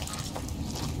pwede.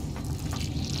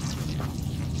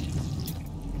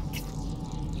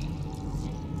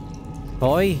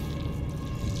 Hoy!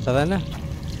 Tara na.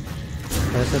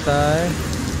 Tara tayo.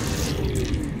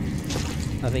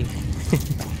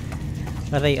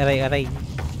 Aray. Aray.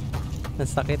 Ang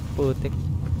sakit, putik.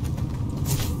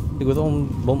 Siguro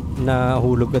kung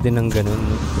nahulog ka din ng ganun,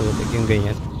 putik yung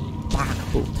ganyan. Pak!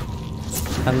 Putik.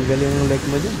 Tanggal yung leg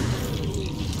mo dyan.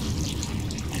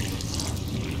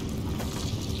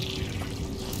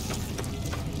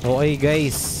 Okay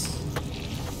guys,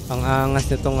 ang angas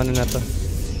nitong ano na to,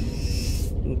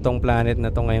 itong planet na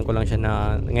to. Ngayon ko lang siya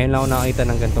ngayon lang ako nakakita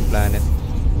ng ganitong planet.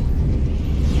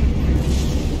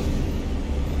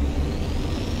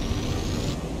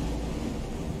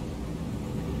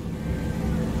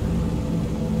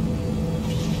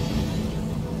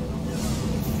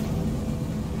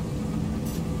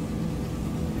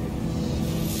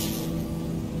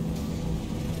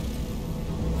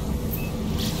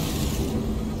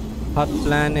 Hot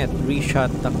planet,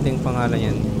 reshot, takting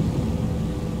pangalan yan.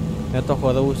 Ito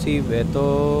corrosive, ito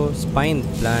spined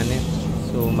planet.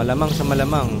 So malamang sa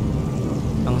malamang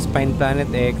ang spined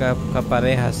planet eh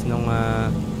kaparehas nung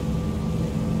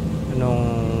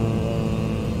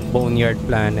boneyard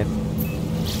planet.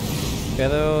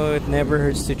 Pero it never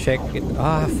hurts to check it.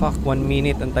 Ah, fuck, 1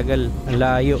 minute. Ang tagal. Ang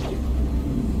layo.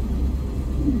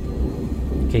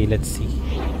 Okay, let's see.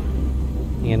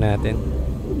 Tingnan natin.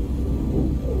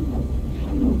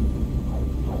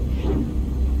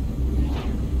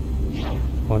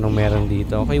 Kung anong meron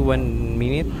dito. Okay, 1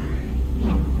 minute.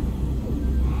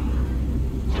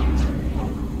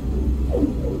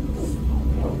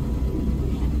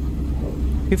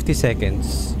 $50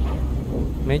 seconds.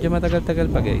 Medyo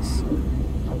matagal-tagal pa, guys.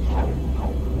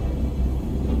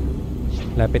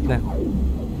 Lapit na.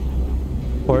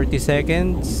 40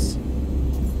 seconds.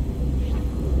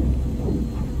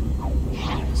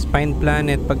 Spine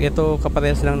planet. Pag ito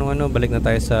kaparehas lang nung ano, balik na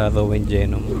tayo sa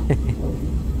Roentgenum.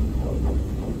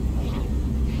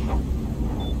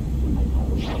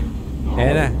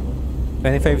 Ayan na.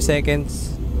 25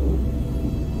 seconds.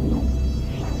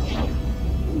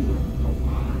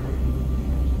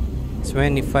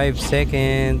 $25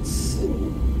 seconds.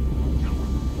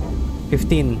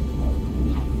 15.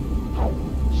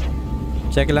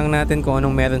 Check lang natin kung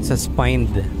anong meron sa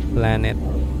spined planet.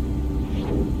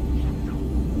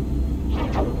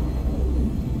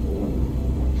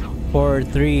 Four,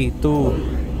 three, two,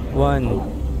 one.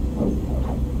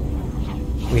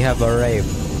 We have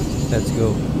arrived. Let's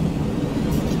go.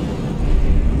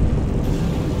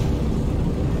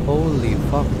 Holy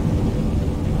fuck.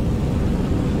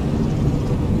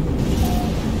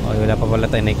 Okay, wala pa pala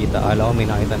tayo nakikita. Akala ko may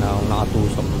nakita na akong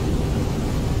nakatusok.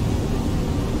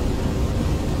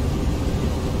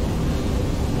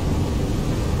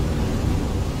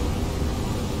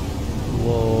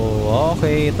 Wow,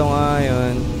 okay, ito nga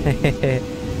yun.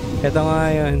 Ito nga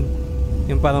yun.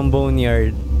 Yung parang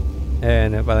boneyard.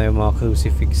 Ayan, parang yung mga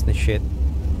crucifix na shit.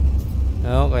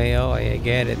 Okay, okay, I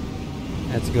get it.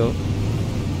 Let's go.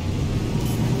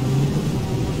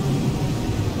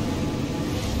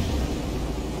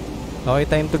 Okay,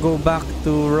 time to go back to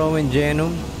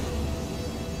Roentgenum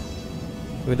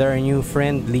with our new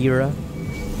friend Lyra.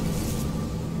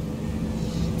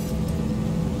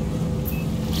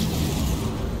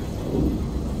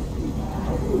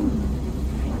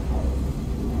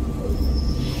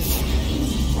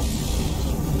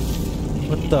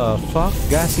 What the fuck?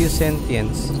 Gaseous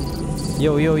sentience.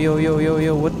 Yo, yo, yo, yo, yo,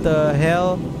 yo, what the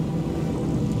hell?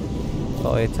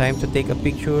 Okay, time to take a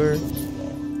picture.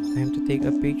 Time to take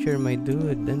a picture, my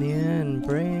dude. Ano yan,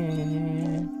 pre?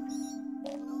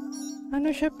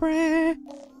 Ano siya, pre?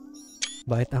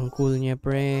 Bakit ang cool niya,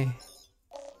 pre?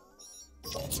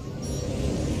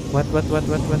 What?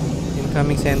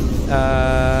 Incoming sent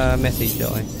message,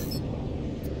 okay.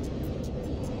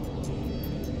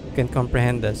 Can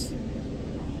comprehend us.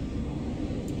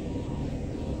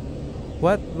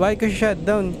 What? Why ka shut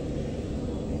down?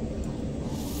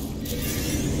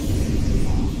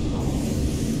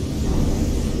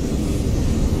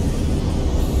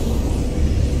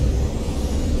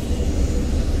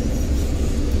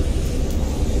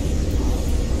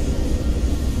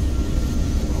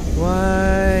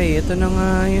 Why? Ito na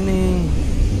nga yun eh.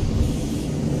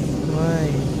 Why?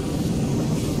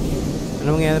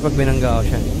 Ano mangyayari pag binangga ko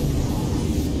siya?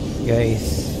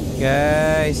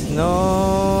 Guys, no!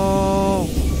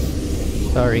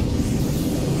 Sorry.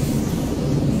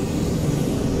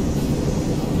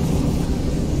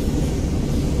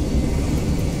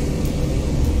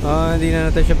 Hindi na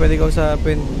natin siya pwede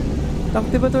kausapin. Tak,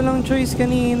 diba ito lang choice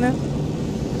kanina?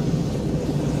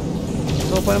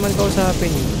 So pa naman kausapin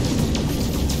yun.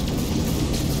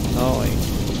 Okay.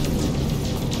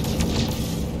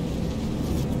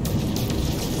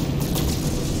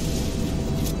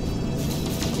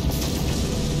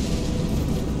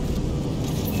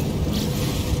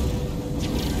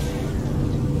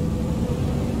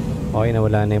 Okay,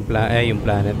 nawala na yung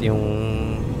planet, yung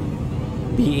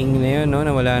being na yun, no?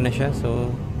 Nawala na siya.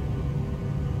 So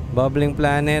bubbling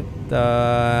planet,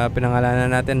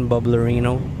 pinangalanan natin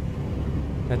Bubblerino.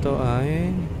 Ito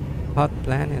ay hot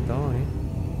planet. Okay,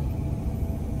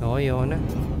 ayoko na.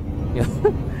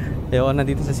 Ayoko na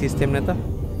dito sa system na to.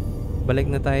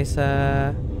 Balik na tayo sa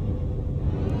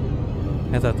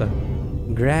ito.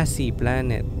 Grassy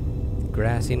planet.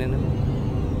 Grassy na naman.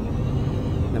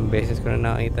 Ilang beses ko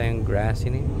na nakita yung grassy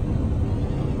na yun.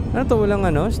 Ano to? Walang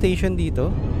station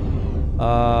dito?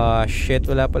 Shit,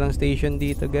 wala palang station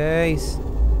dito, guys.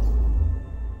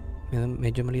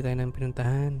 Medyo mali tayo ng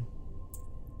pinuntahan.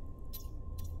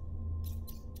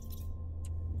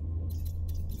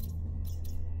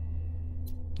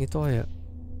 Ito kaya.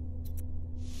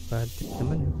 Bad tip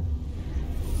naman.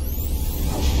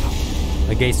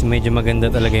 Guys, medyo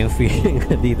maganda talaga yung feeling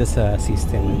dito sa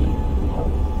system.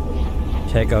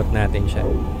 Check out natin siya.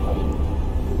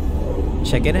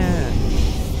 Check it out.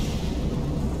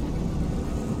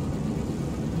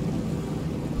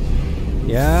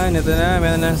 Yan, ito na.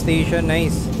 Meron na station.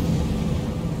 Nice.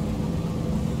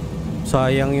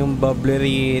 Sayang yung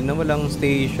bubblery na walang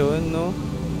station, no?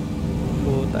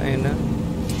 Puta na.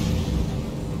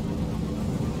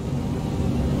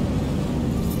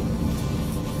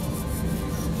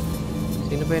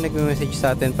 Sino ba yung nagme-message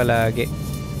sa atin palagi?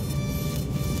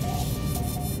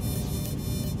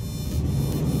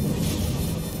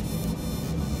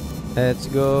 Let's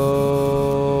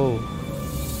go!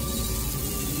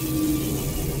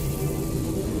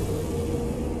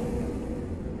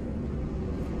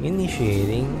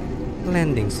 Initiating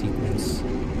landing sequence.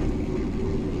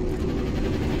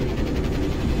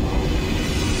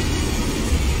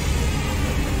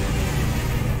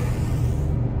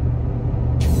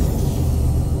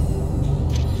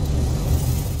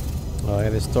 Okay,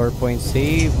 restore point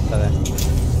save. Tara.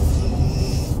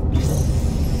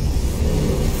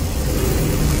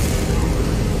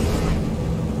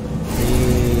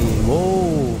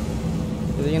 Wow!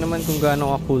 Ito nyo naman kung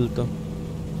gaano ka-cool to.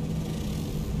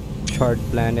 Shard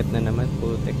planet na naman,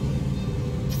 putek.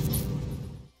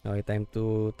 Okay, time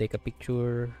to take a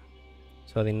picture.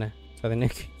 Sorry na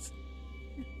guys.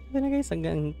 Sorry na guys,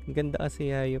 ang ganda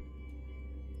kasi hayop.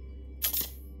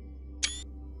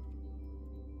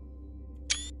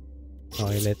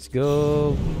 Okay, let's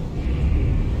go.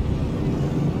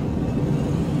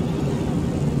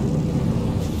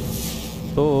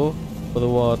 So, for the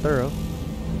water, oh.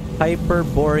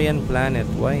 Hyperborean planet,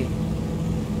 why?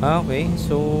 Okay,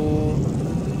 so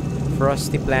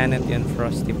frosty planet yan,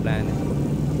 frosty planet.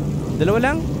 Dalawa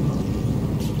lang?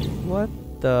 What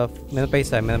the meron pa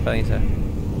isa.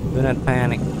 Do not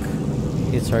panic.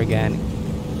 It's organic.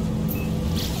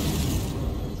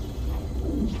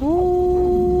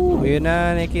 Woo! Yun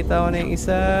na, nakikita ko na yung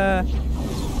isa.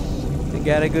 I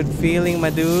got a good feeling, my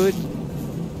dude.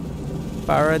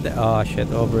 Oh shit,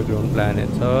 overgrown planet.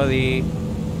 Sorry.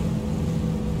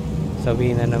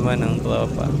 Sabihin na naman ng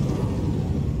tropa.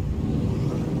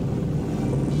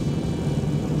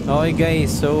 Okay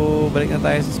guys, so balik na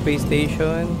tayo sa space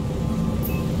station.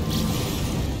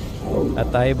 At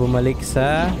tayo bumalik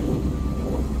sa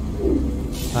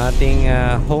ating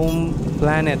home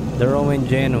planet, the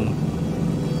Roentgenum.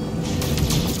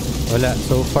 Wala,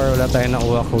 so far wala tayong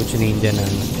nakuha Coach Ninja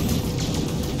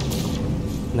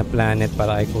na planet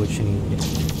para kay Coach Ninja.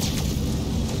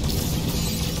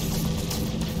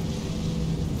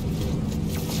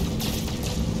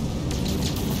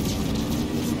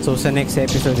 So sa next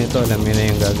episode nito, alam niyo na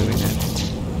yung gagawin natin.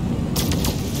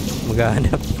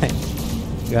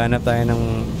 Maghahanap tayo ng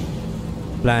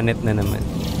planet na naman.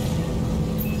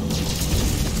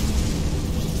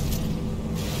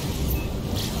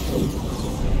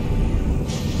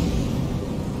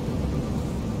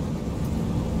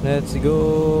 Let's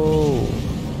go.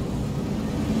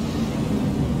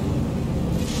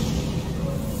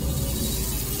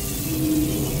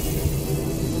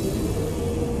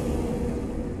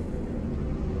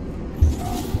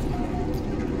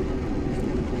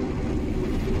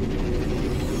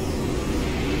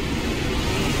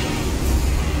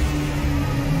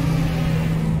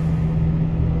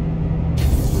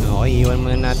 Okay, iwan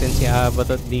muna natin si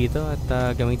Abatot dito at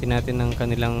gamitin natin ng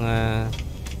kanilang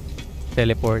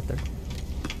teleporter.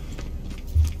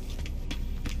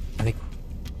 Aray ko.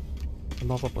 Saan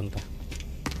ba ako papunta?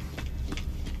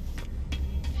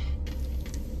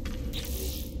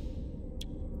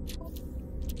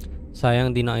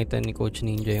 Sayang di nakita ni Coach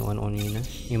Ninja yung ano nina.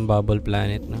 Yung bubble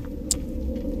planet na.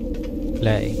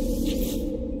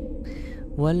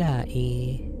 Wala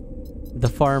eh. The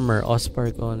Farmer,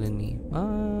 Ospar Colony.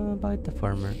 Bakit The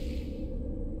Farmer?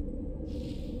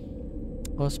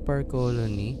 Ospar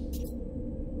Colony.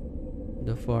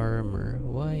 The Farmer.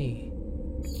 Why?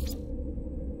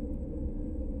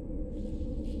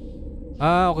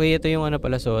 Okay. Ito yung ano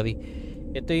pala, sorry.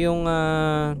 Ito yung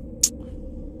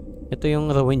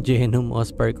Roentgenum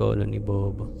Ospar Colony,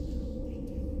 bobo.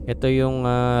 Ito yung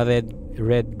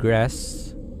red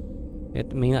grass.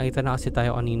 May nakita na kasi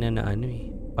tayo kanina na ano eh.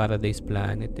 Paradise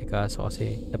Planet eh. Kaso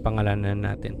kasi napangalanan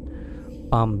natin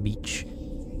Palm Beach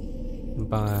yung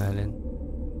pangalan.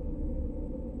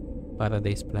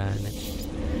 Paradise Planet.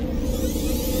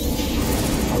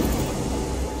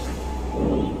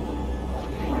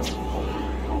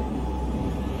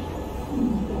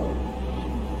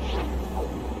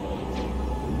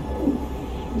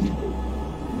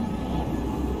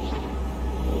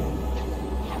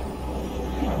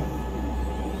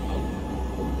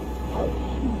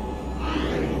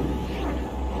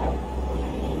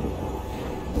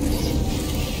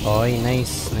 Okay,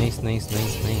 nice.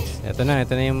 Ito na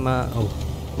yung oh.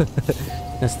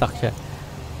 Na-stuck siya.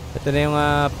 Ito na yung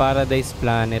paradise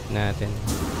planet natin.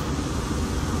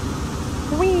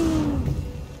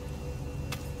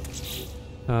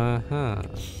 Aha.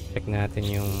 Check natin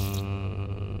yung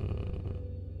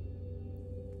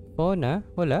fauna.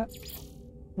 Wala.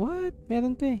 What?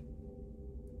 Meron to eh.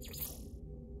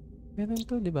 Meron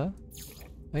to, di ba?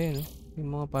 Ayan, oh. Yung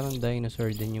mga parang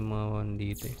dinosaur din yung mga one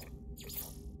dito eh.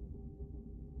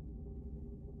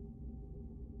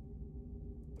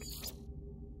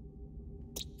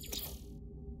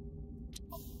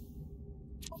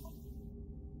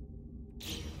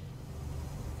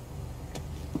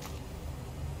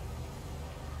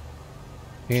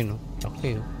 Ayan, oh.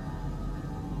 Okay, oh.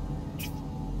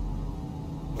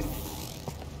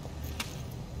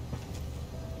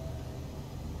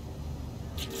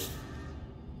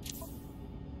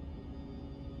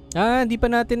 Di pa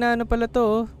natin na ano pala to,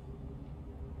 oh.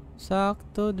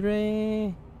 Sakto,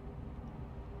 Dre.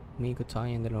 Umiikot sa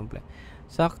akin yung dalawang play.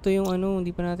 Sakto yung ano,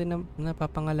 hindi pa natin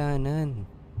napapangalanan.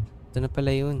 Ito na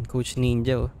pala yun, Coach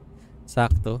Ninja, oh.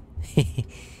 Sakto.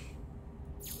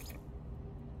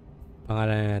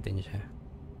 Pangalanan natin siya.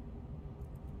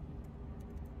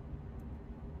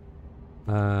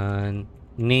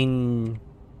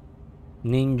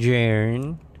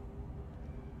 Ninjern.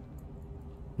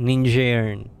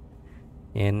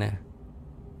 Yan na.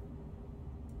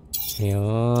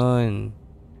 Yun.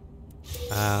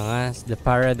 Angas. The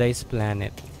Paradise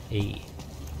Planet. A.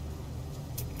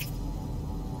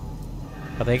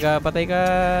 Patay ka.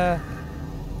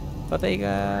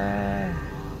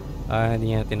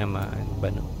 Hindi niya tinamaan.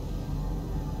 Bano.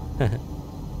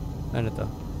 Ano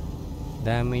to?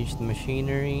 Damaged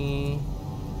machinery.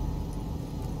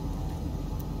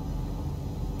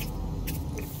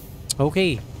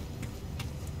 Okay.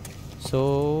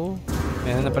 So,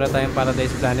 meron na pala tayong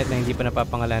Paradise Planet na hindi pa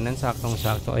napapangalanan.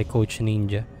 Saktong-sakto ay Coach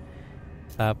Ninja.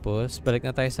 Tapos, balik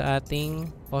na tayo sa ating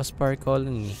Ospar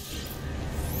Colony.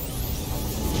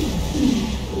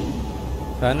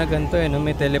 Sana ganito eh, no?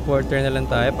 May teleporter na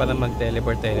lang tayo para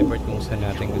mag-teleport kung saan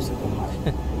natin gusto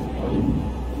pumunta.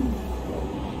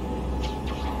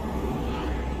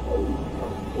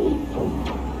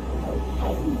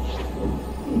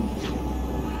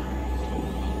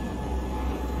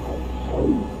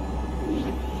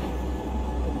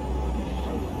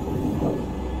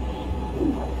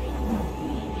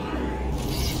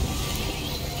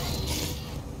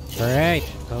 Alright.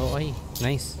 Okay.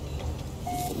 Nice.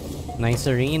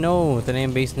 Nicerino. Ito na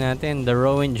yung base natin. The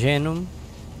ROENTGEN'Um.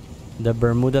 The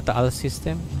Bermuda Taal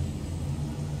System.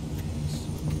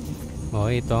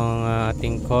 Okay. Ito ang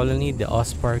ating colony. The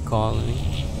Ospar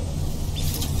Colony.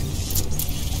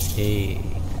 Okay.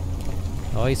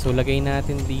 Okay. So, lagay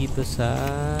natin dito sa...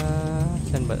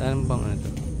 Saan ba? Anong bang ano to?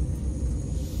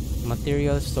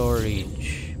 Material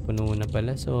storage. Puno na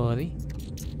pala. Sorry.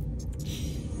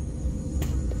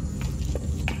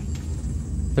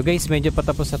 So guys, medyo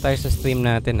patapos na tayo sa stream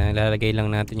natin. Lalagay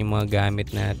lang natin yung mga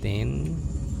gamit natin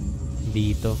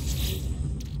dito.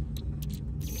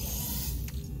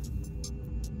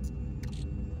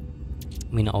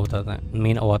 May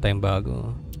nakuha tayong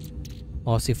bago.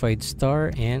 Ossified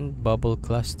Star and Bubble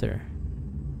Cluster.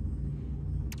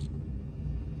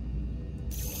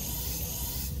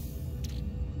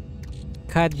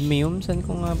 Cadmium. Saan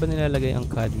ko nga ba nilalagay ang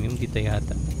cadmium? Dito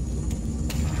yata.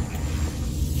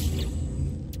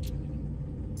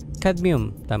 Cadmium.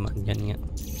 Tama. Yan nga.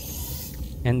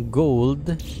 And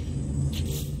gold.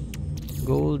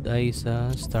 Gold ay sa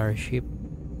Starship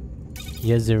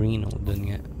Yazerino.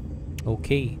 Doon nga.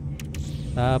 Okay.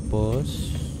 Tapos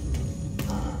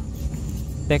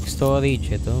tech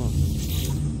storage. Ito.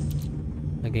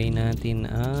 Lagay natin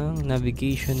ang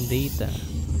navigation data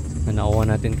na nakuha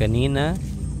natin kanina.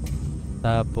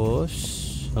 Tapos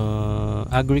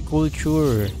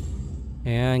agriculture.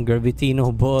 Ayan. Gravitino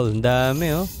ball. Ang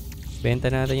dami oh.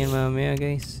 Benta natin yan mamaya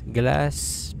guys.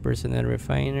 Glass. Personal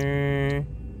refiner.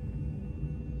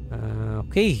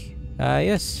 Okay.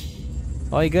 Ayos.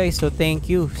 Okay guys. So thank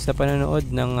you sa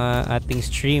panonood ng ating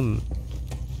stream.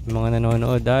 Yung mga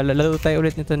nanonood. Lalo tayo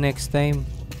ulit nito next time.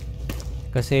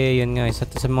 Kasi yun nga. Isa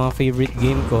to sa mga favorite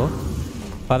game ko.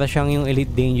 Para siyang yung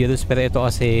Elite Dangerous. Pero ito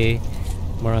kasi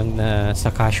more on sa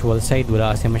casual side.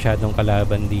 Wala kasi masyadong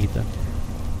kalaban dito.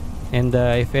 And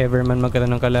if ever man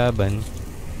magkaroon ng kalaban,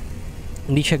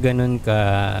 hindi siya ganun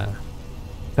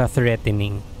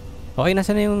ka-threatening. Okay,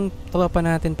 nasa na yung tropa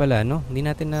natin pala, no? Hindi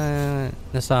natin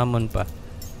na-summon pa.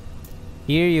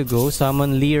 Here you go,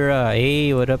 summon Lyra.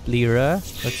 Hey, what up, Lyra?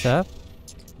 What's up?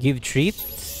 Give treat.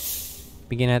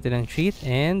 Bigyan natin ng treat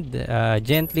and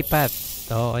gently pat.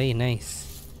 Okay, nice.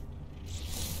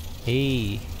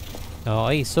 Hey.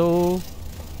 Okay, so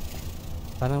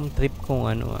parang trip kong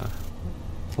ano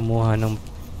kumuha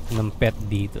ng pet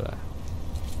dito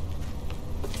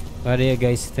What do you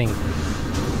guys think?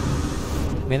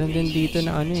 Meron din dito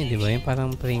na ano di ba? Yung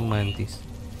parang praying mantis.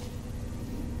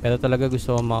 Pero talaga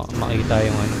gusto ko makita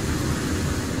yung ano.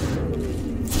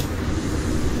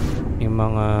 Yung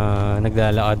mga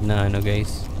naglalakad na ano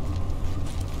guys.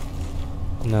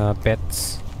 Na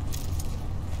pets.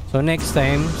 So next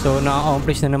time, so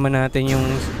na-accomplish na naman natin yung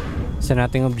sa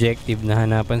nating objective na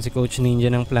hanapan si Coach Ninja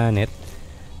ng planet.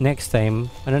 Next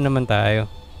time, ano naman tayo?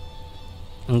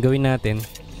 Ang gawin natin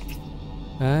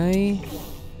ay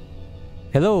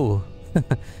hello.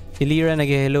 Si Lyra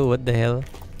nag-hello. What the hell?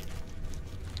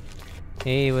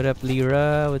 Hey, what up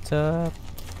Lyra? What's up?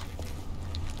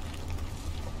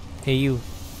 Hey you.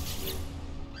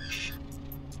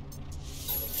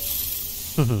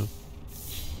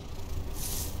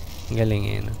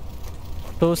 Galing no?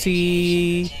 So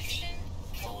si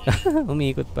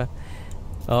umiikot pa.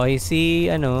 Okay, si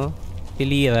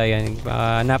Lyra yan.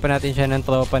 Hanapan natin siya ng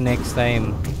tropa next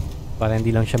time. Para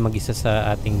hindi lang siya mag-isa sa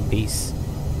ating base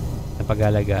na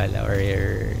pag-alagala or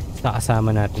kasama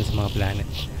natin sa mga planet.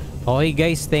 Okay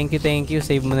guys, thank you.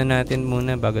 Save muna natin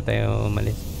bago tayo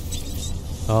umalis.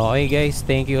 Okay guys,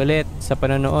 thank you ulit sa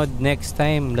panonood. Next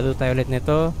time, laro tayo ulit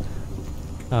nito.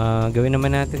 Gawin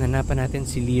naman natin, hanapan natin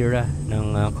si Lyra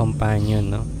ng companion,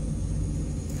 no?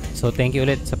 So thank you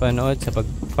ulit sa panonood, sa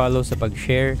pag-follow, sa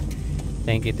pag-share.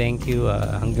 Thank you.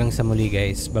 Hanggang sa muli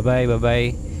guys. Bye-bye.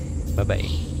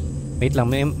 Wait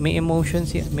lang, may emotion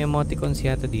siya, may emoticon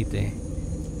siya dito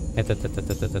Ito.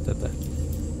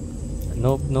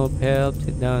 Nope, help,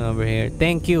 sit down over here.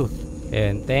 Thank you.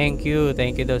 And thank you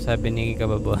daw sabi ni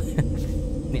Kababoyan.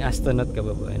 Ni astronaut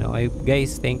Kababoyan. Okay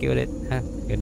guys, thank you ulit ha.